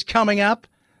wokeness coming up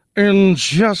in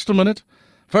just a minute.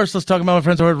 First, let's talk about my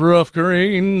friends over at Rough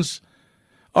Greens.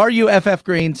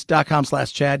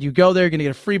 RUFFgreens.com/Chad. You go there, you're going to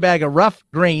get a free bag of Rough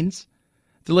Greens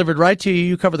delivered right to you.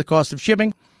 You cover the cost of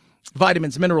shipping.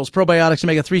 Vitamins, minerals, probiotics,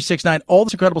 omega-3, 6, 9, all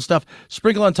this incredible stuff.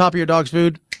 Sprinkle on top of your dog's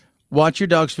food. Watch your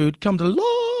dog's food come to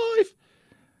life.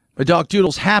 My dog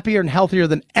Doodle's happier and healthier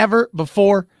than ever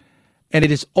before, and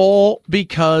it is all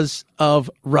because of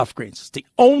Rough Greens. It's the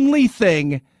only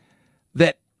thing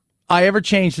that I ever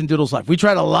changed in Doodle's life. We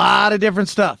tried a lot of different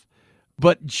stuff,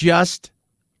 but just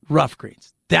Rough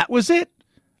Greens. That was it.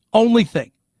 Only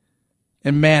thing.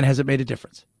 And man, has it made a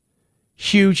difference.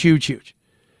 Huge, huge, huge.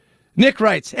 Nick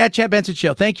writes, at Chad Benson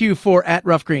Show, thank you for at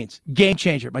Rough Greens. Game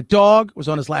changer. My dog was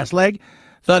on his last leg.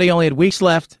 Thought he only had weeks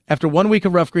left. After 1 week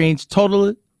of Rough Greens,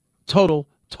 total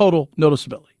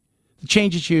noticeability. The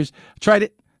change of shoes. Tried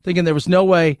it, thinking there was no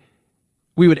way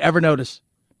we would ever notice,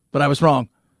 but I was wrong.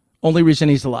 Only reason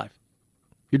he's alive.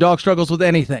 Your dog struggles with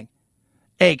anything.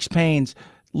 Aches, pains,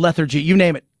 lethargy, you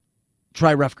name it.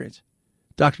 Try Rough Greens.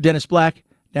 Dr. Dennis Black,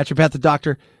 naturopathic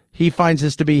doctor, he finds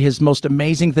this to be his most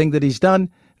amazing thing that he's done.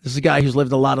 This is a guy who's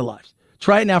lived a lot of lives.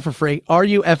 Try it now for free.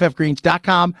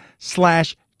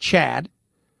 ruffgreens.com/Chad.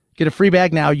 Get a free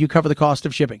bag now. You cover the cost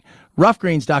of shipping.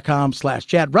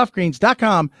 ruffgreens.com/Chad.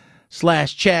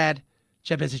 ruffgreens.com/Chad.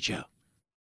 Chad Benson Show.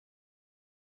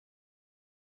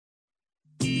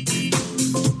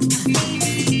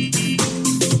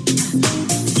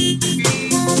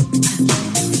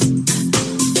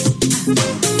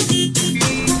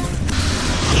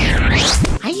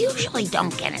 I usually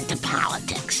don't get into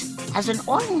politics. As an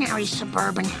ordinary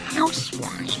suburban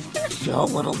housewife, I feel a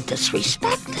little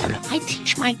disrespected. I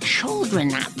teach my children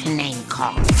not to name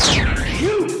call.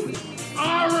 You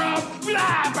are a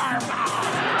blabbermouth!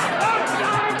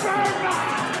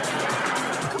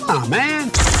 Come on, man.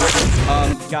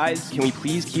 Guys, can we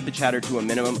please keep the chatter to a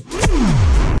minimum?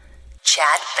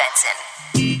 Chad Benson.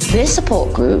 This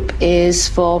support group is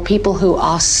for people who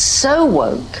are so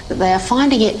woke that they are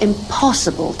finding it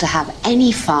impossible to have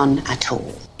any fun at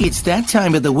all. It's that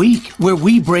time of the week where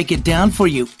we break it down for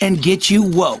you and get you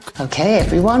woke. Okay,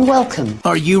 everyone, welcome.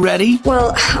 Are you ready?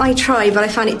 Well, I try, but I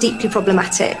find it deeply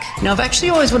problematic. Now, I've actually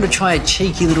always wanted to try a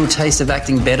cheeky little taste of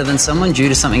acting better than someone due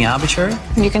to something arbitrary.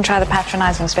 You can try the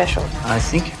patronising special. I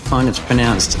think I find it's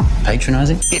pronounced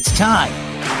patronising. It's time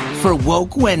for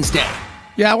Woke Wednesday.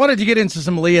 Yeah, I wanted to get into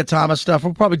some Leah Thomas stuff.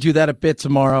 We'll probably do that a bit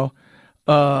tomorrow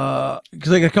because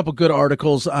I got a couple good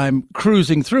articles I'm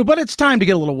cruising through. But it's time to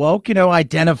get a little woke. You know,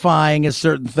 identifying as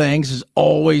certain things is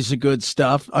always a good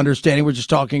stuff. Understanding we're just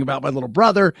talking about my little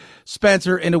brother,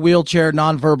 Spencer, in a wheelchair,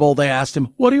 nonverbal. They asked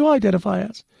him, what do you identify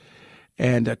as?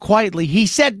 And quietly, he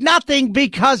said nothing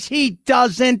because he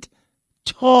doesn't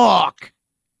talk.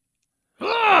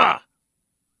 Ugh!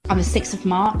 On the 6th of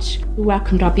March, we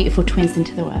welcomed our beautiful twins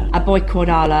into the world. A boy called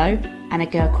Arlo and a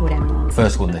girl called Emma. The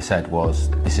first one they said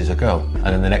was, this is a girl. And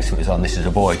then the next one was on, this is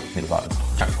a boy. It was like,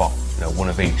 jackpot, you know, one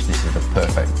of each. This is the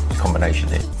perfect combination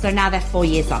here. So now they're 4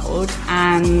 years old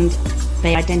and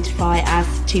they identify as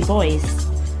two boys.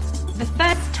 The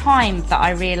first time that I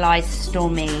realised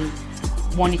Stormy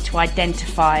wanted to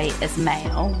identify as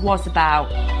male was about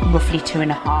roughly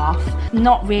 2.5.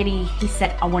 Not really, he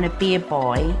said, I want to be a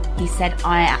boy. He said,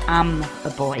 I am a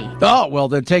boy. Oh, well,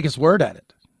 then take his word at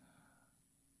it.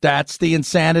 That's the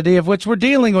insanity of which we're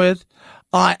dealing with.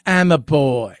 I am a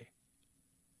boy.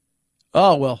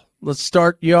 Oh, well, let's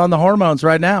start you on the hormones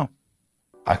right now.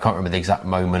 I can't remember the exact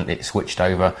moment it switched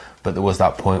over, but there was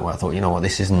that point where I thought, you know what,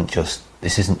 this isn't just a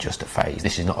phase.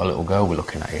 This is not a little girl we're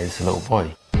looking at here, it's a little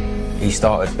boy. He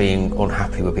started being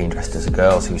unhappy with being dressed as a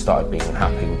girl, so he started being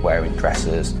unhappy with wearing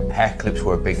dresses. Hair clips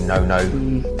were a big no-no.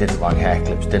 Didn't like hair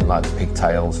clips, didn't like the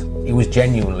pigtails. He was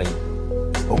genuinely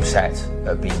upset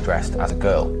at being dressed as a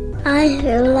girl. I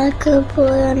feel like a boy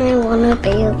and I want to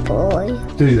be a boy.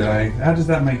 Do they? How does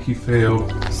that make you feel?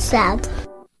 Sad.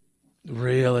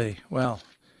 Really? Well,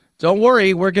 don't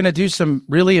worry. We're going to do some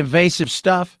really invasive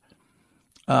stuff,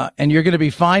 and you're going to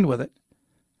be fine with it.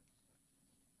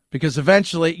 Because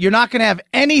eventually you're not going to have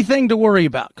anything to worry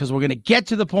about because we're going to get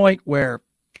to the point where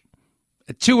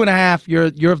at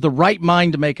 2.5, you're of the right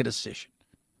mind to make a decision.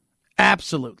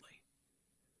 Absolutely.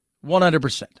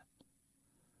 100%.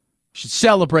 Should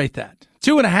celebrate that.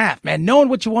 2.5, man. Knowing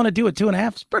what you want to do at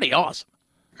 2.5 is pretty awesome.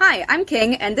 Hi, I'm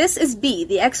King, and this is B,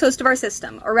 the ex-host of our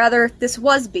system. Or rather, this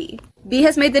was B. B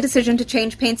has made the decision to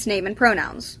change Paint's name and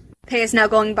pronouns. Pay is now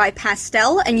going by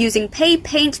Pastel and using Pay,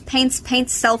 Paint, Paints,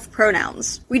 Paints,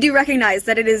 self-pronouns. We do recognize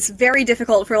that it is very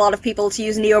difficult for a lot of people to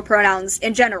use neopronouns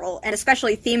in general, and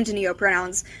especially themed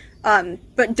neopronouns.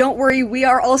 But don't worry, we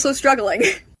are also struggling.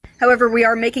 However, we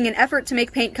are making an effort to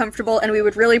make Paint comfortable, and we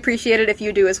would really appreciate it if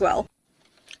you do as well.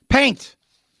 Paint!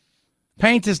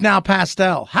 Paint is now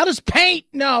Pastel. How does Paint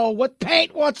know what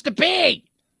Paint wants to be?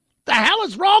 The hell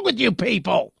is wrong with you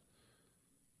people?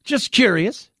 Just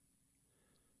curious.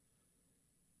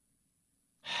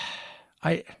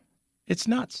 It's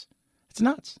nuts. It's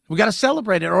nuts. We got to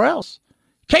celebrate it or else.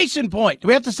 Case in point, do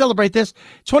we have to celebrate this?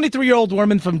 23-year-old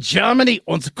woman from Germany,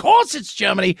 and of course it's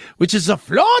Germany, which is the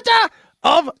Florida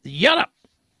of Europe.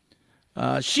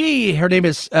 Her name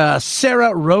is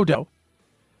Sarah Rodo.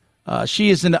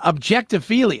 She is an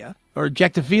objectophilia, or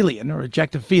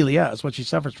objectophilia is what she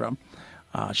suffers from.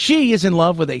 She is in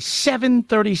love with a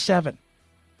 737.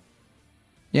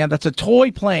 Yeah, that's a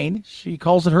toy plane. She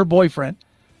calls it her boyfriend.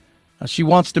 She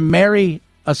wants to marry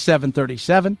a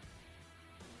 737.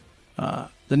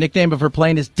 The nickname of her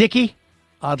plane is Dickie,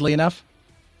 oddly enough.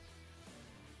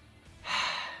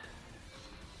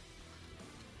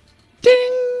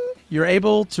 Ding! You're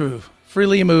able to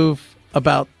freely move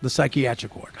about the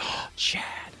psychiatric ward. Chad.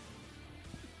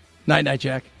 Night-night,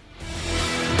 Jack.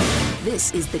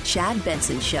 This is the Chad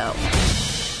Benson Show.